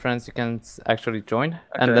have 2 friends, you can actually join,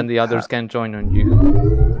 and Okay. then the others can join on you.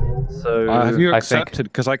 So Have you I think- accepted?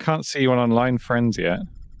 Because I can't see you on online friends yet.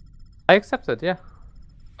 I accepted, yeah.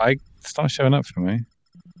 It's not showing up for me.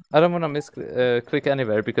 I don't want to click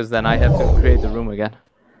anywhere, because then I have to create the room again.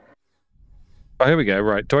 Oh, here we go.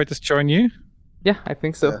 Right. Do I just join you? Yeah, I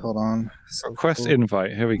think so. Hold on. Request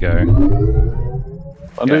invite. Here we go.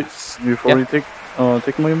 Bundy, Yes. you've already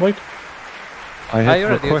taken my invite? I I have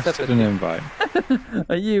already requested accepted an you. invite.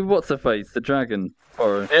 are you what's her face? The dragon?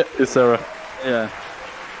 Or Yeah, it's Sarah. yeah.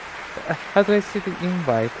 How do I see the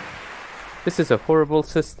invite? This is a horrible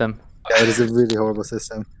system. Yeah, it is a really horrible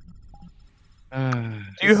system.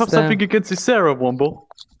 Do you have something Sam. against Sarah, Womble?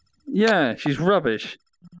 Yeah, she's rubbish.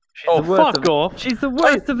 She's Oh, the worst fuck of, off! She's the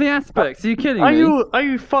worst of the aspects. Are you kidding Are me?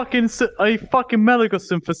 you fucking Meligo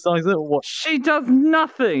synthesizer or what? She does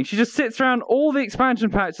nothing. She just sits around all the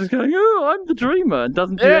expansion packs just going, "Oh, I'm the dreamer," and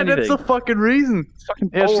doesn't do Yeah, anything. that's the fucking reason. It's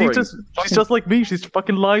fucking Yeah, boring. she's just like me. She's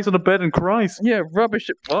fucking lies on the bed and cries. Yeah, rubbish.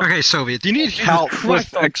 What? Okay, Soviet, do you need help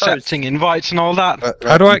Christ with on accepting invites and all that?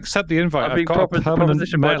 How do I accept the invite? I'm I've being got a permanent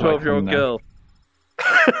propositioned by a mail 12-year-old icon now. girl.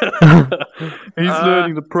 He's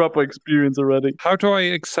learning the proper experience already. How do I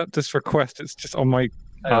accept this request? It's just on my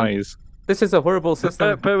Hang on. eyes. This is a horrible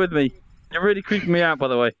system. Bear with me. You're really creeping me out, by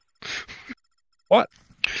the way. What?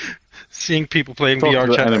 Seeing people playing Talk to VR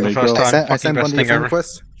the chat for the enemy, first girl. time, I fucking sent best Bundy a thing friend ever.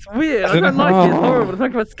 request. It's weird. I don't like it. It's horrible. It's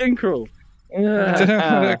like my skin crawl. I don't know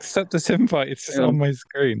how to Yeah. accept this invite. It's just Hang on. on my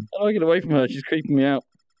screen. How do I get away from her? She's creeping me out.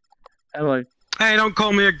 How do I? Hey, don't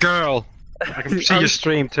call me a girl. I can see your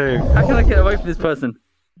stream too. How can I get away from this person?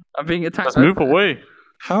 I'm being attacked. Just move away.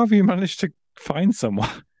 How have you managed to find someone?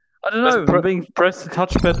 I don't know. I'm being. Press the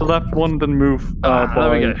touchpad, the left one, then move. There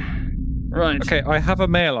we go. Right. Okay, I have a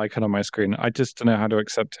mail icon on my screen. I just don't know how to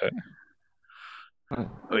accept it.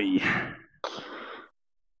 Oy.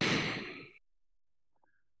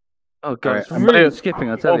 Oh god, Alright, it's I'm- really skipping.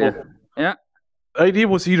 I tell you. Yeah. The idea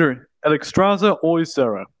was either Alexstrasza or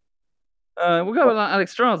Sarah. We'll go with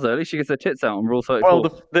Alex Strasser. At least she gets her tits out on Rule 34.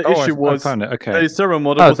 Well, the Oh, issue was I found it. Okay. the Sarah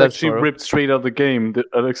model Oh, was that's actually horrible. ripped straight out of the game. The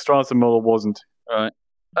Alexstrasza model wasn't. Right.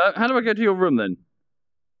 How do I go to your room then?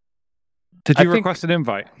 Did I you think- request an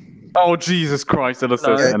invite? Oh Jesus Christ! That's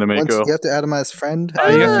No. an anime Once girl. you have to add him as friend. You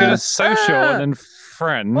have to go Ah! to social Ah! and then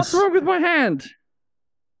friends. What's wrong with my hand?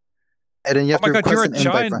 And then you Oh have my to god, request you're a an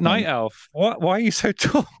invite giant from night him. elf. What? Why are you so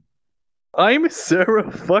tall? I'm Sarah.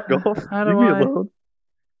 Fuck off. How Leave do me I- alone.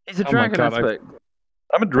 It's a Oh my dragon God, aspect.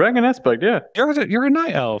 I'm a dragon aspect. Yeah. You're a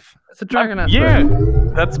night elf. It's a dragon aspect. Yeah.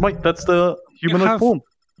 That's the humanoid have- form.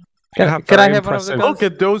 You Can- have can I very have one of the impressive- guns?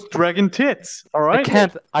 Look at those dragon tits. All right.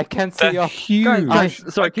 I can't see They're your... huge.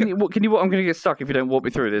 Guys, sorry, can you? I'm going to get stuck if you don't walk me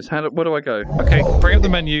through this. Where do I go? Okay, bring up the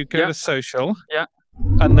menu, go Yeah. to social. Yeah.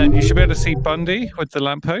 And then you should be able to see Bundy with the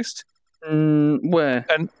lamppost. Where?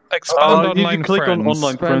 And expand online you click friends. on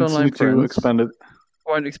online Expand friends online to friends. expand it.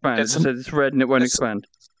 Won't expand. It It's says it's red and it won't expand.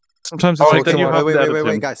 Sometimes Oh, it's okay, like then you have wait, to wait, edit wait, him.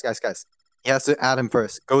 wait, guys. He has to add him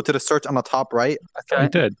first. Go to the search on the top right, I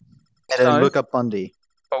did. and then No. look up Bundy.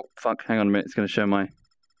 Oh fuck! Hang on a minute. It's going to show my.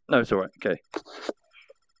 No, it's all right. Okay.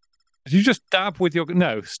 Did you just dab with your...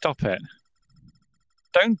 No, stop it.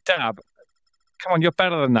 Don't dab. Come on, you're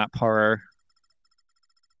better than that, Porro.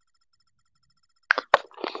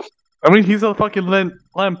 I mean, he's a fucking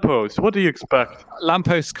lamppost. What do you expect?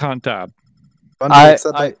 Lampposts can't dab. Bundy,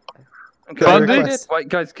 accept it. Okay. Bundy? Wait,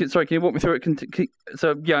 guys. Sorry. Can you walk me through it?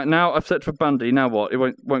 So yeah, now I've set for Bundy. Now what? It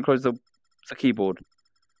won't close the keyboard.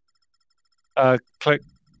 Click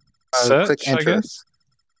search, click I enter. guess.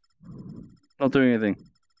 Not doing anything.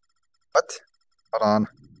 What? Hold on.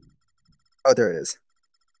 Oh, there it is.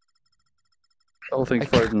 The whole thing's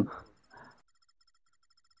frozen.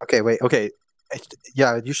 Okay, wait. Okay,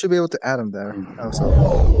 yeah, you should be able to add them there.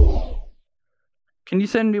 Also, can you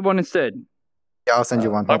send me one instead? Yeah, I'll send you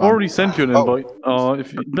one. I've already sent you an invite.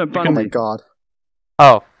 If you... No, oh my god.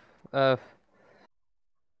 Oh,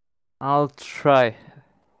 I'll try.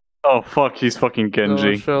 Oh fuck, he's fucking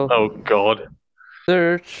Genji. Social. Oh god.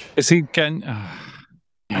 Search. Is he Gen?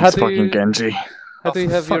 He's fucking Genji. How do you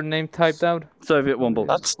have your name typed out? SovietWomble.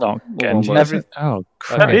 That's not Genji. Oh,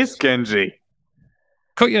 Christ. That is Genji.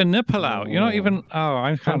 Cut your nipple out. You're not even. Oh,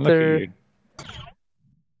 I can't look at you.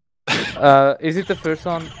 Is it the first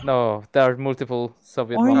one? No, there are multiple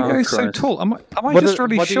Soviet Why are you Wombles. so tall? Am I just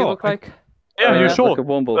really what do you short? look like? Yeah, you're like short. a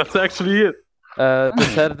Womble. That's actually it.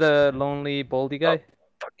 Is that the lonely baldy guy?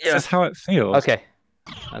 Yeah. That's how it feels. Okay,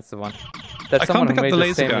 that's the one. That's I someone can't pick who up the made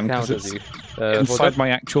laser same gun account because as it's you. inside my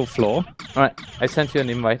actual floor. Alright, I sent you an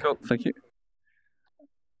invite. Cool, thank you.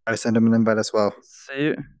 I sent him an invite as well. See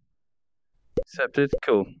you. Accepted.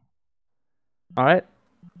 Cool. Alright.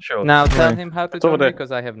 Sure. Now tell him how to It's over join me there.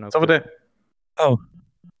 because I have no It's over clue. there. Oh.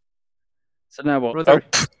 So now what? Rotary,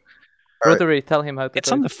 Alright. Rotary, tell him how to It's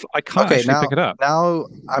join. on the. I can't Okay, actually now, pick it up. now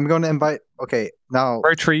I'm going to invite. Okay, now.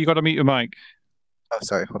 Rotary, you got to mute your mic. Oh,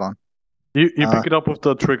 sorry. Hold on. You pick it up with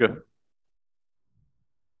the trigger.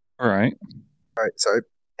 All right. All right. Sorry.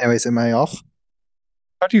 Anyways, am I off?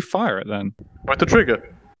 How do you fire it then? With the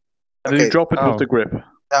trigger. And then you drop it with the grip.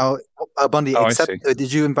 Now, Bundy, Oh, accept. I see.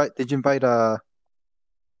 Did you invite? Did you invite? I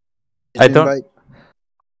don't- Invite,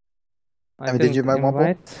 I mean, did you invite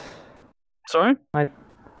Womble? Sorry?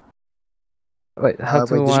 Wait, how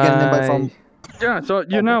do did you get an invite from? Yeah, so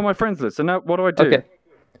you're now on my friends list. So now what do I do? Okay,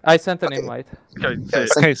 I sent an invite. Okay, Yeah,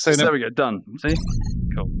 see. Okay, so There we go, done. See?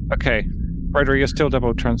 Cool. okay, Rotary, you're still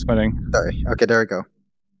double transmitting. Sorry. Okay, there we go.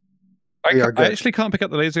 We are I good. actually can't pick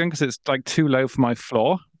up the laser gun because it's like too low for my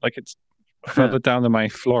floor. Like it's further down than my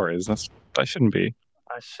floor is. That shouldn't be.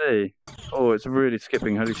 I see. Oh, it's really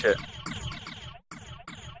skipping. Holy shit.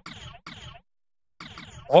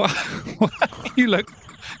 What? You look.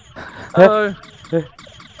 Hello.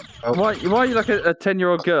 Oh. Why are you like a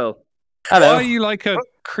 10-year-old girl? Why are you like a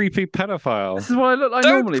creepy pedophile? This is what I look like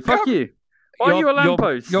Don't normally. Fuck you. Why are you a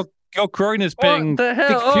lamppost? Your groin is What being the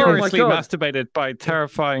hell? Oh my furiously God. masturbated by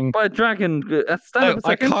terrifying. By a dragon. Stand No, up a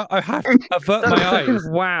I second. can't. I have to avert Stand up my a second. eyes.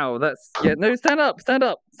 Wow, that's no. Stand up. Stand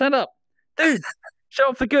up. Stand up, dude. Show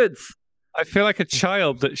off the goods. I feel like a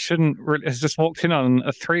child that shouldn't has just walked in on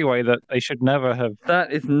a three-way that they should never have.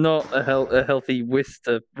 That is not a healthy wrist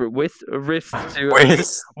to waist to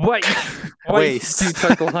Waist. waist to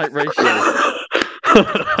total height ratio.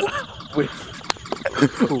 Wait.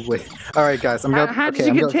 All right, guys. I'm gonna. How did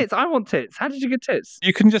you get tits? I want tits. How did you get tits?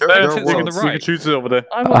 You can just There- put there tits on are the You can right. choose it over there.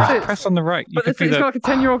 I want tits. Press on the right. You But can it's do got that. like a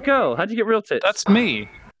 10-year-old girl. How would you get real tits? That's me.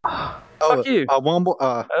 Fuck you. Womble.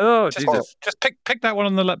 Oh, Jesus. Just pick that one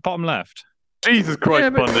on the bottom left. Jesus Christ, Yeah,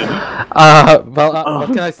 but- Bundy. What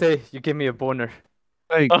can I say? You give me a boner.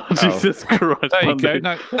 There you Oh, go. Jesus Christ, There you Bundy. go.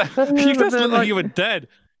 No, you just look like you were dead.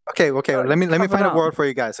 Okay. Let me covered find a up. word for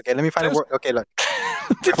you guys. Okay. Let me find a word. Okay. Look.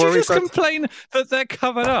 Did Before you we just start- complain that they're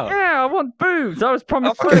covered up? Yeah, I want boobs. I was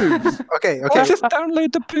promised Okay. boobs. Okay. Well, just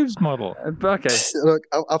download the boobs model. Okay. Look,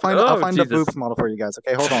 I'll find Oh, the Jesus. boobs model for you guys.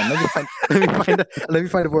 Okay, hold on. Let me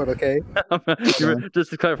find a word. Okay. Just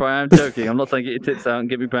to clarify, I am joking. I'm not saying get your tits out and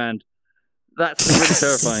get me banned. That's really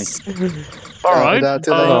terrifying. All right.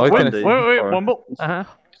 Wait, Wait, Womble. Uh-huh.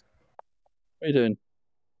 What are you doing?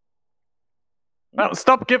 No,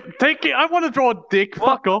 stop. Take it. I want to draw a dick.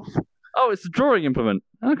 Fuck off. Oh, it's a drawing implement.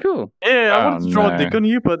 Oh, cool. Yeah, I want to draw no. a dick on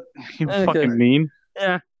you, but you're Okay. fucking mean.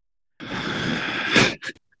 Yeah. All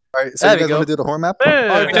right. So There you we guys go. want to do the horror map?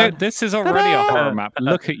 Yeah. We don't- this is already a horror map.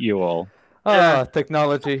 Look at you all. Oh,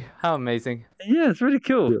 technology. How amazing. Yeah, it's really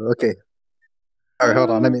cool. Okay. All right. Hold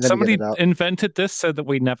on. Let me Somebody get it out. invented this so that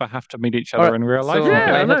we never have to meet each other Alright, in real life. so-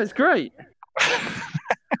 Yeah, I I know, have- it's great.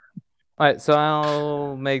 Alright, so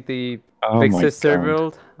I'll make the Oh big my sister God.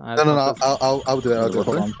 world. No. I'll do it. I'll do it.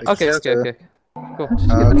 Hold on. Okay. Cool.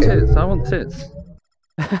 Okay. Tits. I want tits.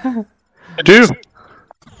 I do.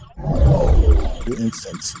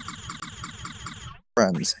 Instance.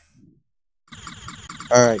 Friends.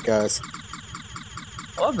 All right, guys.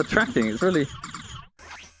 I love the tracking. It's really.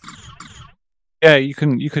 Yeah, you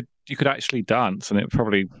could actually dance, and it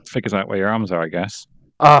probably figures out where your arms are, I guess.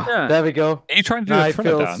 Ah, Yeah. there we go. Are you trying to do Now a I thriller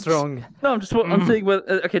feel dance? strong. No, I'm seeing where.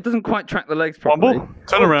 Okay, it doesn't quite track the legs properly. Womble,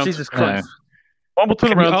 turn around. Jesus Christ. Womble,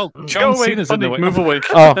 turn around. Oh, Go John away, Cena's in the Bundy, way. move away.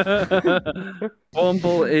 Oh,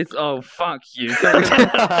 Womble is. Oh, fuck you. Go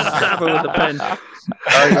stab her with a pen. All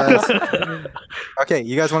right, guys. Okay,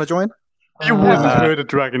 you guys want to join? You wouldn't hurt a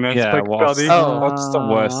dragon aspect, buddy. What's the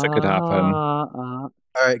worst that could happen?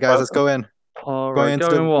 Alright, guys, let's go in. Alright, into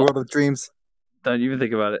the world of dreams. Don't even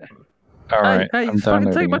think about it. Alright, hey, I'm you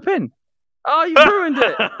fucking take downloading my it. pin. Oh, you ruined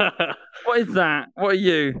it. What is that? What are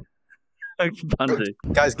you? Bundy.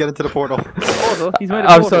 Guys, get into the portal. Portal? He's made a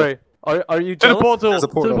I'm portal. sorry. Are you To the jealous? portal. There's a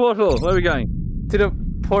To portal. the portal. Where are we going? To the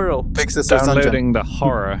portal. Big Sister's dungeon. Downloading the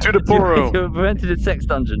horror. To the portal. You're prevented a sex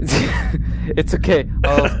dungeon. It's okay.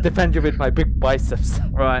 I'll defend you with my big biceps.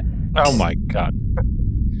 Right. Oh my god.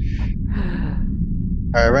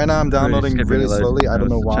 Alright, right now I'm downloading Skipping really a load. slowly. I don't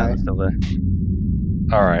know why. Channel's still there.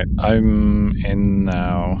 Alright, I'm in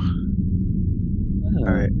now.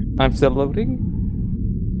 Alright. I'm still loading.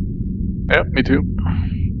 Yep, me too.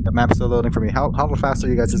 The map's still loading for me. How fast are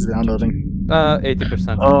you guys downloading?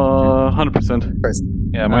 80%. 100%.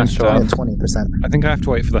 Yeah, mine's sure. done. 20%. I think I have to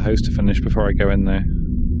wait for the host to finish before I go in there.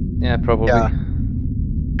 Yeah, probably. Yeah.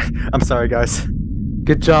 I'm sorry, guys.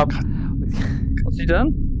 Good job. What's he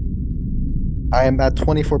done? I am at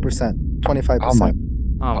 24%, 25%, Oh my.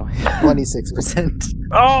 Oh. 26%.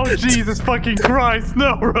 Oh, Jesus fucking Christ!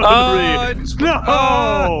 No, Rodri!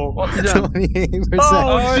 No! What's he done? 28%.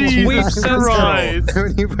 Oh, Jesus Christ!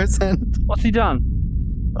 30%. What's he done?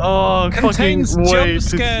 Oh, Contains fucking jump wait.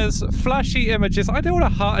 scares, flashy images. I don't want a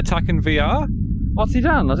heart attack in VR. What's he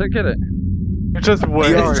done? I don't get it. Just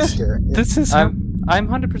wait. VR is scary. This is I'm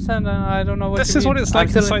 100%. I don't know what. this you is what mean. it's I'm like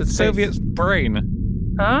still inside into space. Soviet's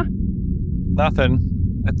brain. Huh? Nothing.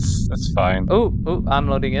 It's fine. Oh, I'm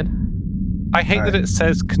loading it. I hate that it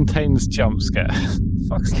says contains jump scare.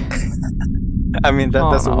 Fuck's sake. I mean,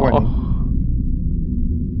 that's a no. warning.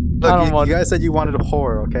 I don't Look, want- you guys said you wanted a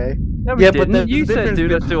horror, okay? No, we Yeah, but didn't. there's You a said, difference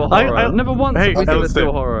dude, let's do a horror. Never once hey, have we said let's do a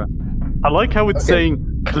Alistair. horror. I like how it's Okay.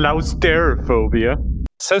 saying claustrophobia.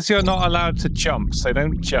 Says you're not allowed to jump, so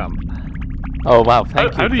don't jump. Oh wow,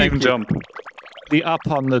 thank you. How do you thank even jump? The up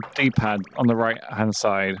on the D-pad on the right-hand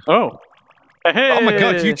side. Oh. Hey! Oh my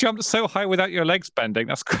god, you jumped so high without your legs bending.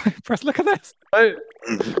 That's great. Press, look at this. Hey.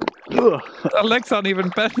 Our legs aren't even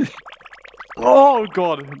bending. Oh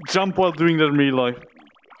god, jump while doing that in real life.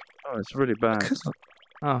 Oh, it's really bad.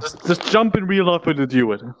 Oh. Just jump in real life when you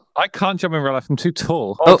do it. I can't jump in real life. I'm too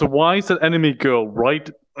tall. Also, why is that enemy girl right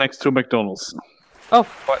next to McDonald's? Oh,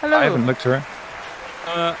 What? hello. I haven't looked around.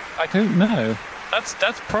 I don't know. That's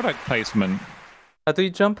product placement. How do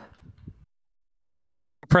you jump?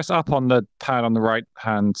 Press up on the pad on the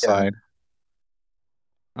right-hand side.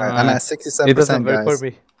 Alright, I'm at 67%, It doesn't work guys. for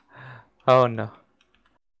me. Oh no.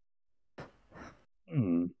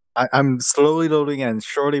 I'm slowly loading in,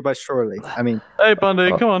 surely but surely. I mean, Hey,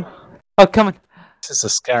 Bundy, come on. Oh, come on. This is the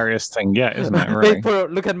scariest thing yet, isn't it? Really? Wait, Poro,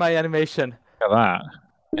 look at my animation. Look at that.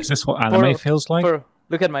 Is this what anime Poro, feels like? Poro,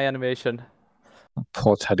 look at my animation.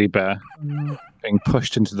 Poor teddy bear being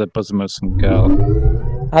pushed into the bosom of some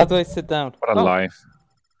girl. How do I sit down? What a life.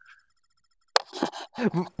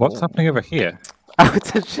 What's happening over here? Oh,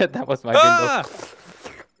 shit, that was my window.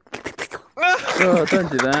 Oh,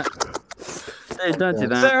 don't do that. Hey, don't do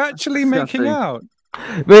that. They're actually making out.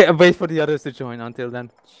 Wait for the others to join until then.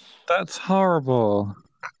 That's horrible.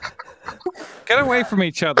 Get away from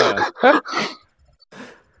each other.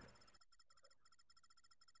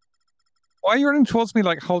 Why are you running towards me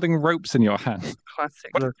like holding ropes in your hand?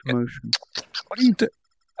 Classic locomotion. What are you doing?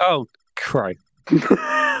 Oh, Christ.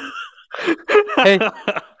 Hey,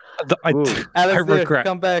 I Alistair, regret.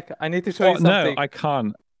 come back. I need to show you No, something. I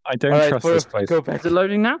can't. I don't Alright, trust Poro, this place. Go back. Is it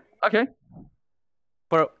loading now? Okay.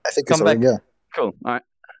 Poro, I think come it's back. loading, yeah. Cool. Alright.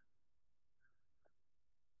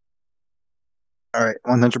 Alright,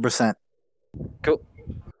 100%. Cool.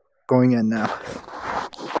 Going in now.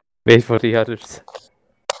 Wait for the others.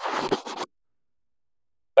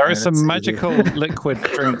 There is That's some easy. magical liquid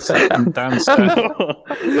drinks downstairs.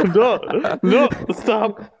 No,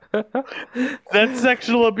 stop. That's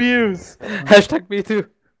sexual abuse. Hashtag me too.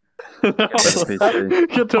 Get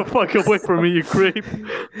the fuck away from me, you creep.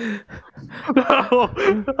 No.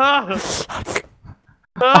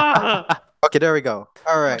 Ah. Okay, there we go.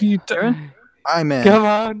 Alright, What are you doing? I'm in. Come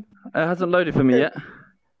on. It hasn't loaded for me yet.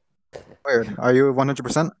 Weird. Are you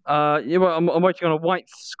 100%? Yeah, well, I'm waiting on a white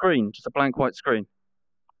screen, just a blank white screen.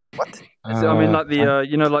 What? I mean, like the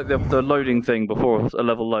you know, like the loading thing before a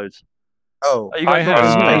level loads. Oh, Are you I guys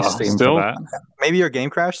have loading? space theme still? for that. maybe your game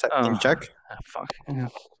crashed? Can you Oh. check? Ah, fuck.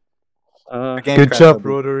 Your game Good crashed, job, Abby.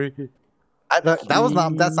 Rotary.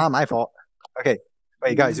 That's not my fault. Okay.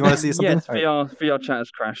 Wait, guys, you want to see something? Yes, Alright. VR chat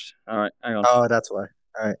has crashed. All right, hang on. Oh, that's why.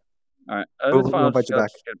 All right, we'll that's fine. I'll invite you just back.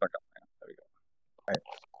 get it back up. Hang on, there we go. Alright.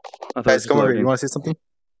 I thought it Guys, was come over here. loading. You want to see something?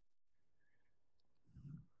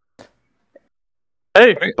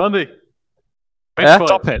 Hey, Bundy. Yeah? Bench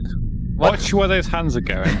Stop fight. it. Watch where those hands are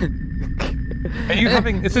going. Are you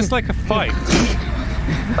having... Is this like a fight?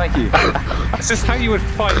 Thank you. Is this how you would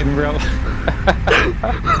fight in real life?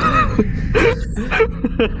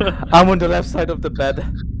 I'm on the left side of the bed.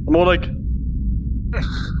 More like...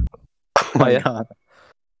 Oh my god.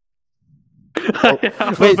 I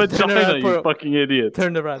have Wait, a turn vagina, around, you fucking idiot.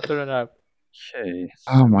 Turn around, turn around. Okay.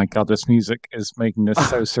 Oh my god, this music is making this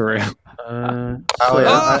so surreal. Oh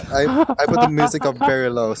yeah, I put the music up very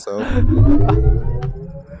low, so...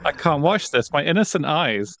 I can't watch this. My innocent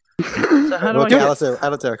eyes. So how do I Okay, get...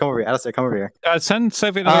 Alistair, come over here. Alistair, come over here. Send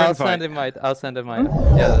Soviet I'll invite. send invite. I'll send invite.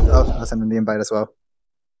 Yeah, I'll send him the invite as well.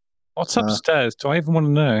 What's upstairs? Do I even want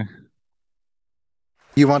to know?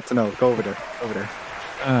 You want to know? Go over there. Over there.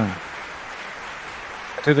 I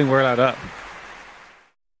don't think we're allowed up.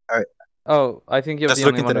 Alright. Oh, I think you're Let's the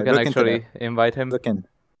look only one into who that, can look into actually invite him. Look in.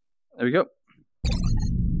 There we go.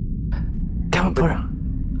 Come on, bro.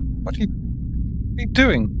 What are you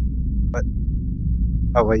doing? What?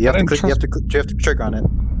 Oh wait, you have to click. You have to trigger on it.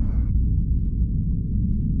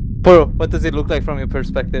 Bro, what does it look like from your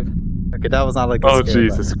perspective? Okay, that was not like. Oh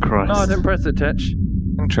Jesus Christ! No, I didn't press it, Tetch.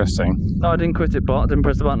 Interesting. No, I didn't quit it, bot. I didn't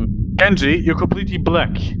press the button. Genji, you're completely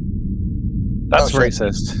black. That's Oh, shit.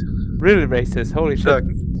 racist. Really racist. Holy shit. Look,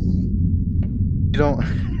 you don't.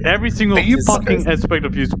 Every single Jesus fucking Christ. aspect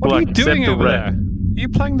of you is What black. are you doing except the over red. there? Are you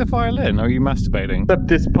playing the violin or are you masturbating? Except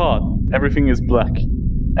this part, everything is black,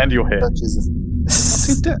 and your hair. Oh, Jesus. What's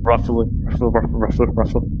he doing? Ruffle, ruffle, ruffle, ruffle,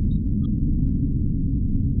 ruffle.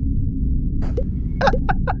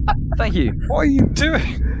 Thank you. What are you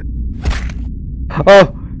doing?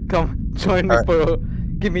 Oh, come, join me, Alright. bro.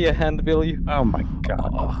 Give me a hand, will you? Oh my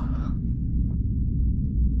god.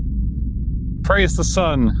 Praise the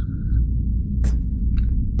sun.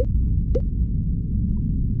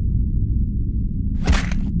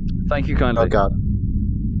 Thank you kindly. Oh god.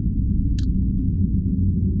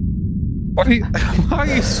 What are you... Why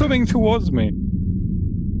are you swimming towards me?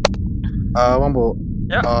 Womble.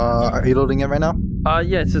 Yeah. Are you loading it right now?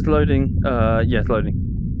 Yeah, it's just loading. Yeah, it's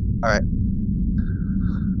loading. Alright.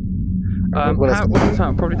 What's the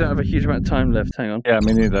time? I probably don't have a huge amount of time left. Hang on. Yeah,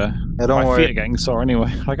 me neither. Yeah, don't My worry. feet are getting sore anyway.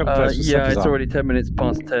 I got to play Yeah, it's already 10 minutes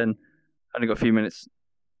past 10. Only got a few minutes.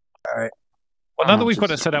 Alright. Well, now that we've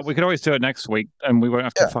got it set up, we could always do it next week, and we won't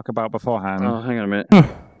have to fuck about beforehand. Oh, hang on a minute.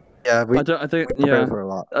 Yeah, we I don't. we Yeah. for a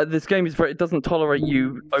lot. This game is very. It doesn't tolerate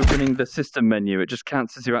you opening the system menu. It just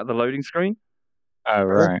cancels you out the loading screen. Oh,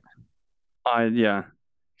 right. Yeah.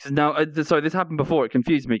 'Cause now, so this happened before. It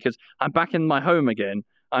confused me because I'm back in my home again.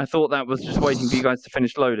 I thought that was just waiting for you guys to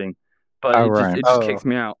finish loading, but it just kicks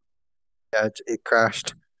me out. Yeah, it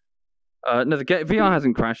crashed. No, the VR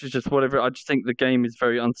hasn't crashed. It's just whatever. I just think the game is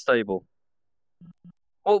very unstable.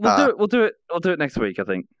 Well, we'll do it. We'll do it next week. I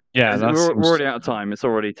think. Yeah, we're already out of time. It's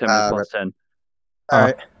already 10 minutes past 10.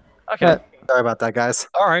 Alright. Okay. Sorry about that, guys.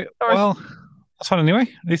 Alright, well, that's fine anyway.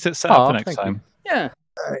 At least it's set up for next time. Yeah.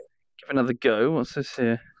 Alright. Give it another go. What's this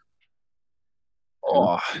here?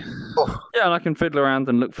 Oh. Yeah, and I can fiddle around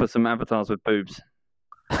and look for some avatars with boobs.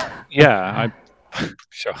 Yeah,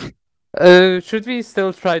 sure. Should we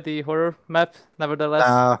still try the horror map, nevertheless?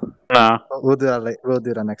 Nah. We'll do that. We'll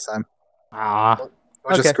do that next time.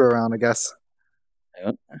 We'll just screw around, I guess. Hang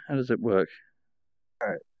on. How does it work? All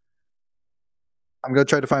right. I'm gonna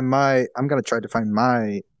try to find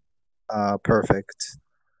my. Perfect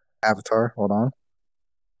avatar. Hold on.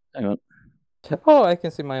 Hang on. Oh, I can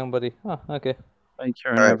see my own body. Oh, okay. Make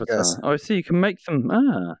your own avatar. Guys. Oh, I see. You can make them.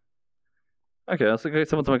 Okay, I'll get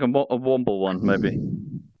someone to make a Womble one, maybe.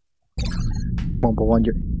 Womble one.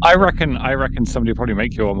 I reckon somebody will probably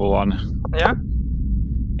make you one. Yeah.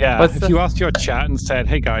 Yeah, if you asked your chat and said,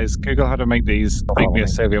 "Hey guys, Google how to make these, make me a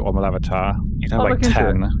Soviet Womble avatar," you'd have I'll like look into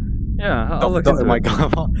 10. Yeah, I'll look into Oh my it.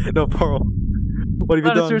 god! No, Pearl. What have you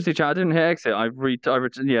No, done? seriously, chat. I didn't hit exit.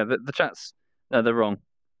 Yeah, the chats. No, they're wrong.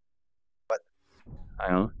 What?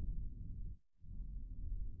 Hang on.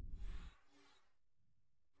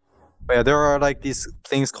 But yeah, there are like these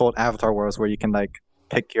things called avatar worlds where you can like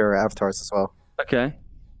pick your avatars as well. Okay.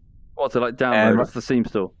 What's it like? Download? What's the Steam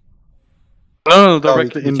store? No,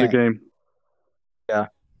 directly in the can't. game. Yeah.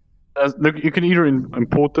 Look, you can either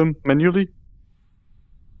import them manually,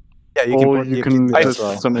 Yeah, you or can. you can do that test as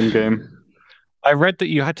well. some in game. I read that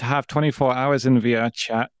you had to have 24 hours in VR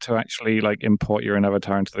chat to actually like import your own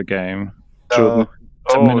avatar into the game. So,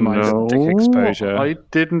 To minimize dick exposure. I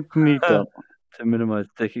didn't need that. To minimize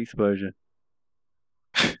dick exposure.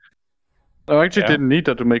 I actually didn't need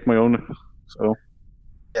that to make my own. So.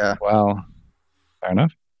 yeah, Well, fair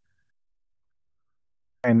enough.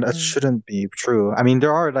 and that shouldn't be true. I mean,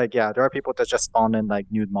 there are people that just spawn in like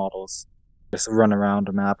nude models, just run around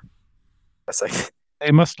the map. That's like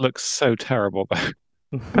They must look so terrible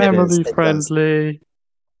though. Family friendly.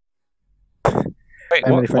 Wait,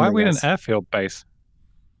 Family why are we in an friendly, airfield base?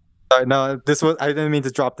 Sorry, no, this was. I didn't mean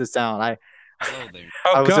to drop this down. I Oh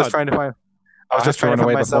was God. just trying to find. I was I'll just have to trying to run find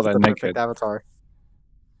away before myself they're the perfect naked. avatar.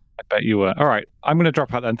 I bet you were. All right, I'm going to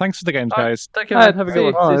drop out then. Thanks for the games, guys. Take care, man. Have a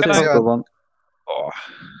good one. Oh, See you that's soon. a good one. Oh.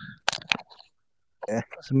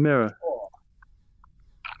 That's a mirror.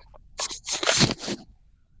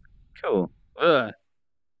 Cool. By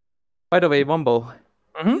the way, Womble,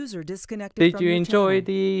 User disconnected did from you your enjoy channel.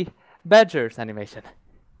 the Badgers animation?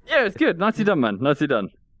 Yeah, it's good. Nicely done, man. Nicely done.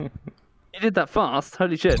 You did that fast.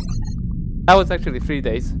 Holy shit. That was actually 3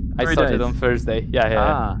 days. I 3 started days. on Thursday.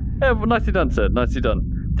 Yeah. Yeah, well, nicely done, sir. Nicely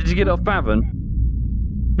done. Did you get it off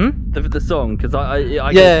Bavin? The song? Because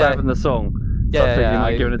I gave Bavin the song. So I think you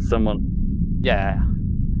might give it to someone. Yeah.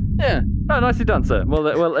 Yeah. Oh, nicely done, sir.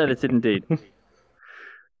 Well edited indeed.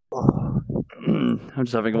 I'm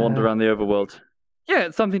just having a wander around the overworld. Yeah,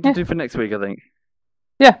 it's something to do for next week, I think.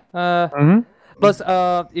 Yeah. Plus,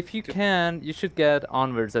 if you can, you should get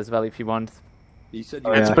Onwards as well if you want.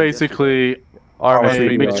 It's basically Armor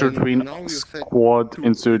a mixture between squad,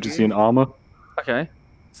 insurgency, and armor. Okay.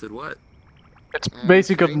 Said what? It's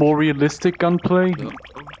basically a more realistic gunplay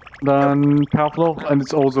than Pavlov, and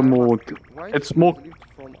it's also more. It's more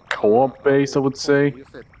co-op based, I would say.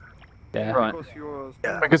 Yeah. Right.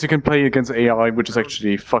 Because you can play against AI, which is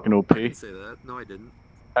actually fucking OP. Say that. No, I didn't.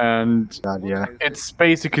 And yeah, it's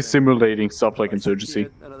basically simulating stuff like insurgency.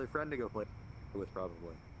 Another friend to go play with, probably.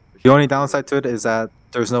 The only downside to it is that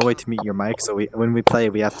there's no way to mute your mic, so when we play,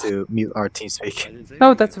 we have to mute our TeamSpeak.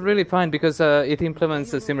 No, that's really fine because it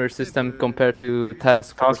implements a similar system compared to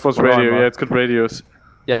Task Force Radio, yeah, it's got radios.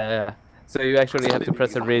 Yeah. So you actually have to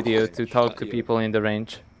press a radio to talk to people in the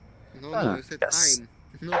range. No, you said yes.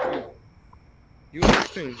 I'm. Not you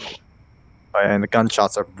understand. And the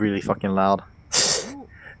gunshots are really fucking loud.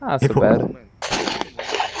 Ah, so bad.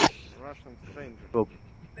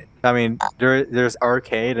 I mean, there's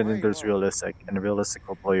arcade and then there's realistic, and the realistic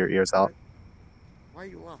will blow your ears out. Why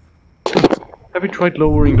you laugh? Have you tried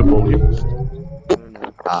lowering the volume?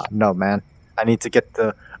 No, man. I need to get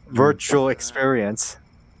the virtual experience.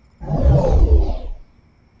 I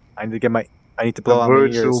need to get I need to blow out my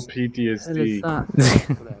ears. Virtual PTSD.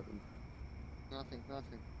 Nothing.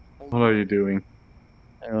 What are you doing?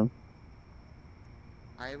 Hang on.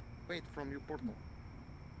 I wait from your portal,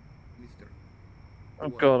 mister. Oh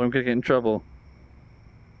god, I'm gonna get in trouble.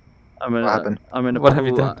 What happened? I'm in a What pool. have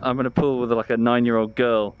you done? I'm in a pool with like a 9-year-old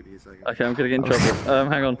girl. Okay, I'm gonna get in trouble.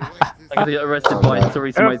 Hang on. I'm gonna get arrested by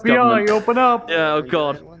Theresa May's government. FBI, open up! Yeah, oh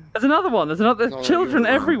god. There's another one. There's children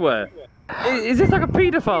everywhere. Is this like a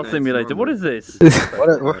paedophile simulator? What is this?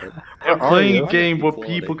 I'm playing a game where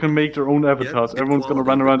people can make their own avatars. Everyone's gonna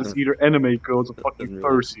run around as either anime girls or fucking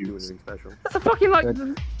fursuits. That's a fucking like.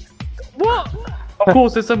 What? Of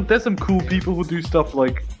course, there's some cool people who do stuff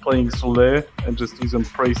like playing Solaire and just do some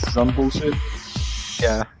praise sun bullshit.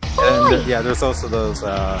 Yeah, and there's also those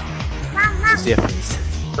Japanese.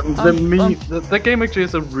 The game actually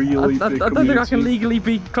has a really big I don't think I can legally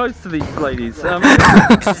be close to these ladies.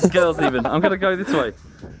 These girls even. I'm gonna go this way.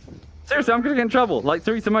 Seriously, I'm gonna get in trouble. Like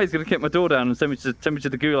Theresa May's gonna kick my door down and send me to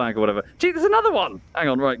the gulag or whatever. Gee, there's another one. Hang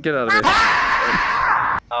on, right, get out of here.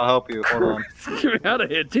 I'll help you. Hold on. Get me out of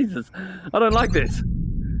here, Jesus! I don't like this.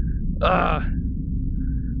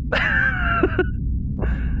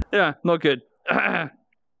 Yeah, not good.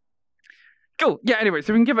 Cool. Yeah. Anyway,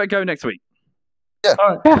 so we can give it a go next week. Yeah.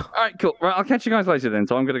 All right. Cool. Right. I'll catch you guys later then.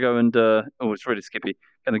 So I'm gonna go and oh, it's really skippy.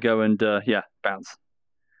 Gonna go and bounce.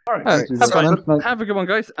 All right. Have a good one,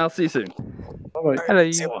 guys. I'll see you soon. Bye. Hello.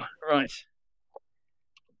 Right.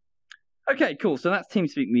 Okay, cool. So that's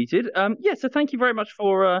TeamSpeak muted. Yeah. So thank you very much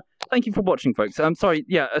for watching, folks. I'm sorry.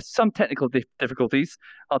 Yeah, some technical difficulties.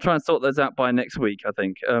 I'll try and sort those out by next week, I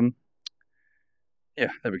think.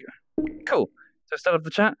 Yeah. There we go. Cool. So start off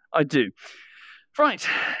the chat. I do. Right.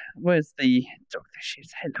 Where's the dog? There she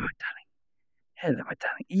is. Hello, my darling. Hello, my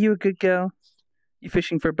darling. Are you a good girl? You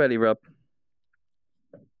fishing for a belly rub?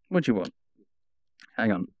 What do you want?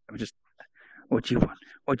 Hang on. Let me just. What do you want?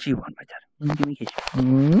 What do you want, my darling? Let me kiss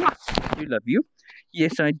you. I do love you.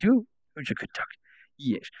 Yes, I do. Who's a good dog?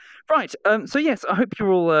 Yes. Right. So yes, I hope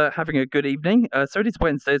you're all having a good evening. So it is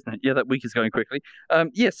Wednesday, isn't it? Yeah, that week is going quickly.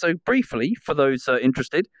 Yes. So briefly, for those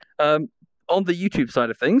interested, on the YouTube side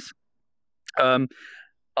of things,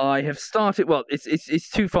 I have started. Well, it's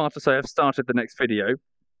too far to say I've started the next video.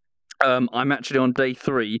 I'm actually on day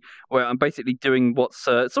 3, where I'm basically doing what's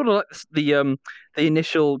sort of like the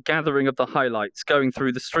initial gathering of the highlights, going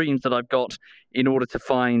through the streams that I've got in order to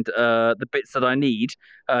find the bits that I need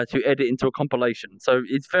to edit into a compilation. So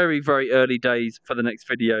it's very, very early days for the next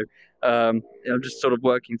video. I'm just sort of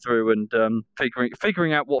working through and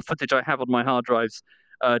figuring out what footage I have on my hard drives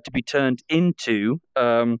to be turned into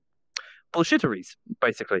bullshitteries,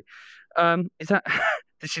 basically. Is that?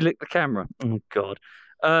 Did she lick the camera? Oh God.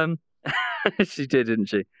 She did, didn't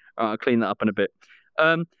she? All right, I'll clean that up in a bit.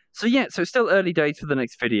 So yeah, so it's still early days for the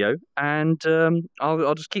next video, and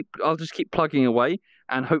I'll just keep plugging away,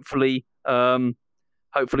 and hopefully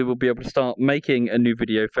we'll be able to start making a new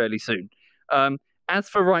video fairly soon. As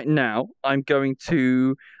for right now, I'm going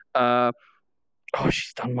to oh,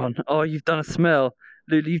 she's done one. Oh, you've done a smell,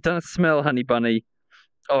 Lulu. You've done a smell, honey bunny.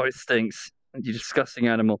 Oh, it stinks. You disgusting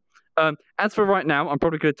animal. As for right now, I'm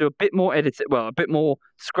probably going to do a bit more a bit more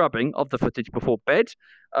scrubbing of the footage before bed.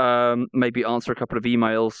 Maybe answer a couple of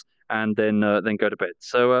emails and then go to bed.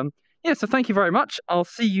 So yeah, so thank you very much. I'll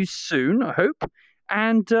see you soon, I hope.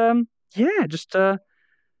 And yeah, just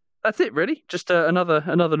that's it really. Just another.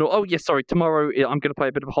 Oh yeah, sorry. Tomorrow I'm going to play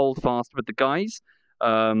a bit of Hold Fast with the guys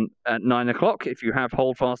at 9 o'clock. If you have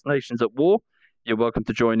Hold Fast Nations at War, you're welcome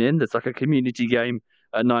to join in. There's like a community game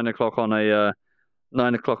at 9 o'clock on a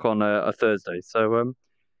 9 o'clock on a Thursday. So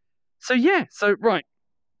yeah. So right.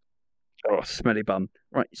 Oh, smelly bum.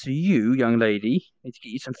 Right. So you, young lady, need to get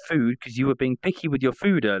you some food because you were being picky with your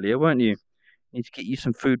food earlier, weren't you? Need to get you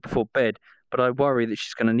some food before bed. But I worry that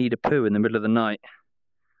she's going to need a poo in the middle of the night.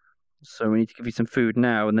 So we need to give you some food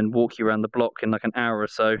now and then walk you around the block in like an hour or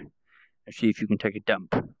so and see if you can take a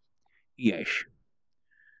dump. Yes.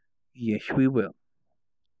 Yes, we will.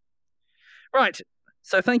 Right.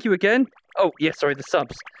 So thank you again. Oh, yeah, sorry, the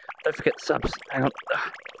subs. Don't forget the subs. Hang on.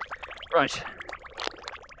 Right.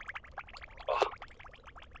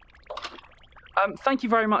 Thank you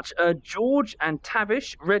very much, George and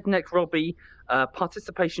Tavish, Redneck Robbie,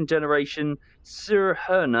 Participation Generation, Sir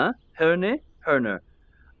Herner,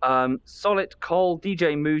 Solid Cole,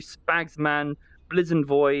 DJ Moose, Bagsman,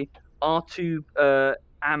 Blizzenvoy, R2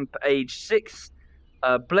 Amp Age 6,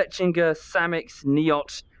 Bletchinger, Samix,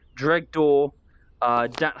 Neot, Dregdor,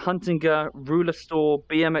 Dat Huntinger, Ruler Store,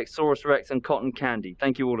 BMX Saurus Rex, and Cotton Candy.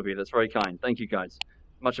 Thank you, all of you. That's very kind. Thank you, guys.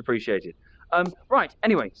 Much appreciated. Right.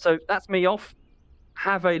 Anyway, so that's me off.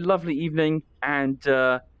 Have a lovely evening, and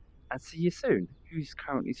see you soon. Who's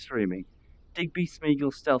currently streaming? Digby,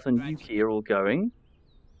 Smeagol, Stealth, and Yuki are all going.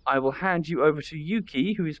 I will hand you over to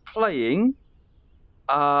Yuki, who is playing.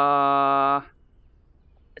 Is that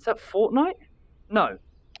Fortnite? No.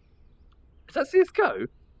 Is that CS:GO?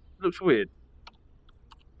 Looks weird.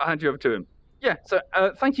 I'll hand you over to him. Yeah, so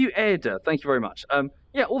thank you, Eda. Thank you very much.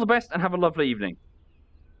 Yeah, all the best and have a lovely evening.